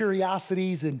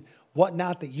curiosities and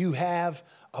whatnot that you have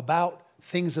about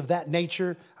things of that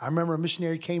nature. I remember a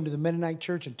missionary came to the Mennonite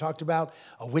church and talked about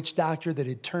a witch doctor that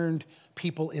had turned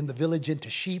people in the village into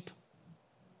sheep,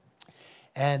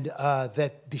 and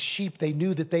that the sheep, they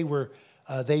knew that the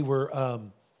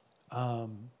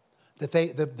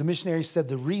missionary said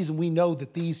the reason we know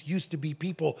that these used to be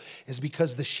people is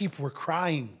because the sheep were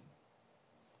crying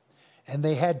and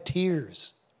they had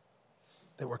tears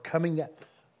that were coming down.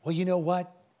 Well, you know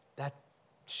what? That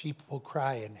sheep will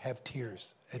cry and have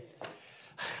tears.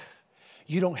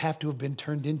 You don't have to have been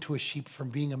turned into a sheep from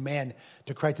being a man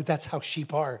to cry. That's how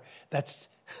sheep are.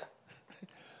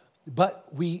 But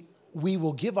we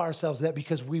will give ourselves that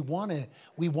because we want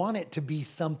it to be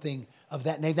something of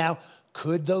that name. Now,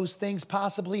 could those things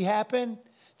possibly happen?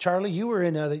 Charlie, you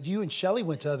and Shelley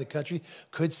went to other countries.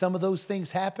 Could some of those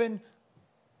things happen?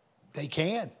 They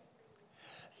can.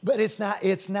 But it's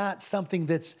not something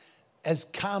that's as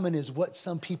common as what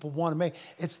some people want to make.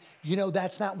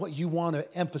 That's not what you want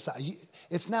to emphasize.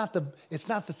 It's not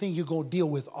the thing you're going to deal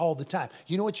with all the time.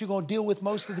 You know what you're going to deal with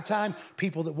most of the time?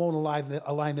 People that won't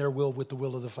align their will with the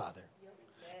will of the Father.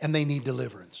 And they need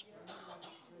deliverance.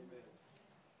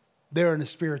 They're in a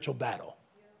spiritual battle.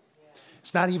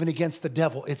 It's not even against the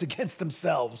devil. It's against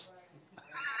themselves.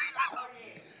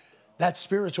 That's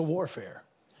spiritual warfare.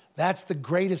 That's the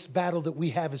greatest battle that we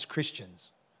have as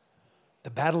Christians. The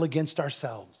battle against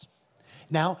ourselves.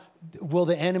 Now, will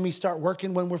the enemy start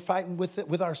working when we're fighting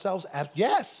with ourselves?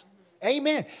 Yes.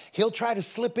 Amen. He'll try to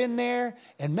slip in there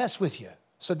and mess with you.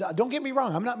 So don't get me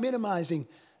wrong. I'm not minimizing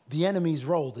the enemy's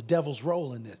role, the devil's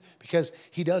role in this, because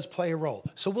he does play a role.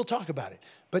 So we'll talk about it.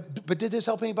 But did this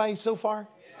help anybody so far?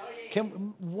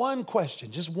 One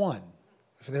question, just one.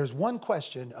 If there's one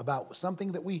question about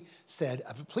something that we said,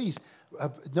 please,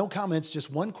 no comments,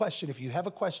 just one question. If you have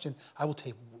a question, I will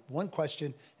take one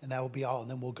question, and that will be all, and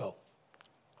then we'll go.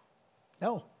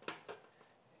 No.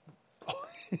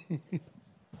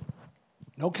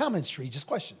 No comments, Tree, just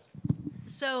questions.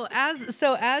 So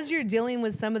as you're dealing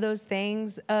with some of those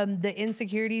things, the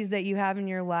insecurities that you have in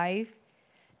your life,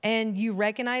 and you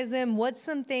recognize them, what's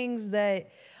some things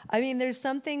that, there's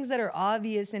some things that are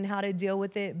obvious in how to deal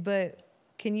with it, but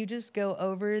can you just go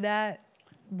over that?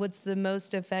 What's the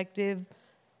most effective?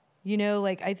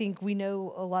 I think we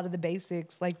know a lot of the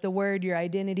basics, like the word, your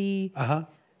identity,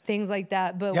 things like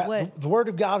that. But what? The Word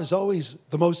of God is always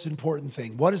the most important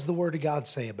thing. What does the Word of God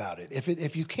say about it?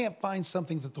 If you can't find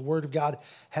something that the Word of God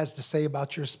has to say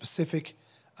about your specific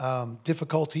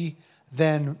difficulty,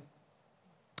 then,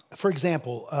 for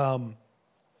example,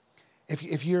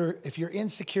 if you're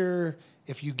insecure,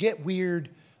 if you get weird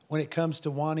when it comes to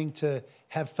wanting to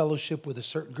have fellowship with a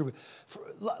certain group,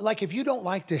 like if you don't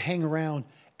like to hang around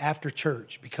after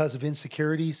church because of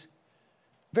insecurities,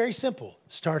 very simple.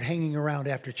 Start hanging around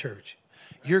after church.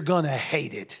 You're going to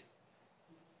hate it.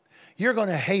 You're going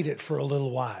to hate it for a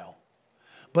little while.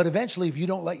 But eventually, if you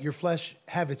don't let your flesh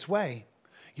have its way,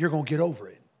 you're going to get over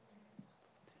it.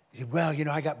 Well,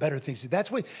 I got better things to do.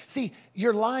 That's what, see,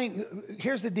 you're lying.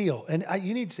 Here's the deal. And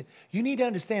you need to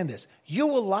understand this. You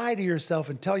will lie to yourself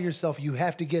and tell yourself you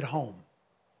have to get home.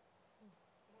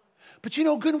 But you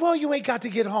know good and well you ain't got to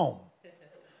get home.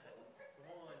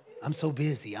 I'm so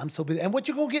busy. And what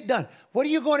you going to get done? What are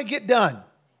you going to get done?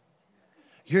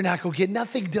 You're not going to get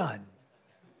nothing done.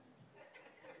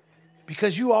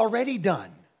 Because you already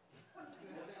done.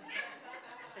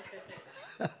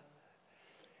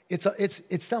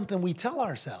 It's something we tell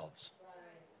ourselves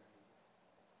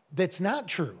that's not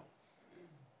true.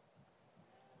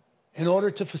 In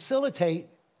order to facilitate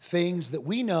things that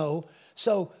we know.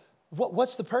 So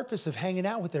what's the purpose of hanging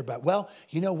out with everybody? Well,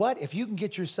 you know what? If you can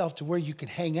get yourself to where you can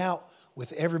hang out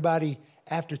with everybody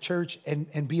after church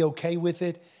and be okay with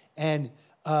it, and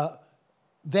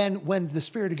then when the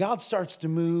Spirit of God starts to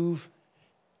move,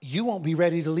 you won't be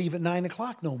ready to leave at 9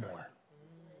 o'clock no more.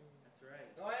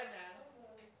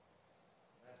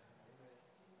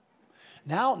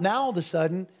 Now all of a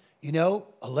sudden,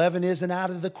 11 isn't out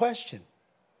of the question.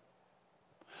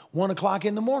 1 o'clock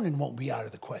in the morning won't be out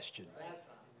of the question.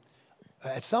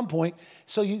 at some point.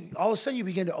 So you all of a sudden you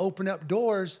begin to open up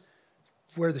doors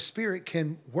where the Spirit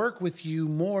can work with you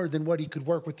more than what he could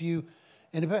work with you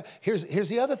in the past. Here's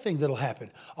the other thing that'll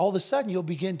happen. All of a sudden you'll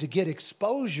begin to get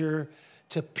exposure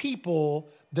to people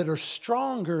that are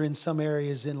stronger in some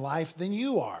areas in life than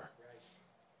you are.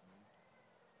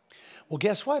 Well,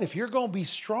 guess what? If you're going to be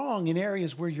strong in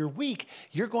areas where you're weak,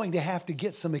 you're going to have to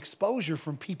get some exposure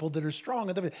from people that are strong.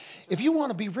 If you want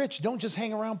to be rich, don't just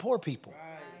hang around poor people.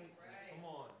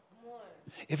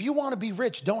 If you want to be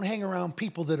rich, don't hang around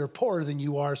people that are poorer than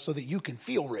you are so that you can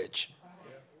feel rich.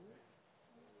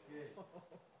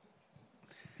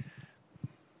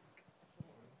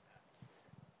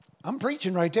 I'm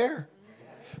preaching right there.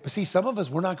 But see, some of us,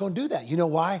 we're not going to do that. You know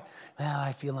why? Well,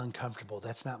 I feel uncomfortable.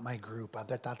 That's not my group.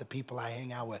 That's not the people I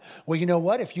hang out with. Well, you know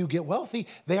what? If you get wealthy,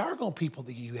 they are going to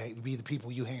be the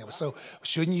people you hang out with. So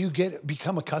shouldn't you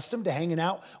become accustomed to hanging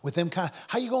out with them?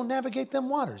 How you going to navigate them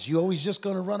waters? You always just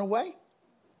going to run away?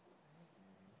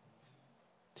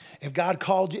 If God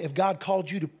called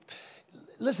you to,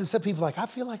 listen, some people are like, I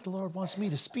feel like the Lord wants me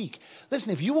to speak.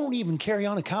 Listen, if you won't even carry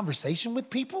on a conversation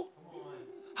with people,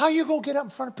 how are you going to get up in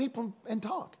front of people and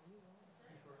talk?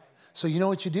 So you know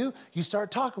what you do? You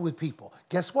start talking with people.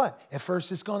 Guess what? At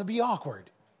first it's going to be awkward.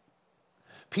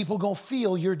 People going to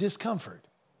feel your discomfort.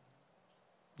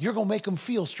 You're going to make them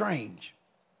feel strange.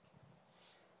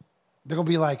 They're going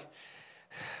to be like,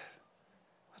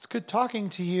 it's good talking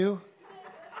to you.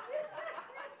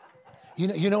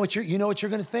 You know what you're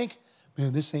going to think?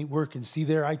 Man, this ain't working. See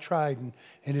there, I tried and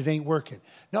it ain't working.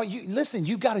 No, listen,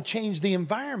 you've got to change the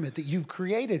environment that you've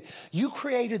created. You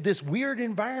created this weird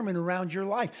environment around your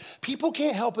life. People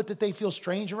can't help it that they feel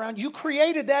strange around you. You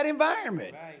created that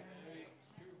environment.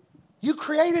 You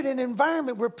created an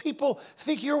environment where people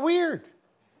think you're weird.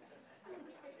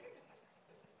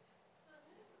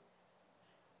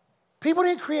 People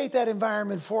didn't create that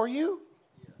environment for you.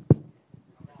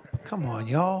 Come on,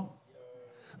 y'all.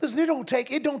 Listen, it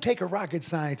don't take a rocket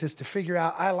scientist to figure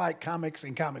out I like comics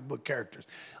and comic book characters.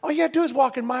 All you got to do is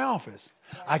walk in my office.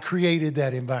 I created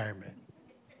that environment.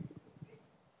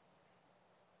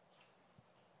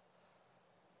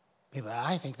 People,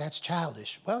 I think that's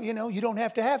childish. Well, you don't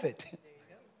have to have it.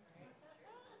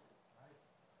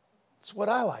 It's what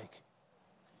I like.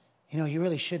 You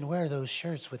really shouldn't wear those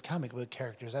shirts with comic book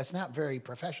characters. That's not very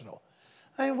professional.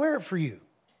 I didn't wear it for you.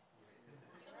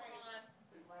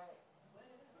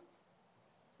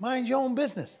 Mind your own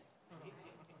business.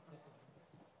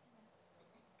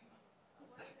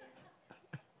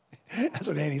 That's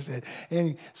what Annie said.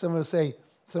 Annie, someone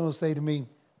will say to me,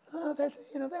 oh, that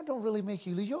don't really make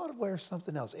you. You ought to wear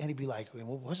something else. Annie be like,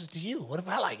 well, what's it to you? What if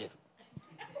I like it?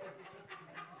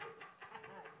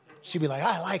 She'd be like,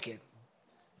 I like it.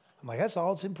 I'm like, that's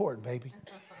all that's important, baby.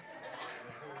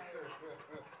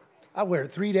 I wear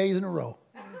it 3 days in a row.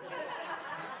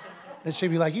 Then she'd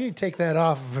be like, you need to take that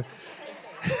off.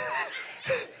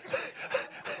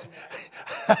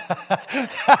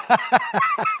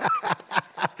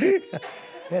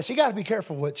 Yeah, she got to be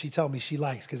careful what she tells me she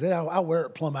likes, because I wear it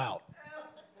plumb out.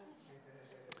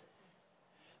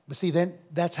 But see, then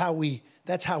that's how we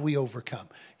overcome.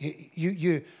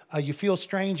 You feel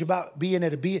strange about being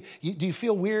at do you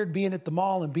feel weird being at the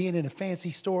mall and being in a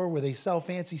fancy store where they sell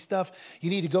fancy stuff? You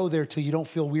need to go there till you don't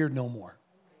feel weird no more.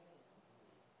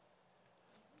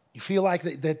 You feel like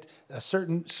that a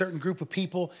certain group of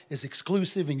people is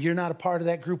exclusive and you're not a part of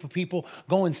that group of people,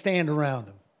 go and stand around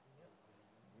them.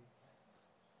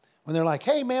 When they're like,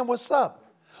 hey, man, what's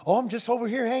up? Oh, I'm just over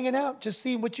here hanging out, just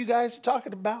seeing what you guys are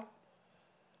talking about.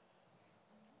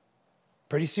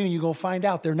 Pretty soon you're going to find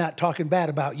out they're not talking bad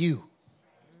about you.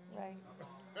 Right.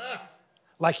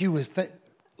 Like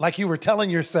you were telling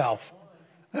yourself.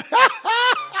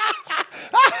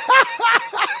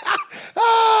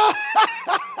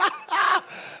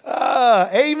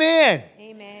 Amen.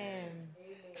 Amen.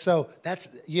 So that's,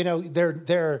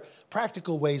 there are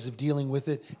practical ways of dealing with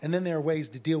it, and then there are ways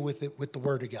to deal with it with the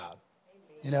Word of God.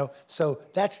 So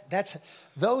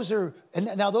those are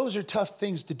tough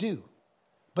things to do,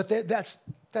 but that's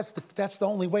the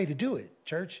only way to do it.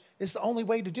 Church, it's the only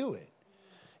way to do it.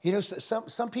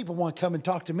 Some people want to come and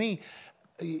talk to me.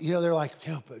 They're like,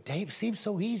 but Dave, seems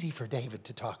so easy for David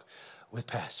to talk with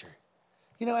Pastor.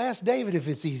 Ask David if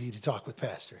it's easy to talk with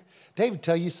Pastor. David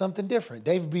tell you something different.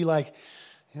 David be like,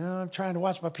 I'm trying to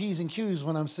watch my P's and Q's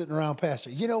when I'm sitting around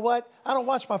Pastor. You know what? I don't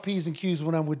watch my P's and Q's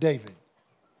when I'm with David.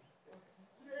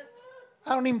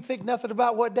 I don't even think nothing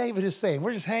about what David is saying.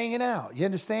 We're just hanging out. You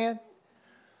understand?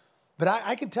 But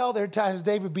I can tell there are times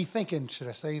David be thinking, should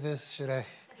I say this? Should I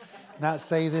not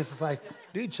say this? It's like,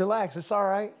 dude, chillax. It's all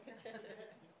right.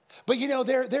 But you know,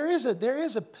 there is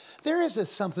a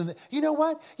something that, you know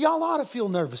what? Y'all ought to feel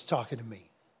nervous talking to me.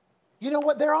 You know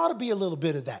what? There ought to be a little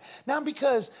bit of that. Not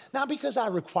because I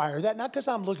require that, not because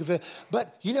I'm looking for it,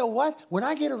 but you know what? When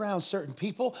I get around certain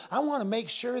people, I want to make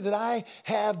sure that I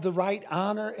have the right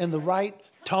honor and the right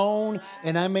tone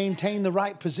and I maintain the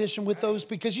right position with those,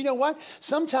 because you know what?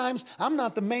 Sometimes I'm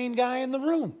not the main guy in the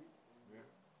room.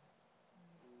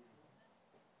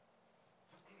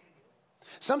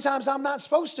 Sometimes I'm not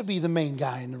supposed to be the main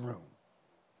guy in the room.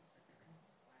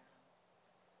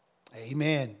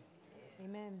 Amen.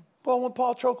 Amen. Well, when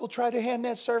Paul Trokel tried to hand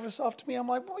that service off to me, I'm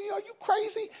like, boy, are you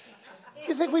crazy?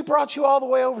 You think we brought you all the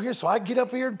way over here so I get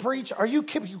up here and preach? Are you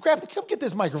kidding? Come get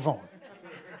this microphone.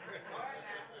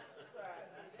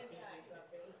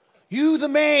 You the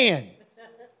man.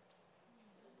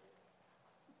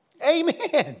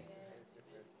 Amen.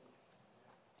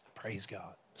 Praise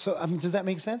God. So, I mean, does that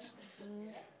make sense?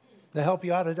 To help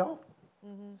you out at all?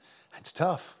 Mm-hmm. It's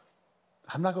tough.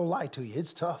 I'm not going to lie to you.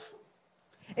 It's tough.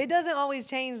 It doesn't always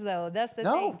change, though. That's the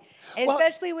No. thing. Well,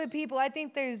 Especially with people. I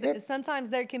think sometimes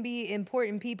there can be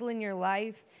important people in your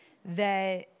life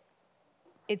that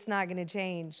it's not going to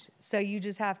change. So you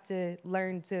just have to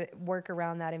learn to work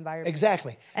around that environment.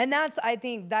 Exactly. And I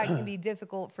think that can be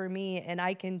difficult for me, and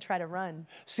I can try to run.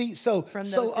 See, so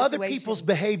other people's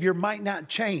behavior might not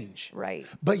change. Right.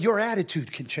 But your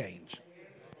attitude can change.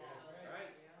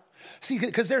 See,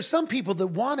 because there's some people that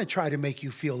want to try to make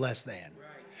you feel less than.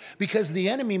 Because the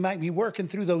enemy might be working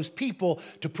through those people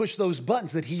to push those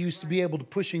buttons that he used to be able to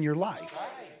push in your life.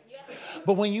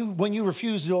 But when you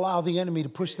refuse to allow the enemy to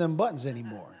push them buttons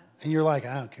anymore, and you're like,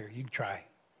 I don't care, you can try.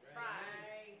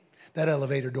 That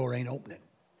elevator door ain't opening.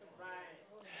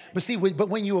 But see, but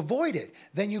when you avoid it,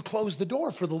 then you close the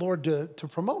door for the Lord to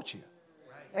promote you.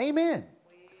 Amen.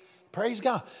 Praise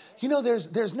God. You know,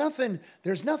 there's nothing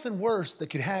worse that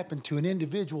could happen to an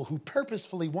individual who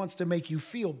purposefully wants to make you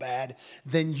feel bad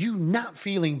than you not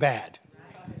feeling bad.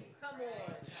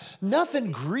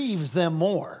 Nothing grieves them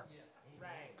more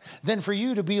than for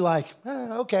you to be like,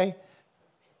 okay.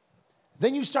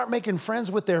 Then you start making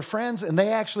friends with their friends and they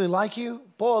actually like you.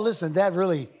 Boy, listen, that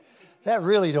really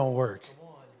don't work.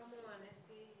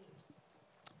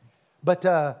 But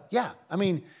yeah, I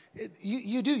mean,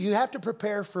 you have to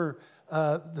prepare for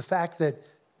the fact that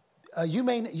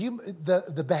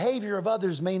the behavior of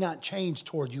others may not change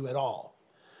toward you at all,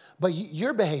 but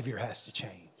your behavior has to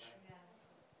change.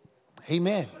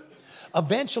 Amen.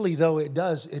 Eventually, though, it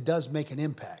does make an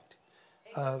impact.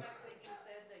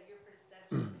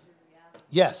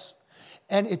 Yes.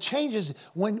 And it changes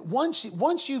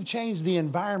once you've changed the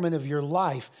environment of your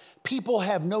life, people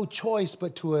have no choice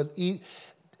but to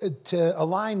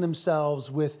align themselves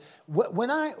with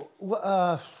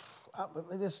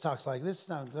this talks like this.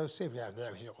 Can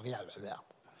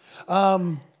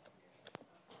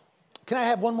I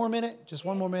have one more minute? Just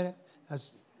one more minute.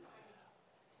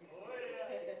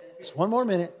 Just one more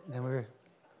minute, then we're.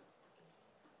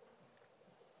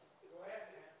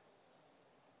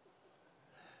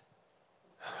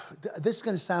 This is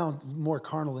going to sound more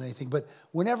carnal than anything, but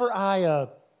whenever Annie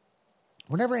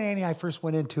and I first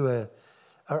went into it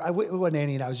wasn't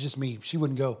Annie and I, it was just me. She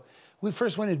wouldn't go. We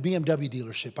first went to a BMW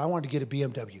dealership. I wanted to get a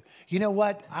BMW. You know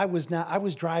what? I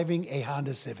was driving a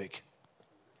Honda Civic.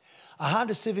 A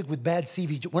Honda Civic with bad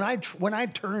CV. When I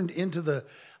turned into the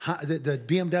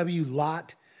BMW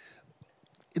lot,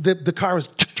 the car was,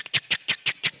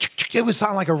 it was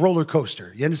sounding like a roller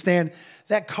coaster. You understand?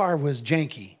 That car was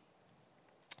janky.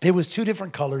 It was two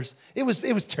different colors. It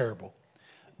was terrible.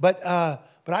 But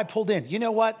I pulled in. You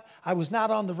know what? I was not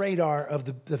on the radar of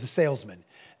the salesman.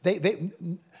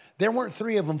 There weren't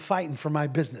three of them fighting for my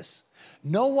business.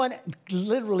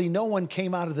 Literally no one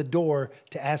came out of the door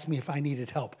to ask me if I needed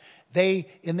help.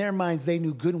 In their minds, they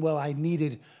knew good and well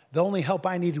the only help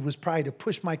I needed was probably to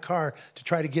push my car to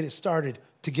try to get it started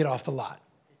to get off the lot.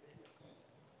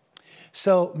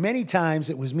 So many times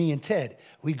it was me and Ted.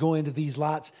 We'd go into these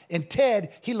lots, and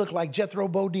Ted, he looked like Jethro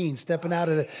Bodine stepping out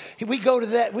of we'd go to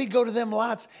them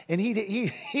lots, and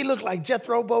he looked like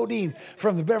Jethro Bodine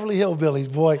from the Beverly Hillbillies,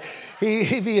 boy.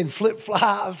 He'd be in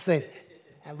flip-flops and,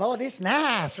 boy, this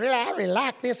nice. Really, I really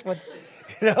like this one.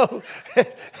 You know,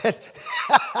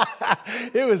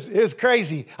 it was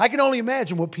crazy. I can only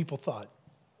imagine what people thought.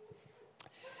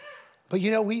 But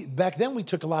you know, back then we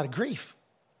took a lot of grief.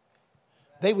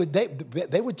 They would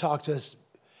talk to us.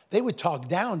 They would talk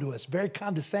down to us, very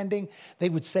condescending. They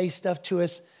would say stuff to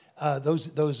us,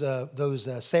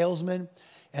 those salesmen.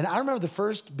 And I remember the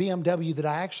first BMW that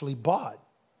I actually bought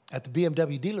at the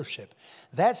BMW dealership.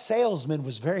 That salesman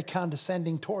was very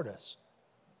condescending toward us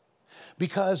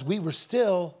because we were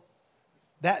still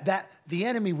That the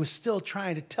enemy was still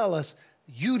trying to tell us,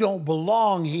 you don't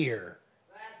belong here.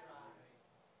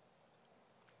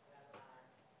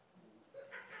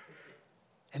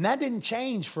 And that didn't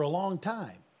change for a long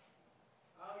time.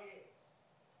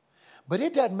 But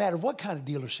it doesn't matter what kind of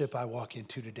dealership I walk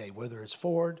into today, whether it's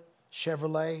Ford,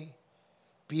 Chevrolet,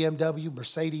 BMW,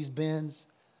 Mercedes-Benz,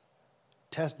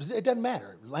 Tesla, it doesn't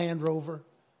matter. Land Rover,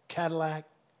 Cadillac,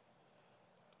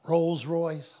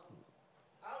 Rolls-Royce,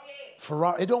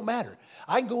 Ferrari, it don't matter.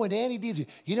 I can go into any dealership.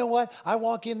 You know what? I can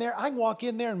walk in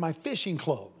there in my fishing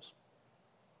clothes.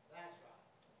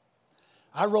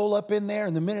 I roll up in there,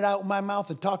 and the minute I open my mouth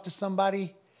and talk to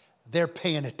somebody, they're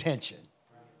paying attention.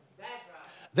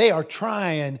 They are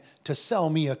trying to sell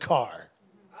me a car.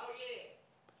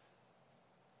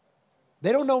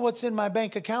 They don't know what's in my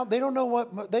bank account. They don't know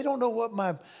what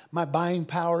my buying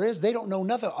power is. They don't know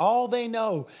nothing. All they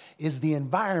know is the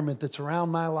environment that's around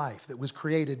my life that was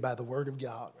created by the Word of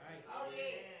God.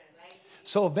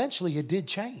 So eventually it did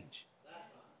change.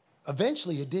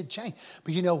 Eventually it did change.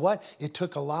 But you know what? It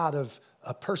took a lot of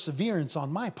perseverance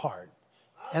on my part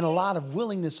and a lot of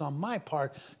willingness on my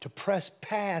part to press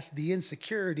past the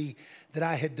insecurity that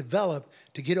I had developed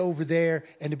to get over there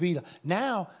and to be.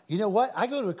 Now, you know what? I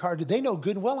go to a car, they know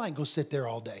good and well I ain't go sit there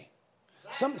all day.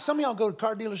 Some of y'all go to a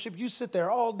car dealership, you sit there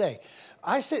all day.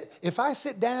 If I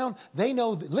sit down, they know,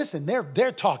 listen,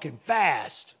 they're talking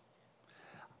fast.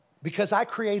 Because I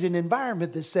create an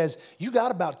environment that says, you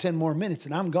got about 10 more minutes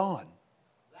and I'm gone.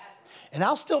 And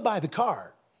I'll still buy the car.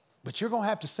 But you're going to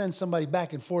have to send somebody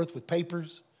back and forth with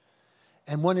papers.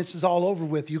 And when this is all over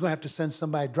with, you're going to have to send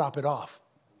somebody to drop it off.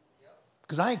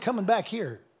 Because I ain't coming back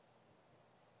here.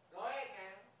 Go ahead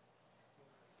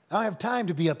I now. don't have time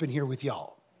to be up in here with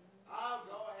y'all. Oh,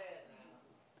 go ahead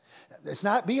now. It's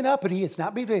not being uppity. It's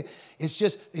not being, it's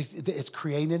just, it's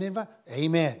creating an environment.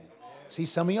 Amen. See,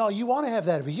 some of y'all, you want to have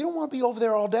that, but you don't want to be over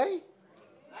there all day.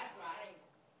 That's right.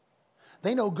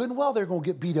 They know good and well they're going to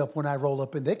get beat up when I roll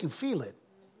up and they can feel it.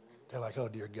 They're like, oh,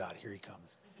 dear God, here he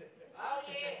comes. Oh,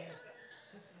 yeah.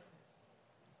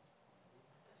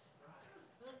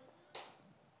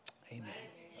 Amen.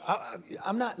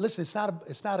 I'm not, listen,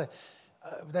 that's not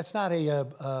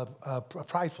a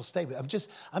prideful statement. I'm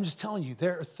just telling you,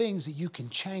 there are things that you can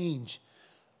change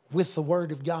with the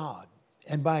Word of God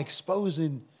and by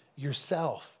exposing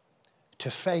yourself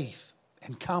to faith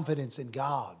and confidence in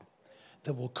God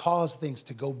that will cause things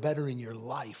to go better in your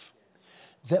life,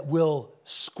 that will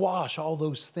squash all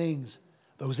those things,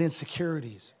 those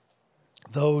insecurities,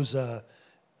 those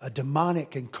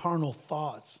demonic and carnal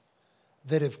thoughts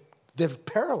that have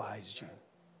paralyzed you.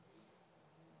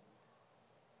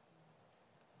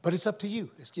 But it's up to you.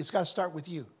 It's got to start with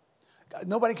you.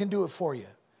 Nobody can do it for you.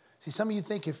 See, some of you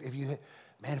think if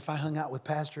I hung out with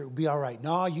Pastor, it would be all right.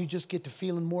 No, you just get to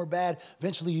feeling more bad.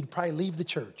 Eventually, you'd probably leave the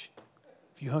church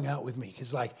if you hung out with me.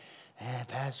 Because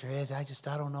Pastor Ed,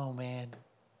 I don't know, man.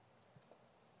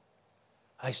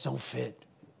 I just don't fit.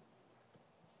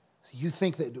 So you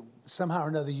think that somehow or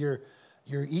another your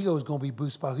ego is going to be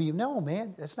boosted by who you. No,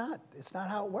 man, it's not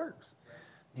how it works.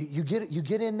 You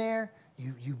get in there,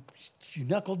 you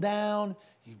knuckle down,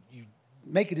 you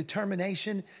make a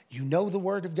determination. You know the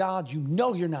Word of God. You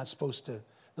know you're not supposed to.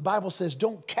 The Bible says,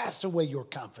 don't cast away your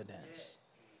confidence.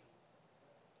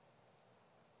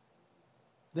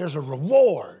 There's a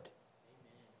reward.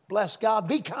 Bless God.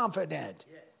 Be confident.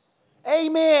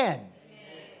 Amen.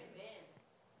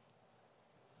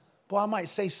 Boy, I might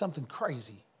say something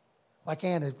crazy. Like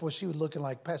Anna, boy, she was looking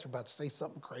like Pastor about to say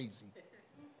something crazy.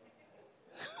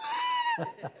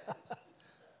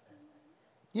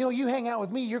 You know, you hang out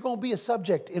with me, you're going to be a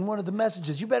subject in one of the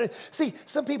messages. You better, see,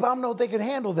 some people, I don't know if they can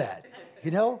handle that,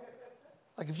 you know?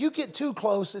 Like if you get too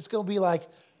close, it's going to be like,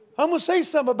 I'm going to say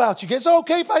something about you. It's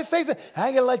okay if I say something. I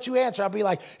ain't going to let you answer. I'll be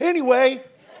like, anyway.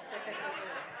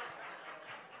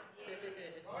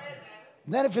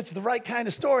 And then if it's the right kind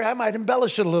of story, I might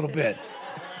embellish it a little bit.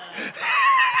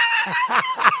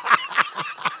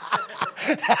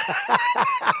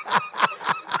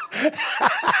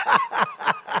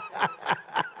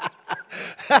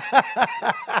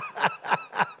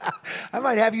 I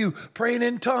might have you praying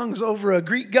in tongues over a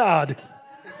Greek god.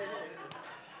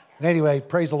 Anyway,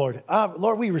 praise the Lord.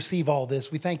 Lord, we receive all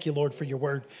this. We thank you, Lord, for your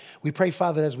word. We pray,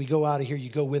 Father, as we go out of here, you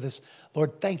go with us.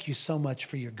 Lord, thank you so much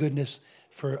for your goodness,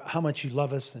 for how much you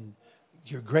love us and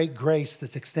your great grace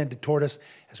that's extended toward us.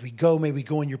 As we go, may we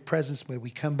go in your presence. May we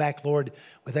come back, Lord,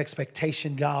 with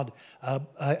expectation, God.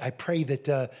 I pray that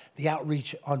the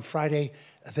outreach on Friday,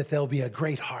 that there'll be a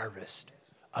great harvest.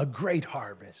 A great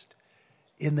harvest.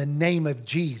 In the name of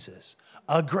Jesus.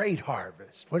 A great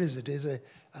harvest. What is it? Is it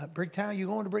Bricktown? You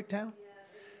going to Bricktown?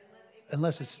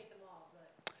 unless it's,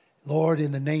 Lord,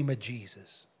 in the name of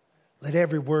Jesus, let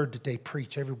every word that they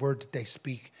preach, every word that they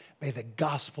speak, may the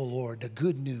gospel, Lord, the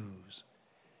good news,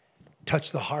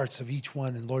 touch the hearts of each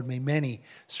one. And Lord, may many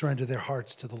surrender their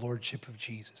hearts to the Lordship of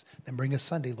Jesus. Then bring us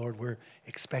Sunday, Lord, we're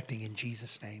expecting in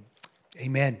Jesus' name.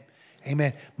 Amen.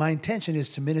 Amen. My intention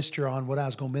is to minister on what I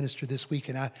was going to minister this week,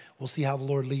 and we'll see how the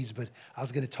Lord leads. But I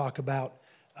was going to talk about,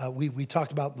 we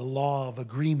talked about the law of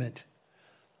agreement.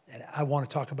 And I want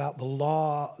to talk about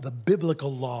the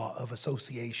biblical law of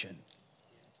association.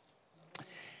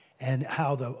 And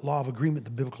how the law of agreement,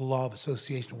 the biblical law of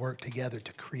association work together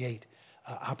to create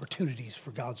opportunities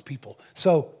for God's people.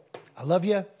 So I love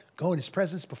you. Go in his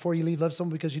presence before you leave. Love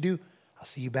someone because you do. I'll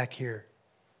see you back here.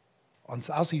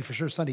 I'll see you for sure Sunday.